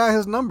do. We got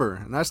his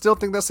number, and I still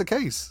think that's the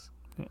case.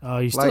 Oh,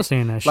 you still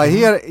saying that shit? Like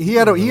he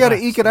had to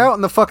eke it out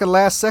in the fucking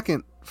last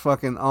second.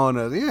 Fucking on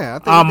us. Yeah,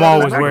 I'm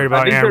always worried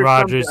about Aaron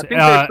Rodgers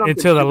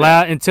until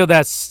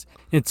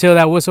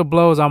that whistle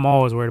blows. I'm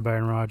always worried about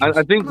Aaron Rodgers.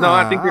 I think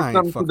there's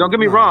something. Don't get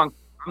me wrong.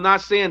 I'm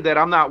not saying that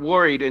I'm not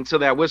worried until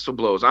that whistle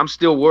blows. I'm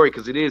still worried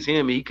because it is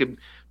him. He could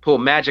pull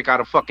magic out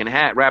of fucking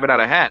hat, rabbit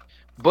out of hat.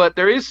 But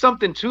there is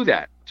something to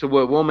that, to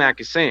what Womack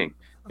is saying.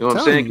 You know what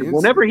I'm saying? Because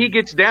whenever he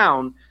gets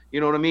down,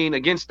 you know what I mean,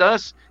 against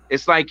us,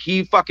 it's like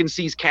he fucking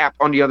sees Cap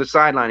on the other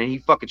sideline and he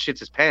fucking shits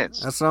his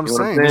pants. That's what I'm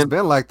saying. It's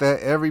been like that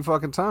every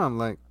fucking time.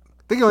 Like,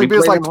 I think he only beat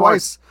us like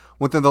twice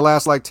within the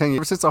last like 10 years.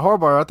 Ever since the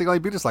Harbaugh, I think he only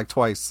beat us like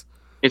twice.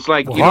 It's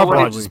like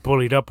Harbaugh just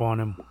bullied up on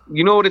him.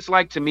 You know what it's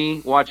like to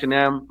me watching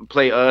them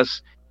play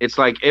us? It's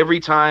like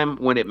every time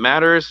when it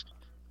matters,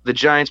 the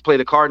Giants play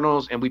the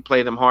Cardinals and we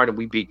play them hard and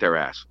we beat their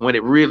ass. When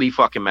it really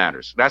fucking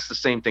matters. That's the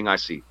same thing I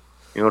see.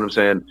 You know what I'm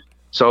saying?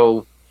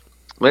 So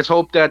let's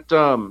hope that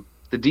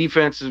the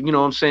defense is, you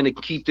know what I'm saying, to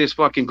keep this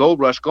fucking gold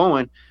rush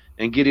going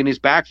and get in his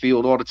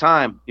backfield all the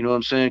time. You know what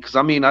I'm saying? Because,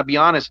 I mean, I'll be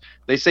honest,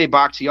 they say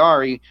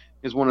Bakhtiari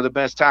is one of the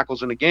best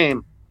tackles in the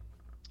game.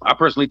 I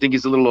personally think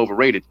he's a little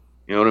overrated.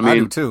 You know what I mean? I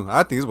do too.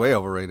 I think he's way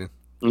overrated.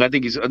 And I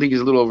think he's a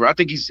little over. I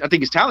think he's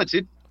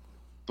talented,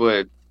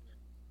 but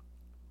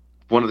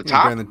one of the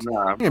top. He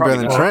ain't better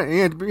than Trent.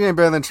 He ain't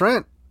better than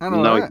Trent. I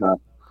know no, that. he's not.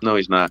 No,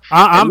 he's not.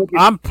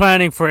 I'm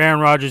planning for Aaron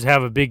Rodgers to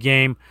have a big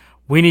game.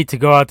 We need to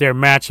go out there,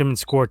 match him, and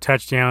score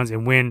touchdowns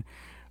and win.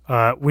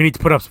 We need to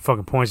put up some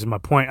fucking points. Is my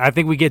point. I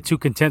think we get too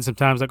content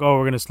sometimes. Like, oh,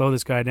 we're gonna slow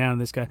this guy down,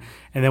 this guy,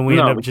 and then we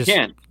end up just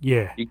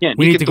yeah. You can't.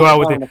 We need to go out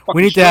with it.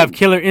 We need to have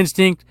killer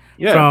instinct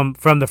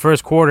from the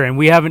first quarter, and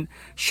we haven't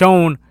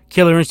shown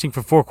killer instinct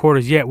for 4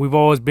 quarters yet. We've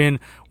always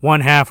been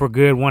one half we're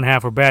good, one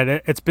half we're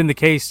bad. It's been the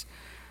case.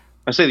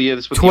 I say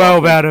this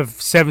 12 out of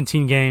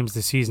 17 games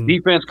this season.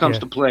 Defense comes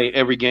to play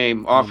every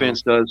game.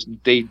 Offense does.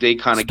 They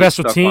kind of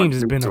special teams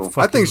has been.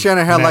 I think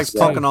Shanahan likes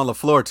punking on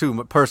LaFleur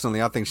too.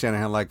 Personally, I think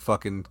Shanahan like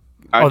fucking.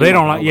 They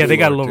don't like. Yeah, they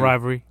got a little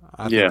rivalry.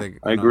 I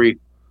agree.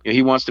 Yeah,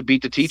 he wants to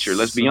beat the teacher.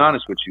 Let's be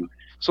honest with you.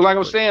 So, like I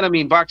was saying, I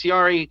mean,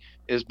 Bakhtiari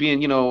is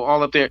being,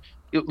 all up there.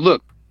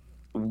 Look,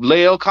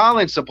 Lael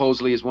Collins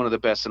supposedly is one of the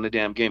best in the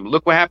damn game.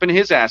 Look what happened to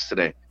his ass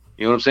today.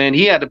 You know what I'm saying?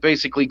 He had to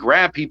basically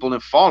grab people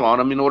and fall on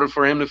them in order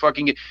for him to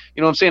fucking get,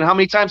 you know what I'm saying? How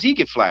many times he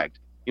get flagged,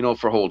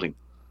 for holding?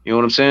 You know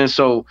what I'm saying?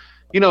 So,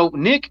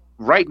 Nick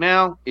right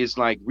now is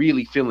like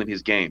really feeling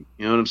his game.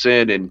 You know what I'm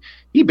saying? And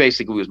he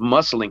basically was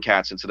muscling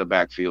cats into the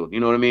backfield. You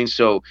know what I mean?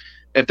 So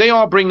if they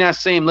all bring that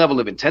same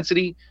level of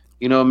intensity,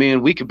 you know what I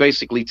mean? We could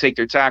basically take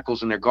their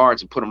tackles and their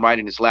guards and put them right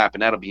in his lap,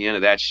 and that'll be the end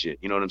of that shit.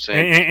 You know what I'm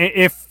saying? And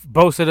if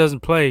Bosa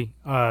doesn't play,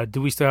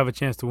 do we still have a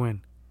chance to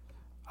win?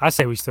 I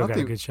say we still got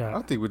a good shot.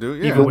 I think we do.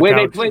 Yeah. The way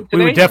they played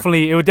today,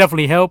 it would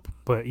definitely help.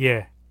 But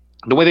yeah,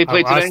 the way they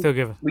played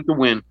today, we could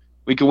win.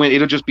 We could win.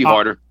 It'll just be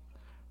harder.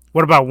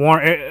 What about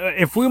Warner?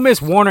 If we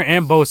miss Warner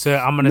and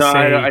Bosa, I'm gonna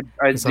say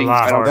it's a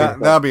lot harder.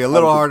 That'll be a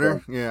little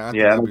harder. Yeah, I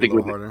think it'll be a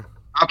little harder.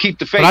 I'll keep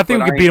the faith. But I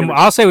think we could beat him.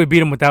 I'll say we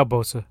beat him without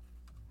Bosa.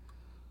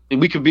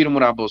 We could beat him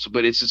without Bosa,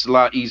 but it's just a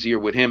lot easier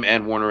with him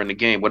and Warner in the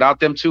game. Without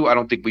them two, I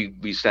don't think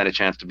we stand a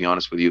chance, to be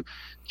honest with you,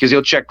 because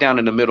he'll check down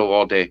in the middle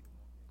all day.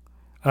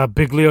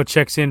 Big Leo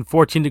checks in,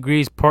 14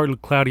 degrees, partly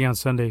cloudy on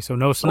Sunday, so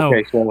no snow,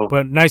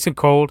 but nice and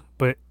cold.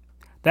 But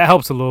that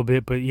helps a little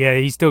bit. But yeah,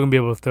 he's still gonna be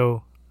able to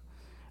throw.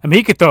 I mean,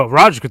 he could throw.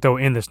 Rodgers could throw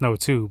in the snow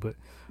too, but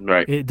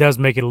it does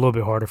make it a little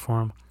bit harder for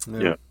him.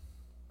 Yeah.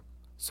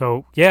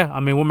 So yeah, I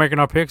mean, we're making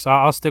our picks.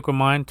 I'll stick with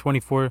mine.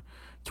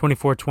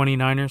 24-20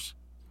 Niners.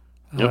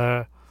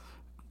 Yep.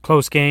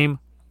 Close game.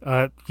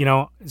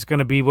 It's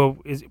gonna be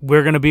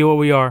we're gonna be what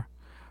we are.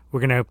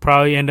 We're gonna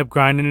probably end up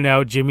grinding it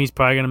out. Jimmy's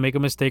probably gonna make a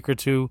mistake or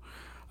two.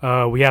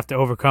 We have to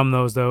overcome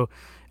those though,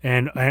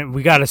 and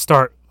we got to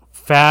start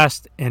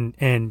fast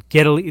and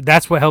get a lead.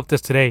 That's what helped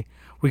us today.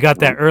 We got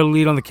that early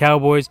lead on the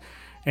Cowboys,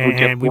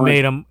 and we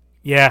made them.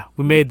 Yeah,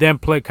 we made them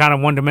play kind of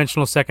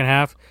one-dimensional second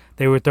half.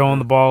 They were throwing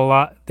the ball a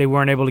lot. They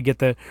weren't able to get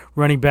the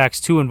running backs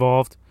too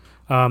involved.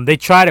 They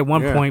tried at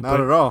one point, not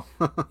but at all.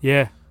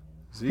 yeah.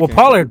 Well,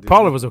 Pollard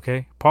was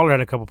okay. Pollard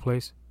had a couple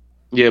plays.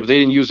 Yeah, but they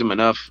didn't use him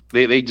enough.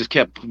 They just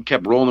kept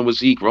rolling with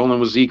Zeke,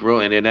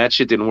 and then that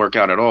shit didn't work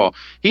out at all.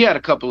 He had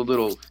a couple of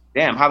little,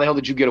 damn, how the hell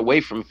did you get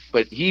away from?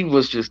 But he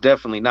was just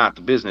definitely not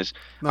the business.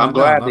 I'm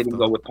glad they didn't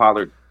go with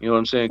Pollard. You know what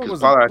I'm saying? Because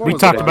Pollard, we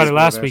talked about it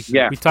last week.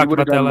 Yeah, we talked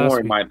about that last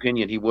week. In my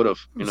opinion, he would have.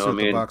 You know what I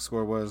mean? The box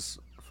score was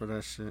for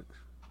that shit.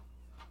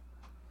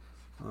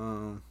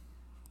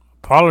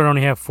 Pollard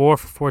only had 4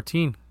 for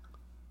 14.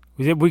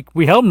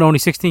 We held him to only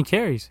 16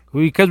 carries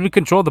because we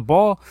controlled the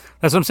ball.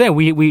 That's what I'm saying.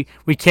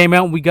 We came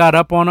out and we got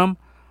up on them.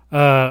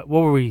 What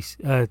were we?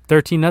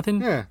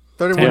 13-0. Yeah,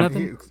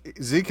 31.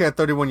 Zeke had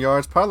 31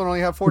 yards. Pollard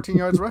only had 14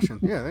 yards rushing.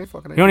 Yeah, they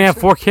fucking. He only had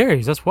 4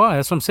 carries. That's why.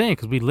 That's what I'm saying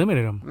because we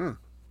limited him.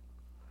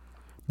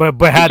 Yeah.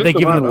 But had they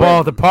given the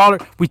ball to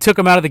Pollard, we took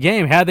him out of the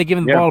game. Had they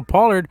given the ball to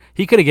Pollard,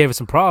 he could have gave us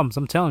some problems.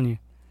 I'm telling you.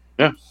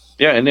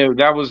 Yeah, and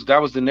that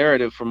was the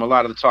narrative from a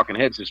lot of the talking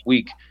heads this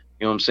week.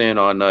 You know what I'm saying,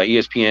 on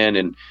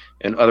ESPN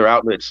and other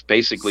outlets,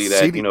 basically, that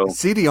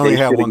CD only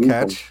had one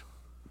catch.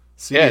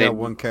 CD had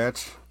one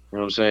catch. You know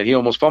what I'm saying? He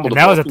almost fumbled. And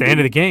that was at the end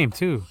of the game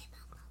too.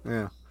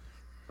 Yeah.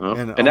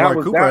 And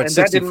Amari Cooper had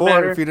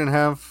 64. If he didn't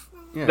have,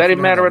 that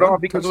didn't matter at all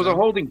because it was a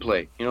holding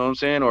play. You know what I'm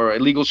saying, or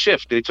illegal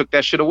shift. They took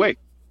that shit away.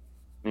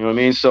 You know what I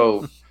mean?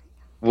 So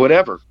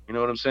whatever. You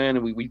know what I'm saying?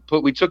 And we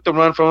took the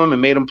run from him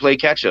and made him play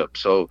catch up.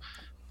 So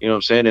you know what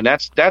I'm saying? And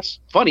that's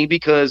funny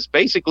because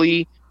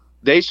basically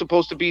they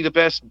supposed to be the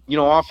best,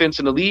 offense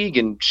in the league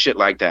and shit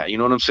like that. You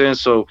know what I'm saying?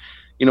 So,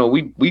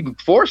 we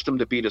forced them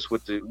to beat us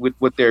with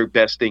what their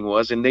best thing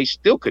was, and they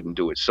still couldn't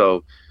do it.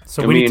 So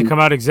we need to come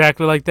out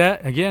exactly like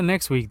that again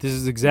next week. This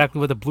is exactly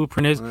what the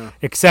blueprint is,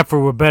 except for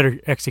with better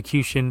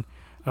execution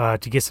to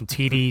get some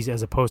TDs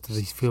as opposed to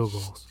these field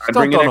goals. I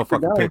bring in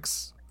extra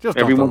picks. Just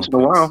every once in a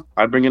while,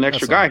 I bring an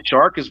extra guy.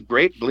 Shark is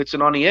great,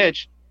 blitzing on the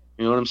edge.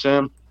 You know what I'm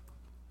saying?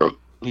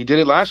 He did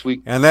it last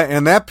week, and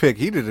that pick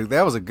he did.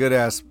 That was a good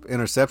ass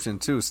interception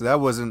too. So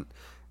that wasn't.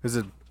 It was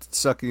a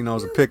sucky, it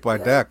was a pick by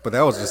Dak, but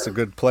that was just a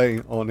good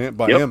play on it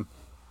by him.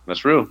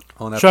 That's real.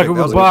 On that Chuck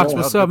with Box,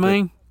 what's up,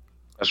 man?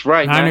 That's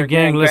right. Niner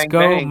gang, let's go.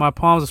 Bang. My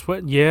palms are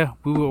sweating. Yeah,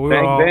 we were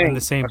all in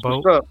the same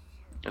boat.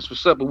 That's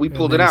what's up. But we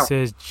pulled it out. It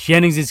says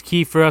Jennings is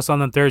key for us on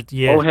the third.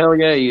 Yeah. Oh hell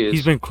yeah, he is.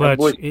 He's been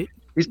clutch.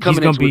 He's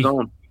coming into his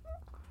own.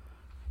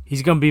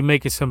 He's gonna be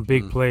making some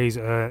big plays.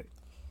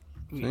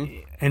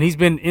 And he's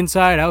been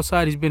inside,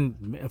 outside. He's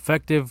been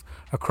effective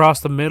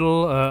across the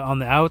middle, on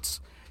the outs.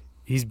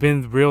 He's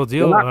been the real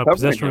deal,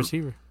 possession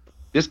receiver.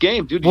 This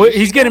game, dude. Well,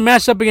 he's getting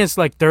matched up against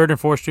like third and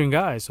fourth string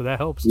guys, so that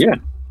helps. Yeah,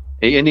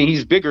 and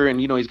he's bigger,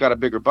 and he's got a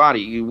bigger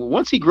body.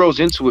 Once he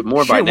grows into it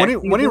more,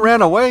 when he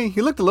ran away,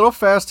 he looked a little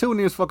fast too when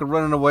he was fucking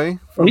running away.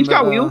 He's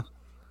got wheels.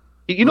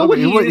 You know what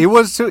he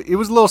was too. He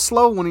was a little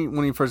slow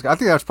when he first got. I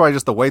think that's probably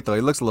just the weight though.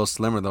 He looks a little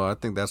slimmer though. I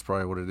think that's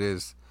probably what it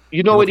is.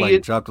 You know what he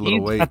is? Dropped a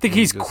little weight. I think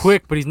he's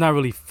quick, but he's not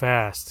really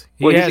fast.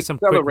 He has some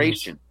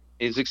acceleration.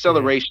 His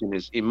acceleration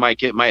might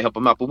help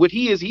him out. But what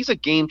he is, he's a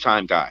game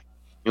time guy.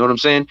 You know what I'm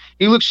saying?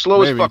 He looks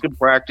slow as fucking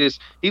practice.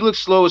 He looks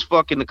slow as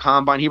fuck in the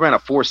combine. He ran a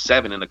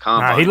 4.7 in the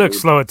combine. He looks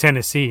slow at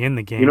Tennessee in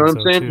the game. You know what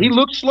I'm saying? Too. He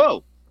looks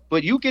slow.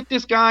 But you get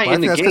this guy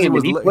in the game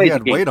and he plays. He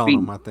had weight on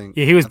him, I think.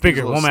 Yeah, he was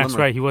bigger. Womack's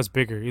right. He was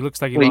bigger. He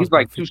looks like he's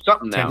like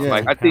 2-something now. Yeah,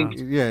 like I think.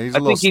 Yeah, he's a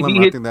little slimmer.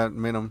 I think that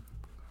made him.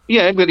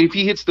 Yeah, but if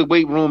he hits the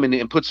weight room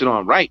and puts it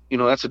on right,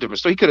 that's a different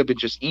story. He could have been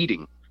just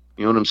eating,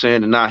 you know what I'm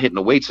saying, and not hitting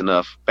the weights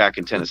enough back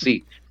in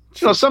Tennessee.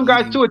 Some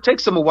guys too, it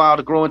takes them a while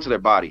to grow into their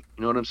body.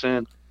 You know what I'm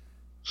saying?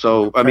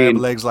 So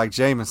legs like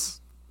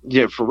Jameis.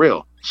 Yeah, for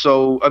real.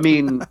 So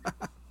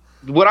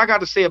what I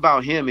got to say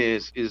about him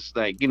is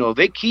like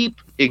they keep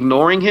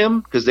ignoring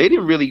him because they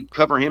didn't really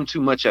cover him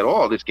too much at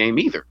all this game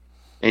either,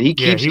 and he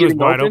keeps he was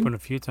wide open a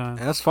few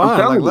times. That's fine.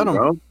 Like, let him.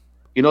 Bro.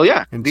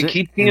 And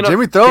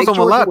Jimmy throws him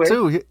a lot away.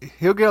 Too.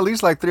 He'll get at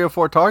least like 3 or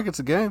 4 targets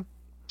a game.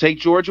 Take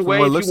George away.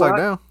 What it looks like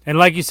now. And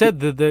like you said,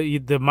 the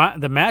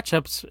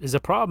matchups is a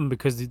problem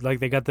because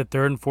they got the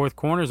third and fourth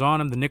corners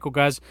on him. The nickel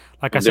guys,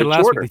 like I said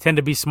last week, they tend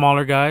to be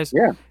smaller guys.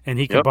 Yeah, and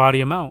he could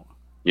body them out.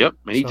 Yep,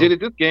 and he did it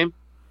this game.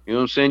 You know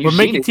what I'm saying? We're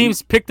making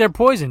teams pick their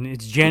poison.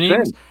 It's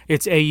Jennings,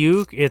 it's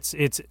Ayuk, it's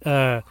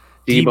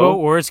Debo,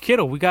 or it's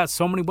Kittle. We got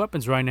so many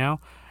weapons right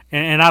now.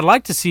 And I'd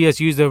like to see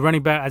us use the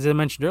running back, as I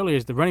mentioned earlier,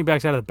 is the running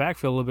backs out of the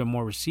backfield a little bit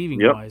more receiving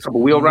wise.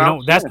 Couple wheel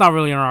routes. That's not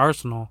really in our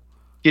arsenal.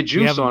 Get juice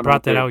on. We haven't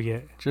brought that out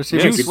yet.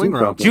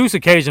 Juice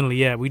occasionally,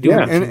 yeah, we do.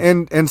 Yeah,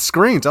 and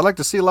screens. I'd like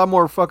to see a lot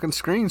more fucking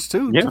screens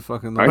too. Yeah,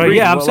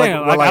 I'm saying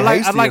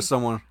I'd like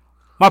someone.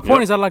 My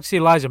point is, I'd like to see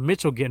Elijah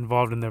Mitchell get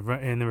involved in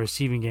the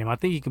receiving game. I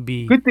think he can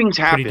be good. Things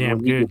happen when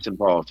he gets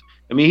involved.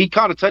 He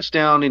caught a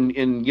touchdown in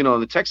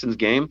the Texans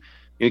game.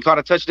 He caught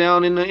a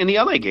touchdown in the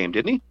LA game,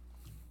 didn't he?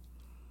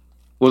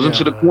 Wasn't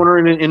to the corner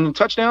in the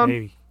touchdown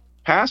maybe.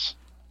 Pass?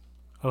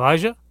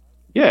 Elijah?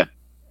 Yeah.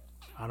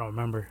 I don't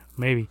remember.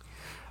 Maybe.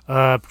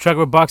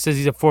 Chuck Box says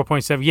he's a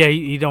 4.7. Yeah,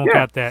 he don't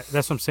got that.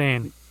 That's what I'm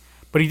saying.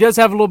 But he does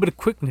have a little bit of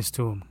quickness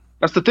to him.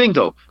 That's the thing,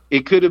 though.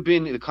 It could have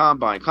been the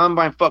combine.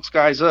 Combine fucks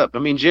guys up.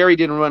 Jerry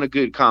didn't run a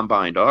good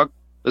combine, dog.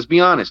 Let's be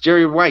honest.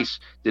 Jerry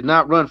Rice did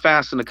not run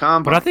fast in the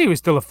combine. But I think he was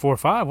still a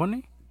 4.5, wasn't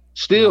he?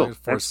 Still, he's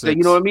that's 4'6".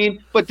 you know what I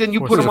mean. But then you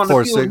put him on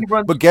the field, he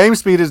runs. But game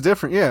speed is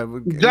different. Yeah,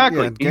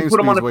 Exactly. Yeah, you put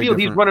him on the way field,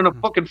 he's different. running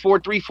a fucking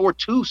 4.3,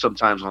 4.2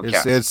 sometimes on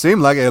catch. It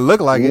seemed like it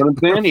looked like You know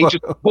it. what I'm saying? He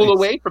just pull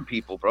away from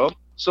people, bro.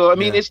 So I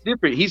mean, it's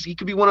different. He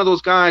could be one of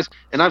those guys,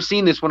 and I've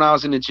seen this when I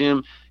was in the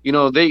gym. You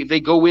know,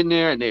 they go in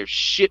there and they're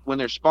shit when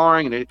they're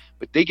sparring,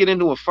 but they get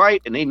into a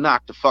fight and they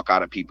knock the fuck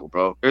out of people,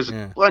 bro. There's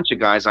a bunch of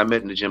guys I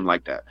met in the gym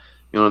like that.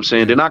 You know what I'm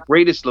saying? They're not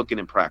greatest looking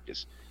in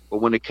practice,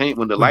 but when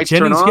the lights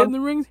turn on, get in the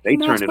ring, they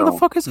turn it on.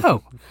 Motherfuckers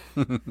out.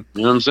 You know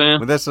what I'm saying?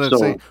 But that's what I'm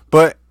saying.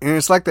 But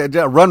it's like that.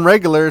 Run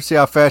regular, see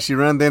how fast you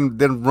run.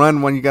 Then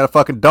run when you got a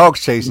fucking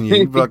dogs chasing you.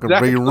 You fucking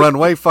Exactly. run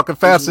way fucking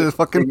faster than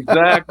fucking.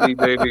 Exactly,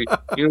 baby.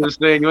 You know what I'm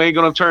saying? You ain't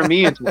gonna turn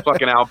me into a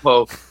fucking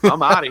Alpo.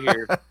 I'm out of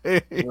here.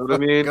 You know what I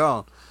mean?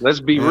 Gone. Let's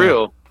be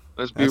real.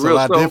 Let's be That's real.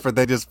 a lot different.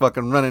 They just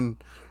fucking running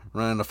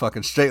a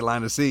fucking straight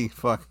line to see.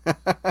 Fuck.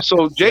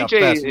 So See how fast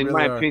JJ, you in really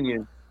my are.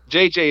 opinion,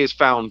 JJ is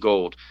found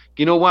gold.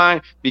 You know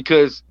why?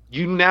 Because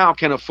you now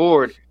can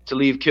afford to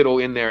leave Kittle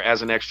in there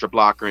as an extra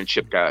blocker and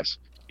chip guys.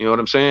 You know what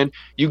I'm saying?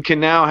 You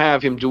can now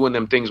have him doing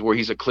them things where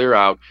he's a clear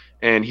out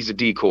and he's a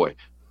decoy.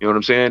 You know what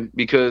I'm saying?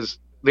 Because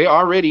they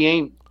already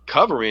ain't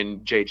covering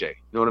JJ. You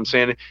know what I'm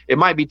saying? It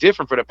might be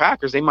different for the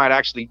Packers. They might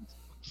actually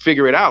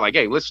figure it out. Like,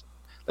 hey, let's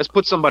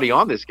put somebody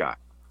on this guy.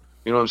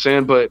 You know what I'm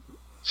saying? But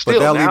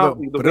still,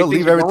 they'll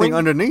leave everything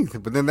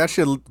underneath. But then that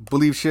should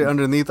leave shit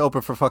underneath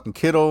open for fucking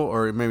Kittle,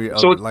 or maybe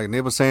like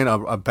Nate was saying,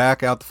 a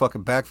back out the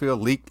fucking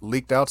backfield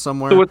leaked out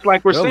somewhere. So it's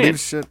like they'll saying, leave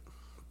shit.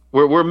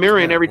 we're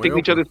mirroring everything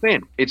each other's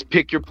saying. It's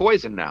pick your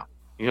poison now.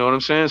 You know what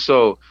I'm saying?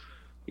 So,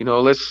 you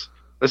know, let's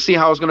see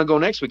how it's gonna go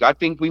next week. I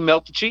think we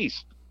melt the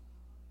cheese.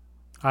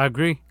 I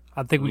agree.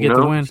 I think we get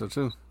the win. So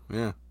too.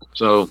 Yeah.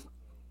 So,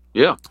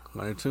 yeah.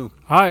 I too.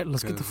 All right,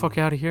 let's get the fuck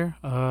out of here.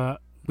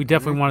 We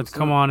definitely wanted to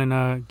come on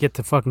and get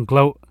to fucking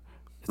gloat.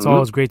 It's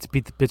always great to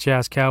beat the bitch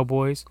ass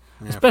Cowboys,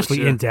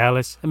 especially in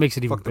Dallas. It makes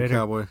it even better.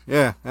 Cowboys.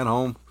 Yeah, at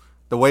home.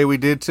 The way we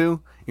did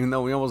too, even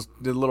though we almost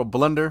did a little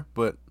blunder,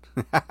 but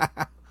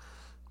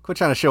quit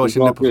trying to show us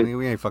your nipples.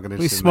 We ain't fucking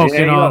We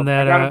smoking on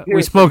that.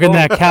 We smoking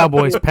that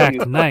Cowboys pack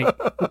tonight.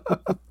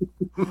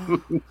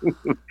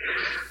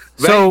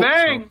 So,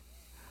 bang.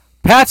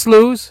 Pats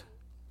lose,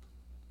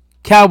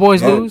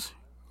 Cowboys lose,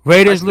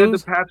 Raiders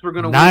lose, the Pats were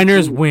gonna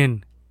Niners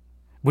win.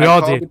 We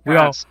all did. We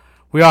all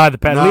had the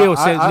Pats. No, Leo's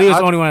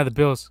the only one had the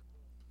Bills.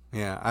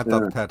 Yeah, I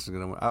thought the Pats were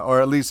gonna win,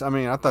 or at least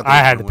I thought I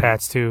had the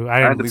Pats too. I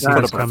didn't at least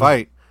put up a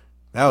fight.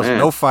 That was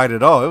no fight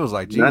at all. It was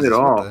like Jesus. Not at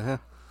all. What the hell?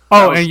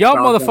 Oh, and y'all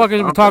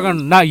motherfuckers were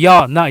talking, not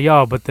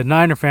y'all, but the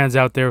Niner fans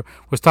out there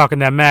was talking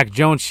that Mac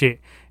Jones shit.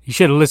 You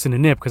should have listened to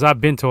Nip, because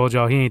I've been told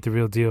y'all he ain't the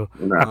real deal.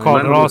 I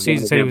called it all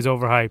season, said he was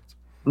overhyped.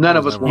 None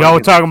of us. Y'all were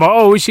talking about,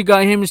 oh, we should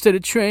got him instead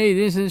of Trey.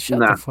 This and shut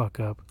the fuck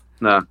up.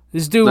 Nah.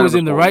 This dude was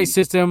in the right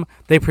system.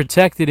 They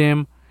protected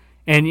him,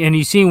 and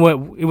you seen what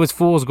it was,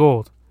 fool's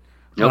gold.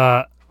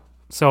 Yep.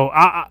 So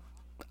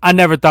I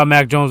never thought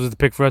Mac Jones was the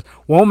pick for us.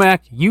 Womack,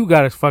 you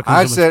got to fucking.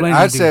 I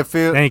said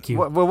Fields. Thank you.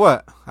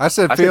 What? I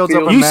said Fields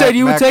over. You said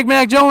you would take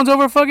Mac Jones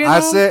over fucking.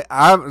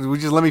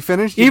 Would you let me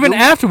finish? Even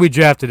after we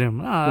drafted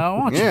him, I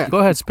want you. Go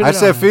ahead, spit it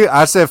out.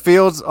 I said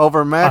Fields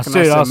over Mac, and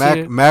I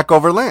said Mac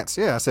over Lance.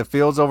 Yeah, I said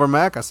Fields over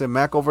Mac. I said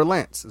Mac over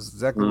Lance. That's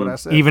exactly what I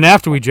said. Even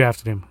after we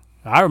drafted him,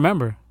 I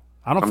remember.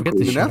 I don't forget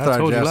this shit. I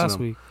told you last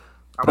week.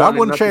 But I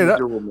wouldn't trade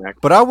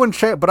it. But I wouldn't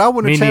trade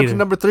to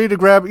number 3 to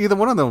grab either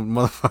one of them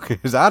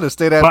motherfuckers. I'd have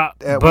stayed at.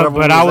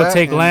 But I would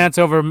take Lance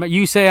over.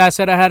 You say I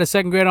said I had a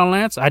second grade on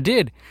Lance. I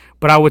did,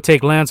 but I would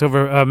take Lance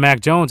over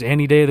Mac Jones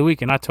any day of the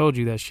week, and I told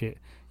you that shit,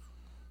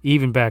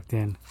 even back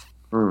then.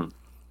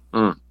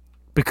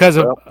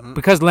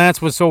 Because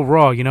Lance was so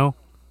raw, you know.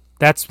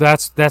 That's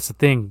the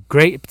thing.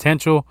 Great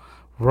potential,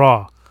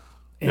 raw,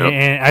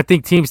 and I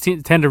think teams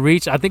tend to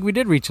reach. I think we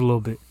did reach a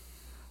little bit.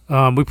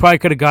 We probably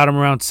could have got him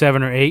around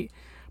 7 or 8.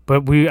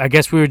 But I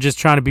guess we were just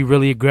trying to be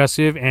really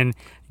aggressive and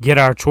get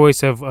our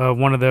choice of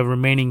one of the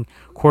remaining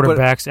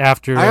quarterbacks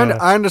after.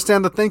 I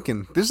understand the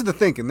thinking. This is the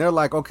thinking. They're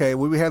like, okay,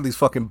 we have these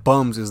fucking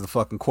bums as the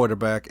fucking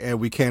quarterback, and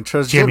we can't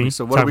trust Jimmy.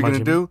 So what are we going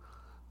to do?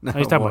 No,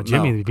 he's talking about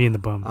Jimmy being the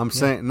bum. I'm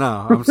saying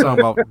no. I'm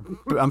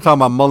talking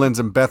about Mullins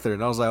and Beathard.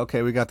 And I was like,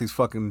 okay, we got these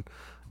fucking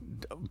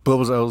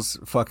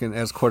Bozos fucking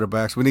as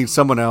quarterbacks. We need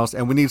someone else,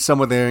 and we need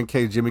someone there in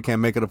case Jimmy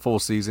can't make it a full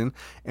season.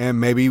 And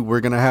maybe we're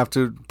gonna have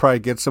to probably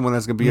get someone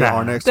that's gonna be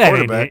our next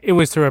quarterback. It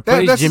was to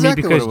replace Jimmy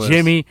exactly because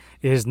Jimmy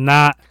is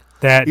not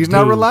that. He's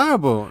not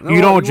reliable. No,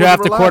 you don't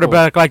draft a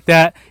quarterback like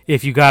that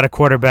if you got a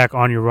quarterback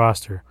on your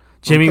roster.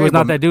 Jimmy was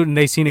not that dude, and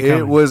they seen it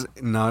coming.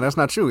 No, that's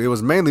not true. It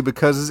was mainly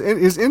because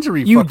his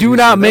injury. You do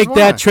not make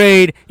that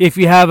trade if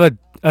you have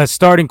a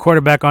starting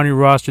quarterback on your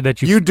roster that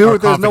you do.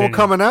 There's no one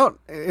coming out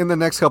in the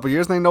next couple of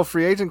years. There ain't no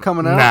free agent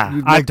coming out.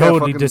 Nah, I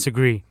totally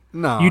disagree.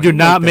 No, you do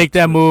not make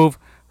that move.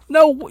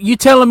 No, you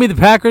telling me the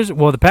Packers?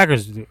 Well, the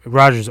Packers,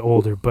 Rodgers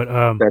older, but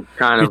that's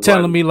kind of you're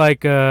telling me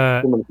like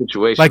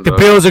the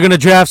Bills are going to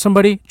draft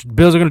somebody.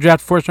 Bills are going to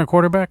draft a first-round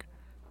quarterback.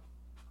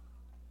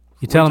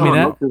 You telling me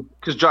that?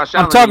 Because Josh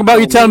Allen. I'm talking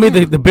about you telling me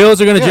the Bills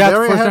are going to draft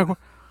first round.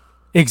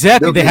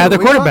 Exactly, they have their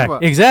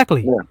quarterback.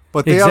 Exactly,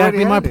 but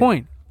exactly my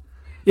point.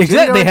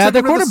 Exactly, they had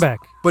their quarterback.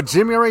 But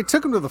Jimmy already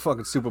took him to the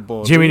fucking Super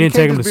Bowl. Jimmy didn't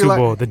take him to the Super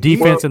Bowl. The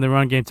defense and the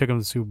run game took him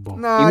to the Super Bowl.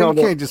 Nah,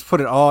 you can't just put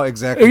it all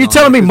exactly. Are you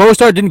telling me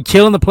Mostert didn't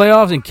kill in the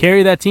playoffs and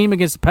carry that team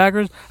against the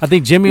Packers? I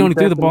think Jimmy only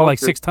threw the ball like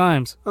 6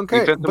 times.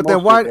 Okay, but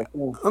then why?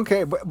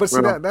 Okay, but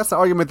see, that's the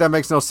argument that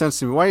makes no sense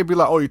to me. Why you be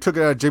like, oh, you took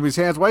it out of Jimmy's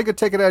hands? Why you could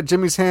take it out of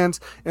Jimmy's hands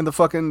in the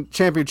fucking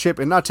championship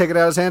and not take it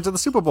out of his hands in the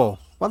Super Bowl?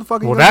 Why the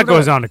fuck? Well, that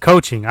goes on to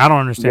coaching. I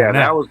don't understand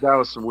that. That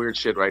was some weird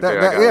shit right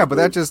there. Yeah, but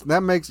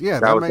that makes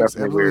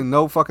absolutely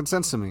no fucking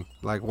sense to me.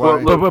 Like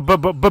why?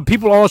 But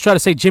people always try to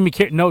say Jimmy.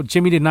 No,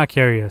 Jimmy did not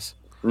carry us.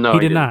 No, he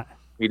did not.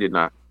 He did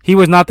not. He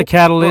was not the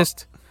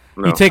catalyst.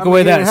 No. You take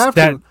away that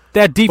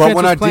defense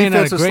was playing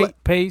at a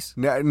great pace.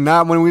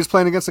 Not when we was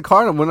playing against the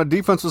Cardinals. When our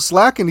defense was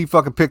slacking, he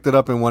fucking picked it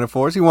up and won it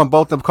for us. He won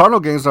both the Cardinal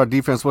games. Our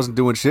defense wasn't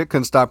doing shit.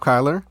 Couldn't stop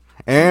Kyler.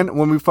 And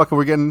when we fucking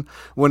were getting,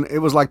 when it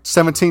was like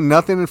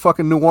 17-0 in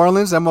fucking New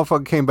Orleans, that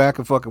motherfucker came back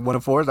and fucking won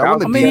it for us.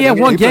 He had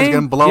one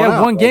game.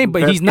 One game,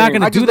 but he's not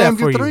going to do that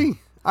for you.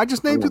 I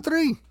just named you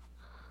 3.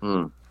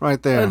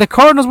 Right there. The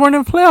Cardinals weren't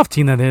in a playoff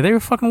team that day. They were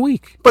fucking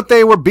weak. But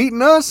they were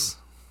beating us.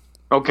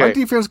 Okay. Our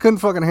defense couldn't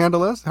fucking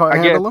handle us.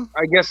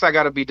 I guess I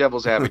got to be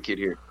devil's advocate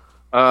here.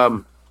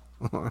 The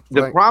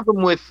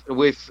problem with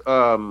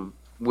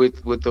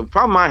the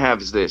problem I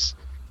have is this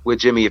with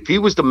Jimmy. If he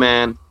was the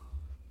man,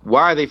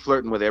 why are they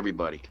flirting with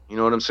everybody? You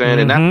know what I'm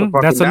saying? Mm-hmm.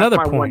 And that's another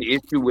my point. one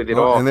issue with it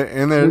all. And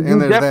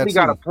you definitely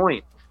got a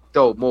point,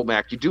 though,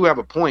 Momac. You do have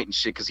a point and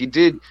shit because he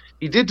did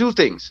do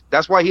things.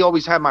 That's why he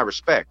always had my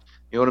respect.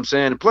 You know what I'm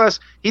saying? And plus,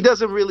 he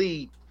doesn't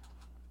really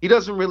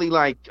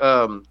like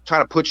try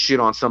to put shit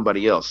on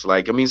somebody else.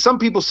 Like, I mean, some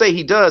people say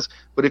he does,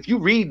 but if you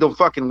read the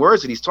fucking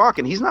words that he's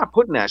talking, he's not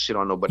putting that shit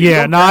on nobody.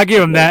 Yeah, no, I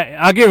give him that.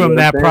 I give him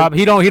that prop.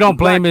 He don't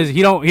blame his.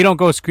 He don't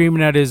go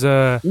screaming at his.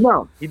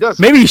 No, he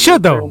doesn't. Maybe he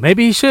should though.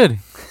 Maybe he should.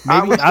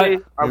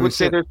 I would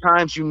say there's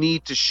times you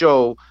need to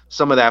show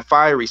some of that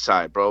fiery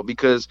side, bro,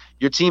 because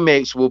your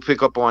teammates will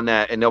pick up on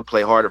that and they'll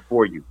play harder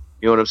for you.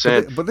 You know what I'm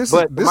saying? But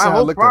my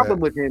whole problem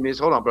with him is,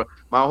 hold on, bro.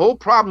 My whole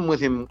problem with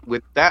him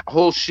with that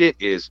whole shit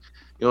is,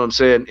 you know what I'm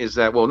saying, is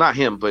that, well, not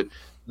him, but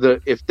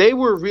if they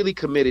were really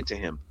committed to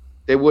him,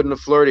 they wouldn't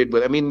have flirted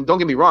with. I mean, don't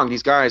get me wrong,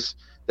 these guys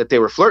that they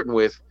were flirting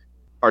with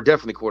are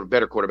definitely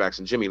better quarterbacks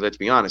than Jimmy. Let's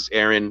be honest,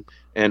 Aaron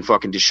and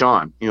fucking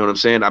Deshaun. You know what I'm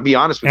saying? I'll be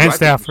honest with you. And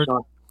Stafford.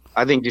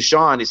 I think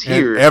Deshaun is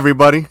here. And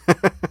everybody.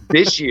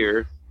 this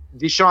year.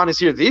 Deshaun is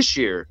here this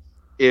year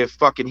if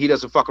fucking he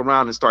doesn't fuck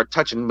around and start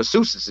touching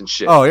masseuses and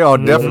shit. Oh, yeah,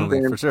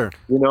 definitely, for sure.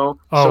 You know?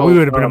 Oh, so, we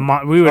would have been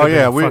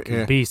a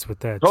fucking beast with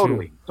that,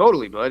 Totally,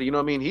 bud. You know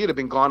what I mean? He'd have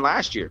been gone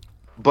last year.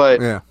 But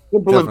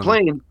simple and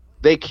plain,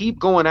 they keep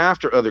going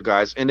after other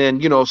guys. And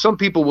then, you know, some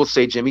people will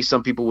say Jimmy,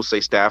 some people will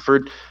say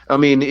Stafford. I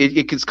mean,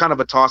 it's kind of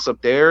a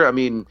toss-up there. I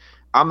mean,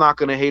 I'm not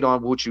going to hate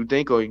on what you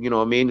think, or, you know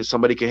what I mean? If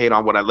somebody can hate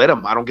on what I let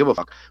them, I don't give a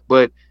fuck.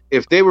 But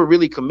if they were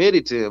really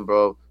committed to him,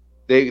 bro,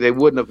 they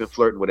wouldn't have been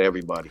flirting with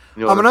everybody.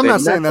 You know I mean, I'm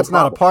not saying that's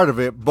not a part of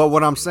it, but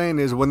what I'm saying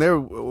is when they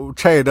were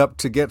traded up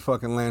to get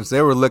fucking Lance,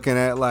 they were looking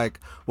at like,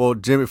 well,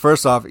 Jimmy,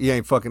 first off, he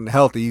ain't fucking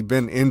healthy. He's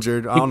been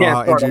injured. I don't know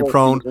how injury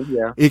prone.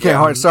 He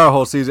can't start a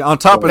whole season. On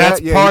top of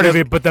that, that's part of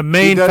it, but the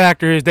main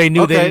factor is they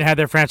knew they didn't have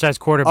their franchise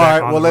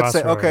quarterback. All right, well, let's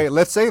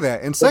say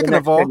that. And second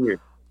of all, and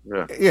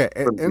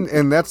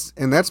that's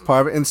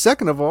part of it. And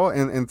second of all,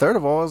 and third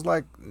of all is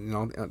like, you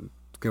know,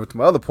 to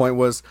my other point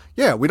was,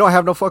 we don't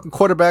have no fucking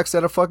quarterbacks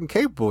that are fucking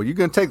capable. You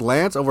gonna take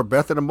Lance over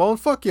Beathard and Mullins?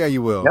 Fuck yeah,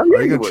 you will.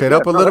 Are you gonna trade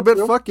up a little bit?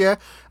 Fuck yeah.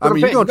 I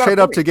mean, you're gonna trade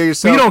up to get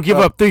yourself. You don't give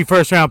up 3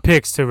 first-round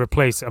picks to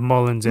replace a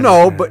Mullins. And,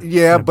 but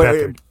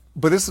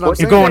this is what I'm saying.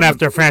 You're going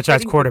after a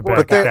franchise quarterback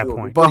at that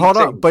point. But hold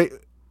on,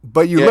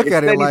 but you look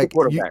at it like,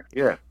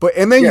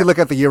 then you look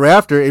at the year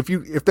after. If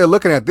they're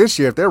looking at this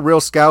year, if they're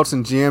real scouts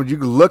and GMs, you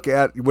can look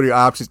at what are your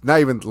options. Not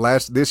even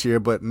this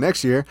year, but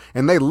next year,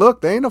 and they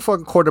ain't no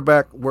fucking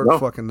quarterback worth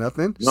fucking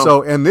nothing. No.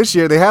 So and this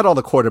year they had all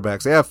the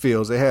quarterbacks. They had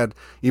Fields, they had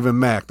even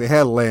Mac, they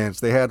had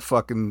Lance, they had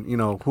fucking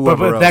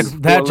whoever else.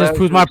 That just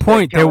proves my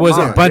point. There was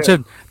a bunch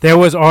of there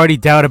was already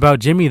doubt about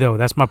Jimmy though.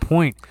 That's my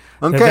point.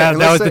 Okay, that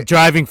was the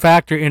driving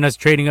factor in us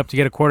trading up to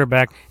get a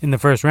quarterback in the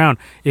first round.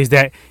 Is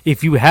that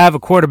if you have a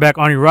quarterback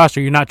on your roster,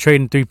 you're not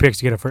trading 3 picks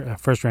to get a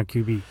first round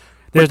QB.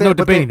 There's no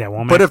debating that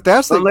one. But if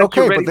that's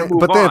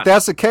if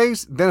that's the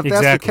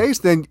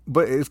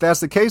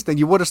case, then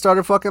you would have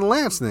started fucking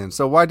Lance then.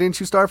 So why didn't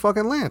you start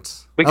fucking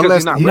Lance? Because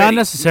he's not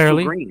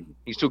necessarily.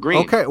 He's too green.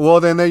 Okay, well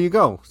then there you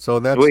go. So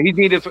that's he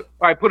needed. All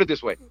right, put it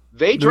this way: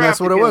 they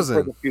drafted him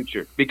for the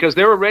future because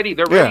they're ready.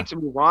 They're ready to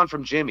move on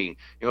from Jimmy.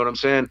 You know what I'm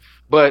saying?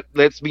 But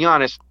let's be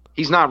honest,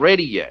 he's not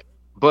ready yet.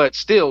 But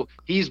still,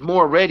 he's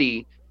more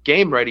ready,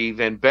 game ready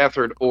than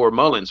Beathard or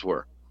Mullins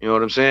were. You know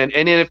what I'm saying?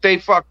 And then if they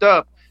fucked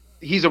up,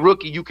 he's a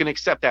rookie. You can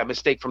accept that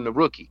mistake from the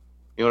rookie.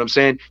 You know what I'm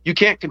saying? You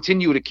can't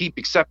continue to keep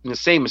accepting the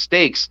same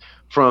mistakes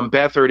from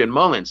Beathard and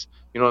Mullins.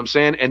 You know what I'm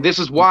saying? And this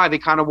is why they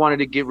kind of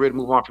wanted to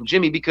move on from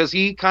Jimmy, because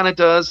he kind of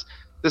does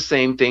the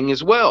same thing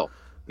as well.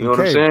 You know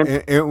what I'm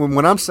saying? And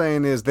what I'm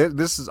saying is that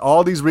this is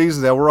all these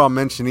reasons that we're all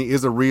mentioning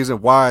is a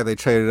reason why they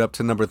traded up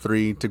to number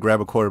 3 to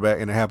grab a quarterback,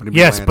 and it happened to be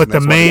Yes, Lance, but the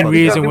main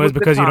reason was the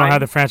because you don't time. have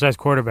the franchise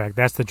quarterback.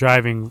 That's the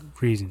driving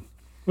reason.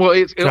 Well,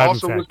 it Driving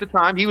also was factor. the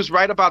time. He was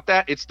right about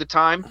that. It's the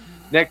time.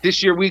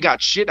 This year we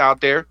got shit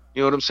out there.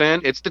 You know what I'm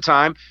saying? It's the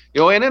time.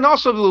 And then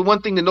also the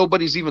one thing that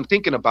nobody's even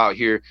thinking about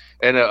here,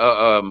 and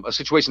a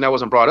situation that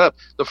wasn't brought up: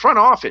 the front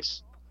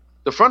office.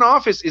 The front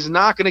office is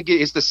not going to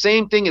get. It's the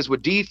same thing as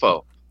with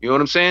Defoe. You know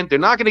what I'm saying? They're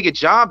not going to get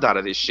jobbed out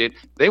of this shit.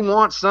 They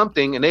want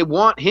something, and they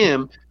want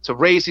him to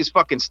raise his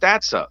fucking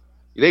stats up.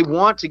 They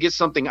want to get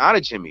something out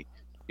of Jimmy.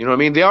 You know what I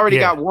mean? They already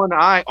got one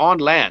eye on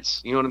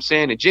Lance. You know what I'm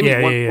saying? And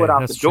Jimmy one foot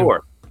out the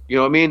door. You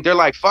know what I mean? They're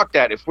like, fuck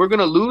that. If we're going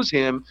to lose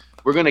him,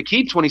 we're going to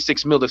keep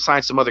 26 mil to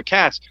sign some other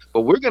cats,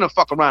 but we're going to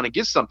fuck around and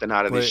get something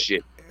out of this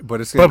shit.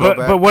 But it's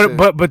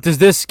but does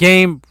this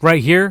game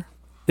right here?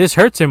 This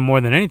hurts him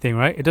more than anything,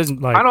 right? It doesn't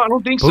like. I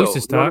don't think so. Boost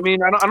his You know what I stock. mean?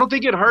 I don't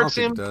think it hurts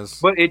him,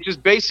 but it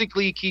just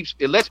basically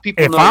lets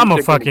people If know. I'm what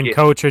a they're gonna fucking get.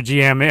 coach or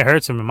GM, it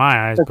hurts him in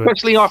my eyes. But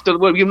Especially off the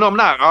I'm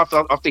not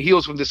off the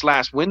heels from this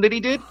last win that he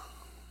did.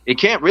 It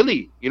can't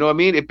really, you know what I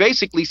mean? It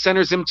basically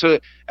centers him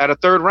at a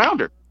third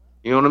rounder.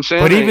 You know what I'm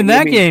saying? But even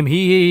that game,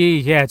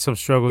 he had some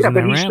struggles in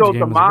that but he Rams showed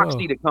game the as well.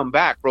 moxie to come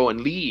back, bro,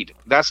 and lead.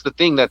 That's the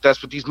thing.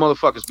 That's what these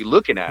motherfuckers be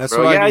looking at, That's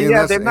bro. what They're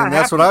not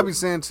that's happy what I with be it.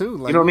 saying too.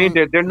 Like, You know what I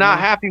mean? They're not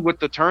happy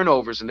with the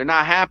turnovers, and they're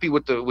not happy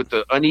with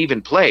the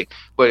uneven play.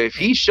 But if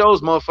he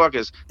shows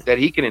motherfuckers that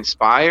he can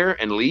inspire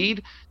and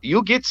lead,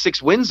 you'll get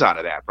 6 wins out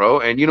of that, bro.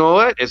 And you know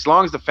what? As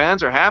long as the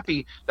fans are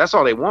happy, that's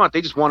all they want.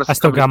 They just want us. I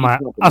still got my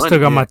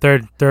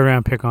third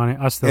round pick on it.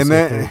 I still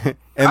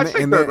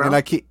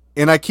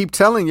and I keep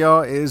telling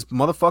y'all is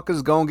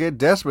motherfuckers gonna get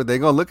desperate. They're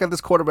gonna look at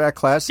this quarterback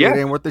class, see it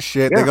ain't worth the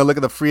shit. They're gonna look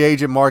at the free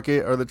agent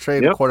market or the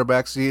trade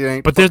quarterback, see it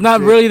ain't. But there's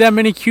not really that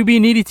many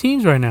QB needy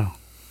teams right now.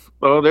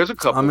 Oh, there's a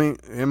couple. I mean,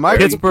 it might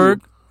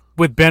Pittsburgh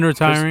with Ben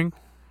retiring.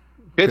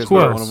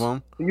 Pittsburgh, one of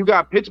them. You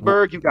got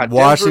Pittsburgh. You got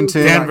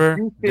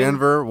Washington,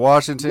 Denver,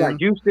 Washington. You got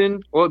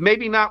Houston. Well,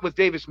 maybe not with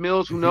Davis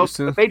Mills. Who knows?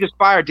 But they just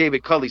fired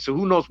David Culley, so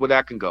who knows where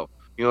that can go?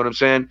 You know what I'm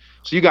saying?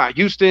 So you got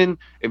Houston.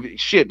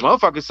 Shit,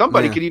 motherfucker.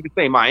 Somebody could even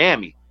say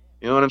Miami.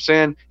 You know what I'm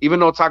saying? Even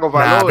though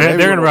Tagovailoa,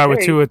 they're gonna ride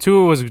with Tua.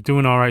 Tua was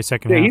doing all right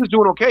second half. He was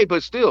doing okay,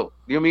 but still,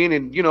 you know what I mean?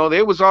 And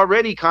they was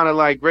already kind of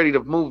like ready to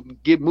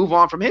move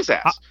on from his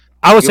ass.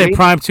 I would say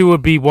prime 2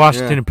 would be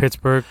Washington and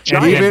Pittsburgh.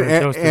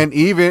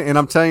 And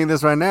I'm telling you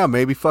this right now,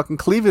 maybe fucking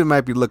Cleveland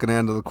might be looking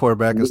at the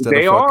quarterback instead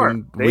of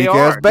fucking weak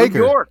ass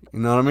Baker. You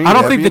know what I mean? I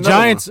don't think the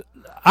Giants.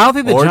 I don't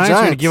think the Giants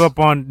are going to give up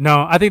on.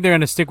 No, I think they're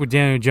going to stick with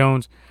Daniel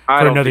Jones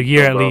for another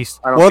year at least.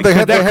 Well,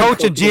 their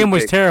coach and GM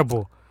was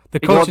terrible. The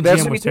coach and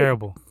GM was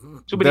terrible.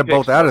 They're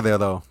both out of there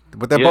though.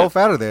 But they're both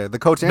out of there. The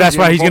coach and that's GM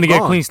why he's going to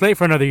get a clean slate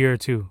for another year or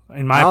two.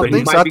 In my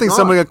opinion, think so. I think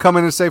somebody will come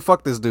in and say,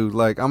 "Fuck this dude."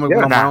 Like I'm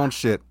gonna do my own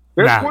shit.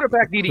 There's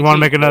quarterback needy. You want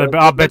to make another?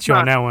 I'll bet you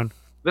on that one.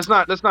 Let's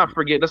not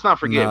forget.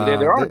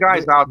 There are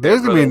guys out there.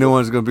 There's gonna be new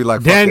ones gonna be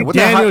like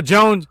Daniel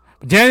Jones.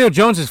 Daniel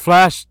Jones has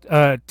flashed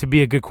to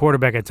be a good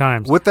quarterback at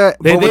times. With that,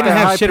 they didn't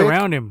have shit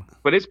around him.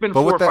 But it's been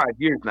 4 or 5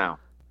 years now.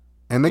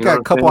 And they got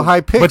a couple high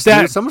picks. But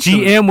that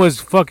GM was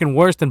fucking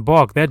worse than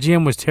Balk. That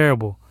GM was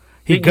terrible.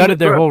 He gutted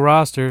their whole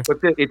roster. But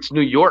it's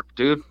New York,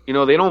 dude. They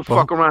don't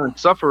fuck around and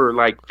suffer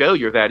like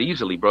failure that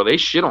easily, bro. They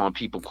shit on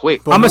people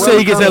quick. I'm gonna say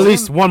he gets at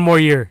least one more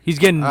year. He's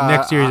getting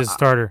next year as a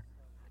starter.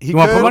 You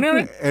want to put money on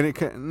it? And he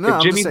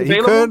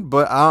could,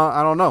 but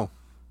I don't know.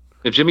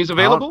 If Jimmy's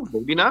available,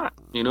 maybe not.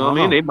 You know what I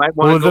mean? They might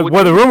want to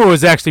go the rumor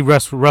was actually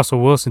Russell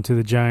Wilson to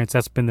the Giants.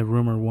 That's been the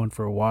rumor one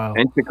for a while.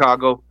 In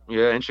Chicago.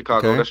 Yeah, in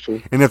Chicago. Okay. That's true.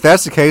 And if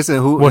that's the case,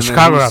 then who? Well,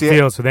 Chicago got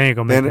Fields, so they ain't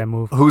going to make that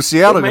move. Who's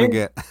Seattle going to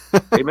get?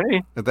 They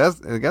may. If that's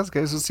the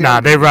case, who's Seattle?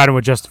 Nah, they riding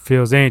with Justin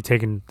Fields. They ain't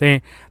taking.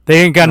 They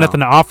ain't got nothing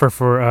to offer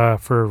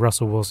for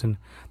Russell Wilson.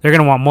 They're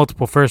going to want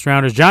multiple first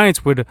rounders.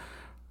 Giants would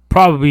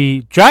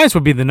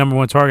be the number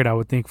one target, I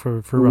would think, for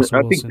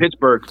Russell Wilson.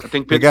 Pittsburgh.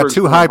 They got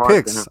 2 high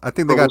picks. I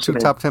think they got 2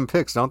 top 10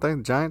 picks, don't they?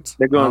 The Giants.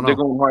 They're going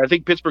hard. I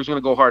think Pittsburgh's going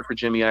to go hard for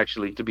Jimmy.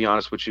 Actually, to be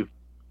honest with you.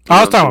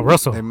 I was talking about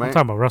Russell. I'm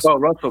talking about Russell.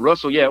 Oh,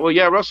 Russell. Yeah. Well,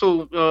 yeah,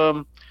 Russell.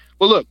 Well,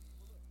 look,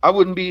 I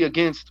wouldn't be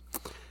against,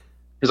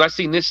 because I've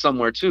seen this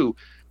somewhere too,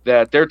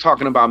 that they're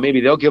talking about maybe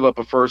they'll give up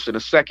a first and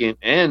a second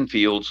and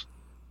Fields,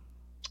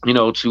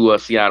 to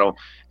Seattle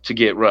to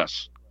get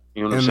Russ.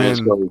 You know what I'm saying?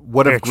 So,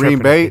 what if Green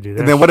Bay?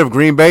 And then what if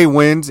Green Bay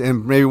wins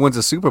and maybe wins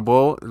a Super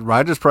Bowl?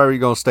 Rodgers probably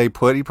gonna stay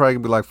put. He probably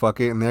gonna be like,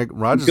 "Fuck it," and then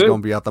Rodgers is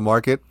gonna be out the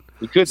market.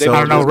 He could. So I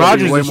don't know.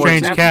 Rodgers is a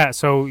strange cat,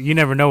 so you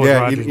never know.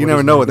 You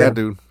never know with that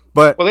dude.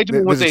 But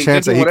there's a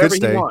chance that he could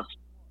stay.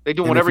 They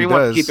do whatever he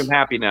wants to keep him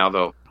happy now,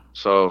 though.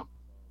 So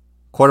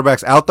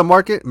quarterback's out the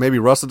market. Maybe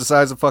Russell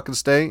decides to fucking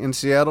stay in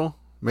Seattle.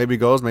 Maybe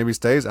goes, maybe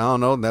stays. I don't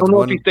know. That's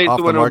one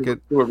off the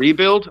market. To a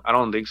rebuild? I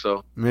don't think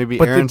so. Maybe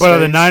but are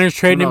the Niners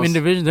trading him in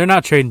division? They're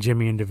not trading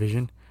Jimmy in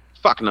division.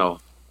 Fuck no.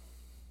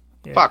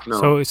 Yeah. Fuck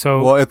no.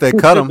 So well, if they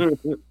cut him,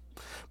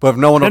 but if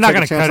no one, they're not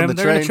going to cut him.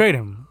 They're going to trade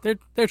him.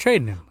 They're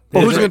trading him.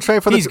 Well, who's going to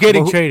trade for? He's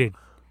getting traded.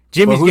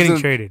 Jimmy's getting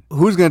traded.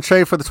 Who's going to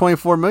trade for the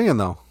 $24 million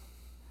though?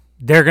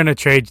 They're gonna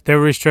trade. They're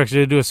restructured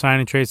to do a sign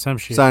and trade, some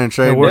shit. Sign and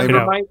trade. They'll work it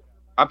Denver out. might.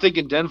 I'm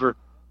thinking Denver.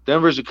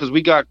 Denver's because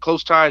we got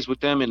close ties with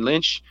them and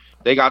Lynch.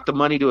 They got the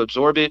money to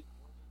absorb it.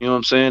 You know what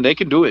I'm saying? They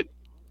can do it.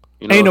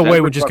 You know, Ain't no way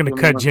Denver's we're just gonna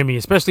fucking cut money. Jimmy,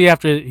 especially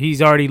after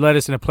he's already led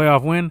us in a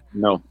playoff win.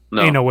 No.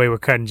 Ain't no way we're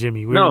cutting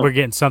Jimmy. We're, No. we're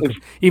getting something. If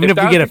Even if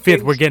we that get a was the fifth,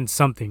 case- we're getting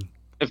something.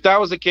 If that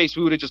was the case,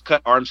 we would have just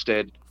cut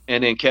Armstead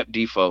and then kept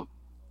Defoe.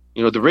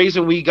 You know, the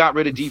reason we got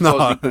rid of Defoe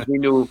No. is because we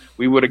knew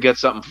we would have got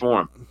something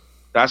for him.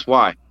 That's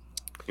why.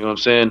 You know what I'm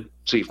saying?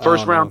 See,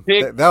 first round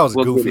pick. That was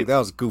we'll goofy. get it. That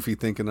was goofy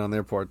thinking on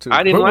their part too.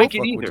 I didn't We're- like Fuck it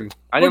with either. you.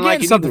 I We're didn't like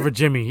getting it something either. for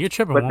Jimmy. You're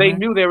tripping, But they Womack.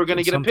 knew they were going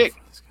to get a Something. pick.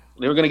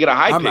 They were going to get a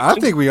high pick. I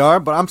too. think we are,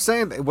 but I'm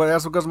saying, well,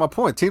 that's because of my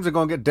point. Teams are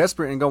going to get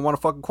desperate and going to want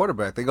a fucking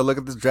quarterback. They go look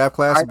at this draft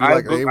class and be I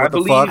like, "Hey, I what the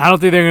believe- fuck?" I don't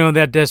think they're gonna go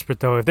that desperate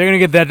though. If they're gonna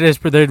get that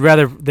desperate, they'd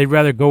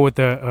rather go with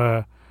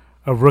a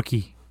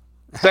rookie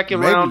Second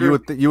Maybe rounder.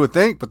 you would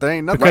think, but there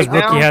ain't nothing. because Right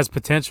now- rookie has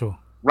potential.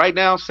 Right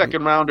now,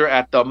 second rounder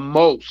at the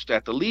most,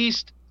 at the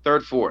least,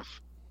 third, fourth.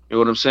 You know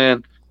what I'm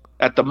saying?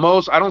 At the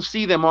most, I don't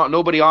see them.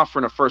 Nobody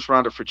offering a first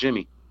rounder for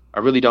Jimmy. I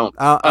really don't.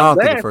 I don't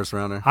think a Unless- first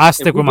rounder. I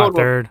stick If we with my go to-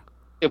 third.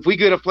 If we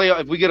get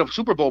a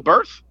Super Bowl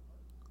berth,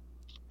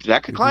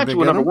 that could You climb think to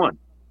they a get number him? one.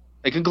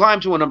 It can climb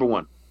to a number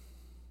one.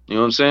 You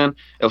know what I'm saying?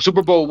 If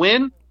Super Bowl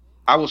win,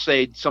 I will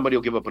say somebody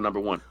will give up a number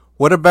one.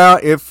 What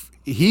about if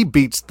he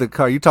beats the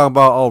car? You talking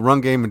about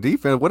run game and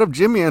defense? What if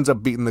Jimmy ends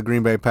up beating the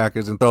Green Bay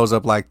Packers and throws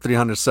up like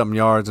 300 something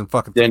yards and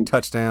fucking 3 Then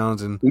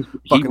touchdowns and He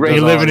fucking raised- You're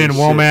does all living in this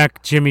shit? Womack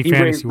Jimmy He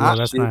fantasy raised- world.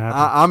 That's not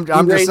happening. I'm He just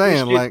raised this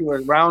saying, shit like to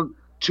a round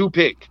 2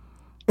 pick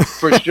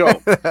for sure.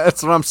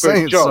 that's what I'm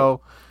saying. sure.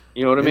 So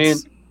You know what I mean?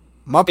 it's-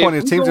 my point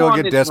If is we teams go are on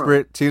gonna get this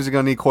desperate. Teams are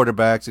gonna need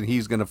quarterbacks, and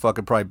he's gonna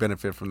fucking probably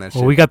benefit from that shit.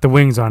 Well, we got the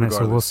wings on it, so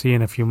Regardless. we'll see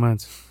in a few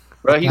months.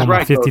 But he's On my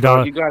right. though, $50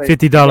 though. You gotta-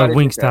 $50 you gotta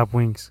admit Wingstop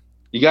wings.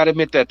 You got to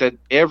admit that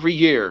every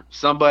year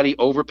somebody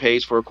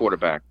overpays for a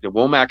quarterback. The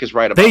Womack is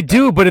right about They that.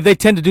 do, but they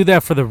tend to do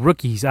that for the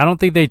rookies. I don't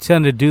think they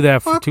tend to do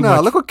that for Fuck too no!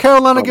 much. Look what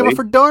Carolina Oh, give up they-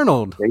 for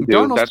Darnold. they do.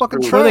 Darnold's That's fucking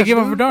true. trash. What do they give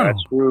up dude. for Darnold?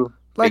 That's true.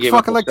 They Like gave up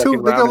fucking a like two. second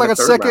They round go like and a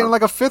third second, round.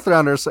 like a fifth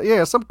rounder. So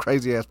yeah, some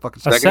crazy ass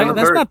fucking A shit. Second and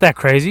that's third. not that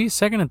crazy.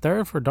 Second and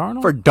third for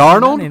Darnold. For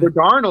Darnold? That For ain't,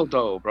 Darnold,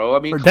 though, bro. I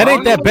mean, that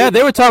ain't that Darnold- bad.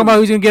 They were talking about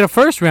who's going to get a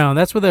first round.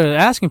 That's what the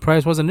asking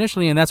price was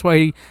initially, and that's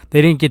why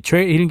they didn't get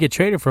traded. He didn't get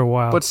traded for a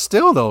while. But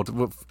still, though,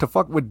 to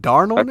fuck with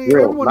Darnold, That's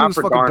real. everyone Not knows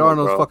for fucking Darnold,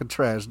 Darnold's bro. fucking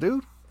trash,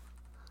 dude.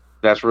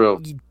 That's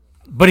real.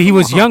 But he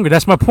was younger.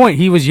 That's my point.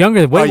 He was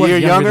younger, way A year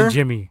younger younger? than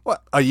Jimmy.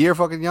 What? A year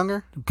fucking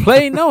younger?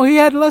 No, he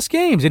had less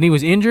games, and he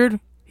was injured.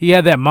 He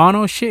had that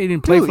mono shit. He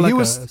didn't play Dude, for like he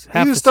was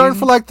half he the was starting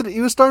season. for like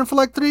he was starting for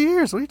like 3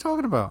 years. What are you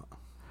talking about?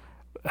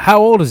 How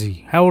old is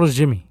he? How old is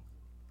Jimmy?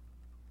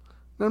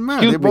 Doesn't matter.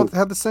 Excuse they both me.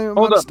 had the same Hold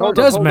amount of up, hold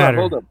Does up, hold matter.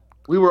 up, hold up.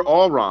 We were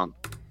all wrong.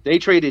 They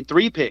traded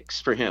 3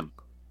 picks for him.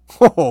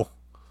 Oh,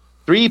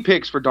 3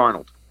 picks for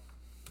Darnold.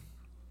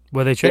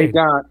 Well, they They traded.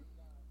 got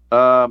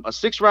a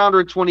 6th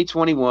rounder in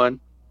 2021,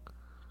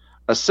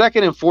 a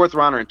 2nd and 4th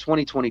rounder in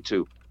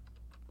 2022.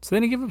 So they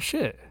didn't give up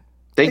shit.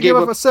 they They gave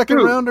gave up a second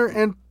dude, rounder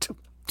and two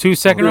 2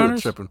 second Dude,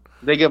 rounders. tripping.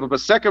 They gave up a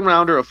 2nd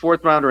rounder, a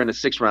 4th rounder, and a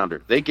 6th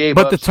rounder. They gave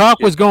But up the some talk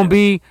shit was for going to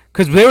him. be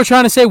because they were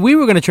trying to say we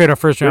were going to trade our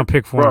first round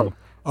pick for Bro, him.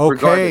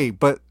 Okay,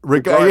 but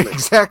Regardless.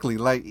 exactly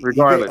like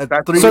Regardless,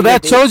 that's- three- So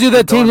that shows you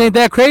that teams Darnold. ain't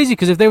that crazy.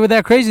 Because if they were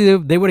that crazy,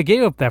 they would have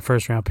gave up that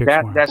first round pick for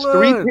him. That's What?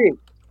 3 picks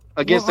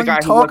against What the are guy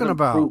you who talking wasn't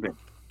about? proven.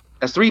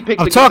 That's 3 picks.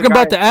 I'm against talking the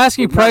about guy the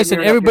asking who's not price, and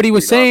near enough everybody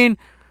was history, dog. saying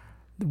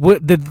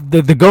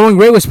the going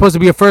rate was supposed to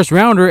be a first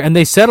rounder, and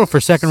they settled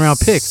for second round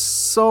picks.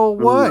 So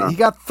what? No. He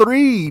got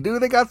 3,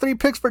 dude. They got 3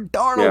 picks for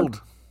Darnold,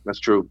 That's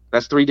true.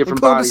 That's 3 different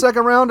including the bodies.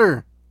 second rounder.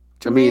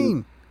 What you I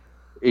mean,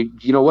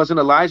 mean? Wasn't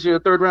Elijah a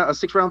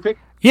 6th round pick?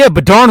 Yeah,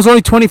 but Darnold's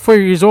only 24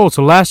 years old.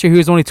 So last year he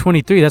was only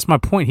 23. That's my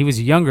point. He was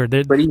younger.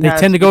 They But he tend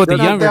has- to go with he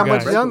the doesn't Not younger that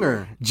guys. much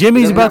younger.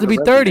 Jimmy's doesn't about have to a be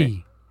resume.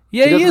 30.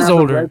 Yeah, he doesn't is have a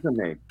older.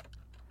 resume.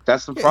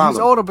 That's the Yeah, problem. he's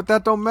older, but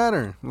that don't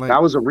matter. Like,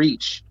 That was a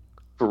reach,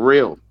 for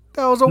real.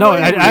 that was a No,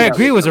 way- I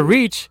agree it was a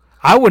reach.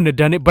 I wouldn't have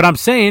done it, but I'm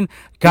saying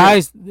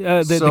guys,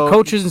 the So-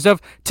 coaches and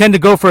stuff tend to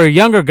go for a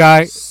younger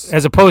guy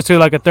as opposed to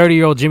like a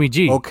 30-year-old Jimmy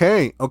G.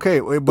 Okay,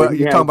 wait, but But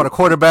you're yeah, talking about a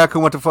quarterback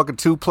who went to fucking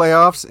 2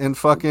 playoffs and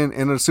fucking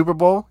in a Super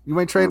Bowl. You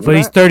ain't trading for But that.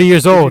 he's 30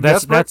 years If old. you're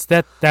That's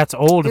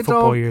old in It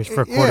football don't- years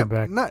for a yeah,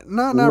 quarterback. Not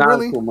Not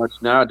really. so much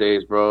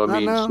nowadays, bro. I Not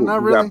mean, now, shit,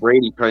 not you really. got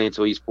Brady playing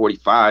until he's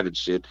 45 and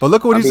shit. But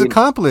look what I he's mean-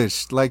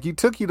 accomplished. Like, you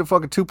took you to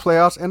fucking 2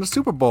 playoffs and a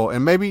Super Bowl,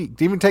 and maybe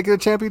even taking a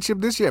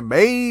championship this year,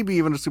 maybe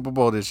even a Super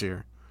Bowl this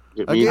year.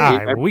 I mean, Again. All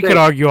it- right, we I could think-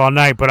 argue all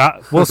night,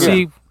 but we'll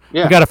see.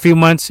 Yeah. We got a few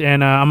months,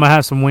 and I'm gonna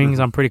have some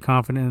wings. I'm pretty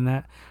confident in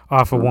that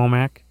off of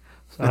Womack.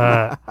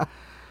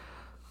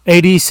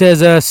 AD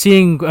says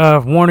seeing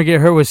Warner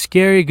get hurt was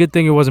scary. Good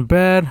thing it wasn't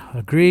bad.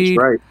 Agreed.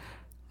 That's right.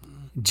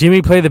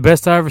 Jimmy played the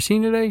best I ever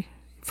seen today.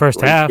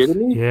 First Are you half,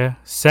 kidding me? yeah.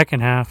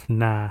 Second half,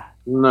 nah.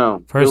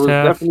 No. First it was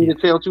half, definitely yeah.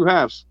 the tail 2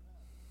 halves.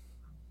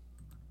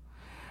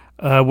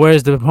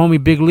 Where's the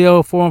homie Big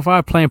Leo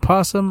 4-5 playing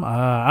possum?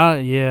 I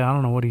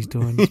don't know what he's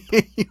doing.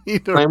 You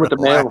need to Playing with the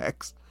mail.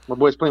 relax. My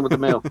boy's playing with the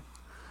mail.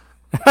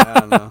 I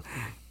don't know.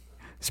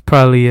 He's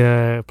probably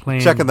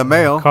playing Checking the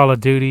mail. Call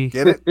of Duty.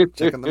 Get it?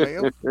 Checking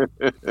the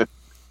mail.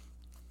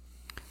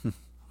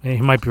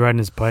 He might be riding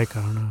his bike.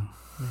 I don't know.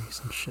 Maybe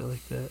some shit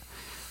like that.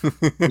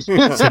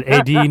 Said,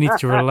 AD, you need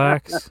to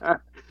relax.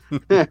 He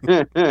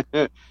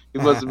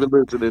must have been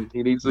listening.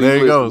 He needs to. There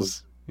he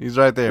goes. He's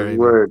right there.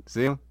 Word.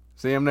 See him?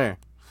 See him there.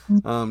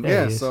 There he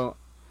is. So.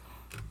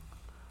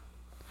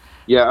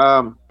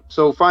 Yeah.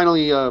 So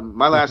finally,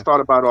 my last thought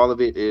about all of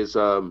it is,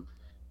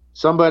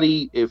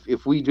 somebody,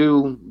 if we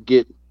do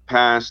get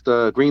past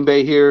Green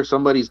Bay here,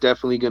 somebody's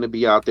definitely going to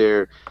be out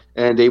there,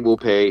 and they will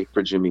pay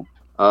for Jimmy.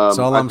 That's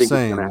all I'm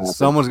saying.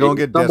 Someone's going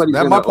to get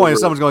desperate. My point is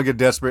someone's going to get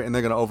desperate, and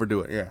they're going to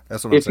overdo it. Yeah,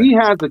 that's what I'm saying. If he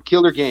has a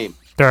killer game,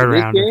 third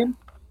round game,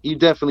 he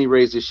definitely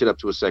raised this shit up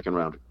to a second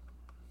rounder.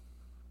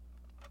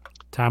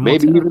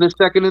 Maybe even a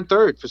second and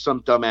third for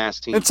some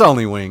dumbass team. It's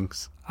only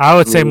wings. I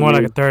would say more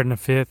like a third and a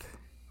fifth.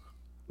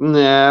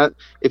 Nah,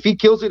 if he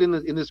kills it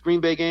in this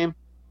Green Bay game,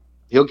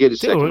 he'll get his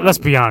second. Let's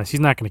be honest,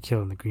 he's not going to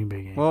kill in the Green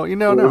Bay game. Well, you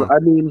never know. I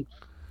mean,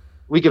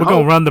 we're going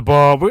to run the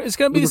ball. It's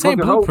going to be the same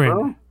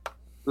blueprint.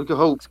 We can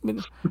hope.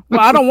 Well,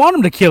 I don't want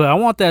him to kill it. I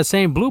want that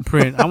same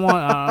blueprint. I don't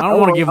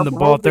want to give him the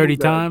ball 30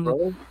 times.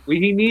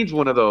 He needs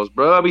one of those,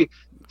 bro. I mean,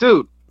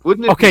 dude,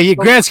 wouldn't it? Okay,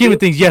 grand scheme of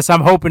things, yes,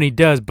 I'm hoping he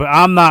does, but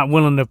I'm not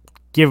willing to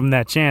give him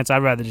that chance.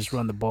 I'd rather just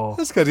run the ball.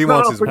 That's because he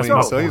wants his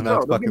wings, so he's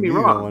not fucking me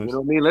wrong. You know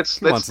what I mean? Let's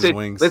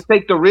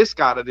take the risk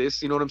out of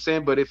this. You know what I'm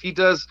saying? But if he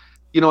does,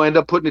 end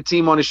up putting the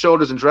team on his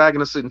shoulders and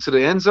dragging us into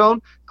the end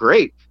zone,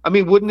 great. I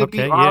mean, wouldn't it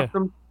be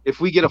awesome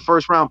if we get a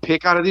first round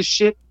pick out of this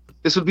shit?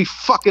 This would be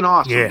fucking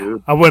awesome,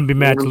 dude. I wouldn't be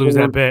mad to lose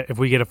that bet if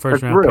we get a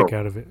first round pick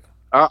out of it.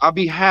 I'll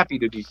be happy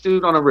to do,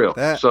 dude, on a real.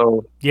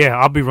 Yeah,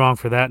 I'll be wrong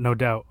for that, no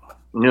doubt.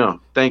 Yeah,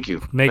 thank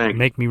you.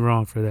 Make me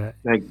wrong for that.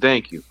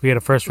 Thank you. We had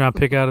a first round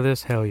pick out of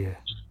this? Hell yeah.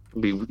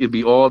 It'd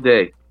be all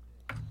day.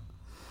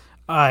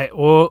 All right,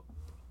 well,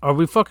 are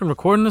we fucking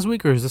recording this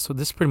week, or is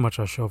this pretty much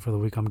our show for the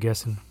week, I'm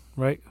guessing,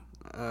 right?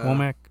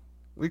 Womack?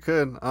 We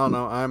could. I don't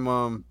know.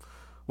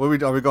 Are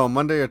we going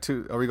Monday or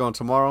are we going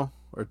tomorrow?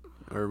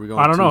 Or are we going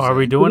I don't know. Tuesday? Are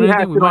we doing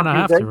anything? We might not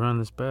have to run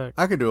this back.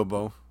 I could do it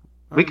both.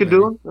 We could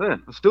do it? Yeah,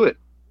 let's do it.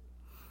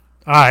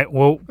 All right,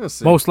 well,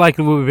 most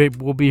likely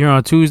we'll be here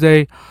on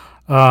Tuesday.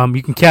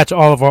 You can catch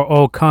all of our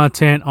old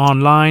content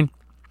online.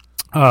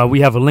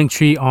 We have a link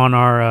tree on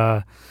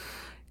our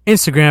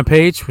Instagram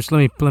page, which let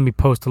me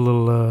post a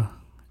little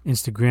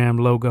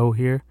Instagram logo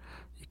here.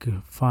 You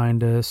can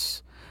find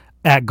us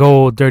at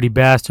Gold Dirty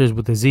Bastards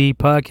with a Z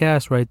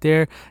podcast right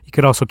there. You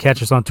could also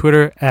catch us on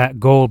Twitter at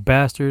Gold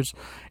Bastards.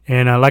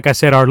 And like I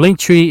said, our link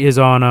tree is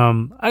on.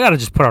 I gotta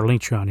just put our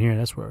link tree on here.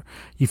 That's where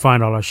you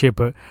find all our shit.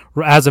 But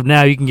as of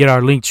now, you can get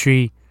our link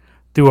tree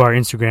through our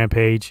Instagram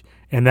page,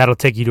 and that'll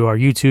take you to our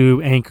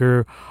YouTube,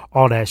 Anchor,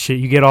 all that shit.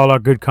 You get all our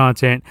good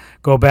content.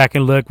 Go back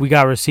and look. We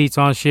got receipts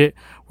on shit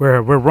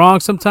where we're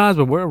wrong sometimes,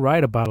 but we're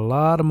right about a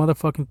lot of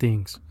motherfucking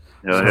things.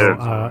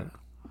 I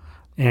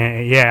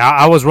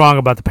was wrong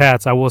about the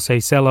Pats. I will say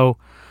Cello.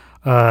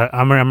 I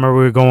remember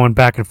we were going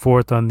back and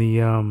forth on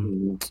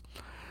the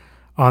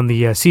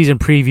season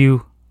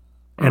preview,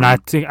 and I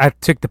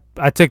took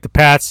the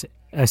Pats.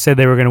 I said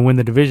they were going to win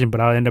the division, but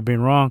I ended up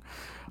being wrong.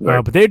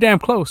 Right. But they're damn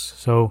close.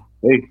 So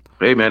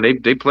hey man,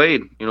 they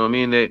played. You know what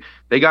I mean?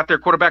 They got their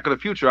quarterback of the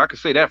future. I could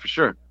say that for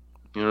sure.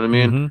 You know what I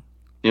mean?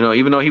 Mm-hmm.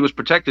 Even though he was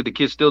protected, the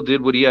kid still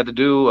did what he had to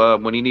do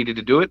when he needed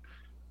to do it.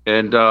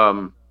 And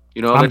I'm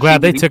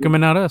glad they took him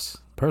and not us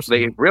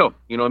personally. You know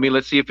what I mean?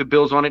 Let's see if it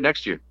builds on it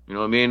next year. You know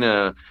what I mean?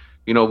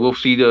 We'll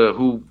see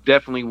who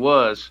definitely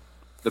was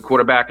the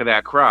quarterback of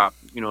that crop.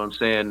 You know what I'm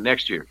saying?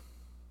 Next year.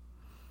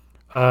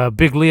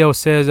 Big Leo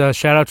says,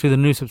 shout out to the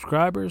new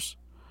subscribers.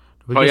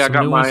 I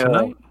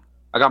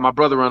got my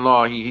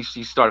brother-in-law. He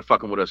started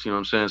fucking with us. You know what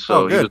I'm saying?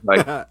 So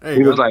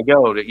he was like,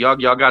 yo,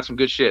 y'all got some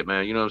good shit,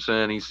 man. You know what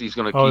I'm saying? He's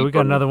gonna. Oh, we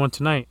got another one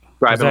tonight.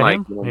 Was that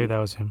him? Maybe that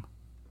was him.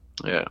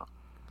 Yeah.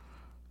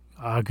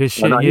 Good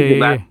shit.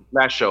 Yeah.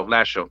 Last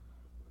show.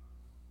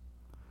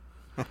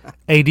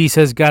 AD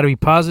says, "Got to be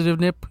positive,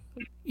 Nip."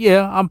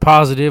 Yeah, I'm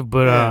positive,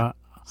 but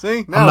See,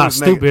 I'm not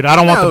stupid. I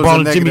don't want the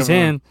ball in Jimmy's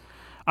hand.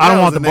 I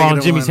don't want the ball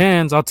in Jimmy's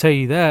hands. I'll tell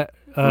you that.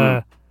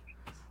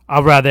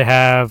 I'd rather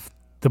have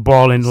the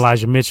ball in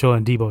Elijah Mitchell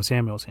and Deebo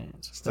Samuel's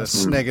hands.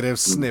 That's negative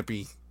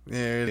snippy.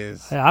 There it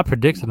is. I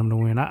predicted them to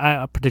win.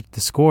 I predicted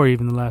the score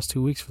even the last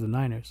 2 weeks for the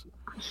Niners.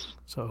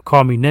 So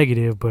call me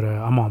negative, but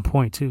I'm on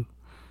point too.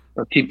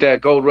 I'll keep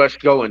that gold rush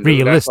going.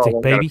 Realistic,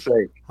 baby.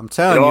 I'm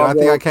telling you, I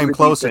think I came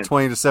close to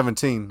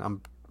 20-17.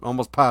 I'm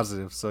almost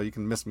positive, so you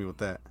can miss me with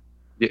that.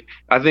 Yeah,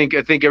 I think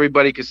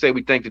everybody could say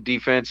we thank the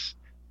defense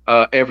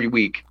every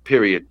week,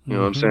 period. You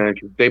know what I'm saying?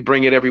 If they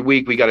bring it every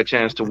week, we got a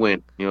chance to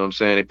win. You know what I'm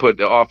saying? They put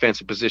the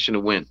offense in position to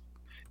win.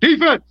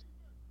 Defense!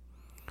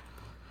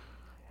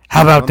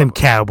 How about them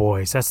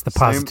Cowboys? That's the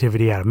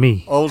positivity out of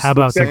me. How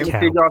about them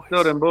Cowboys? Y'all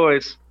still them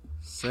boys.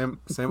 Same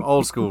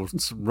old school.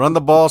 Run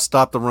the ball,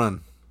 stop the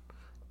run.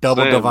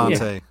 Double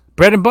Devontae. Yeah.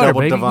 Bread and butter,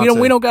 baby.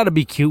 We don't got to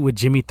be cute with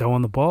Jimmy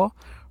throwing the ball.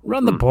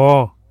 Run the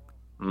ball.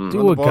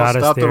 Do what got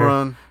us there. Stop the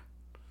run.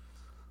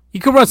 You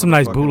could run some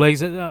nice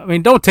bootlegs. I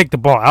mean, don't take the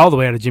ball all the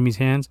way out of Jimmy's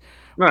hands.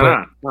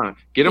 No.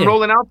 Get him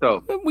rolling out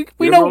though.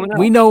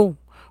 We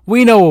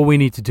know what we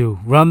need to do.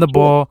 Run the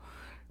ball,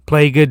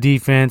 play good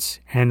defense,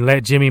 and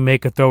let Jimmy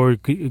make a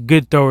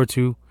good throw or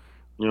two.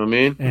 You know what I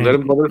mean? Let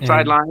him go to the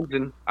sidelines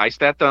and ice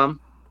that thumb.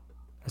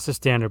 That's a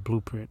standard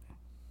blueprint.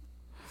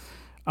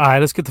 All right,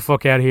 let's get the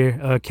fuck out of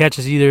here. Catch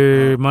us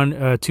either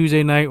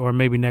Tuesday night or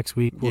maybe next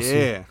week. We'll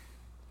see.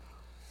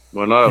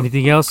 Well,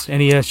 anything else?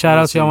 Any shout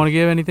outs y'all want to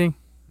give? Anything?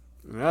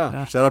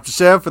 Yeah. Shout out to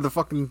Chev for the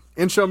fucking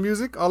intro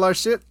music, all our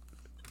shit.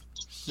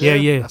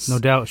 Yeah, no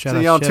doubt. Shout out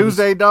See you on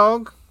Tuesday,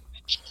 dog.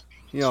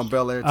 You on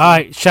Bel Air. All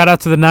right, shout out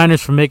to the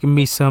Niners for making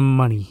me some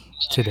money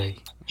today.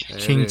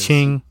 Ching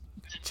ching.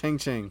 Ching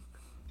ching.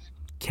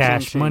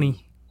 Cash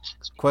money.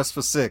 Quest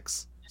for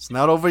 6. It's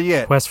not over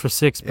yet. Quest for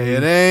 6, baby.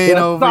 It ain't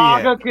over yet.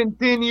 The saga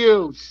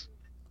continues.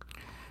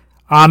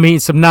 I'm eating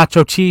some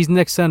nacho cheese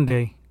next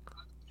Sunday.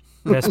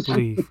 Best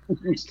believe.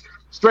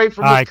 Straight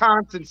from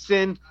Wisconsin,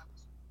 Sin.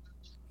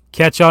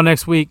 Catch y'all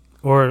next week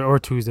or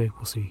Tuesday.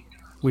 We'll see.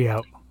 We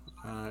out.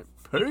 All right.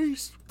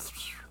 Peace.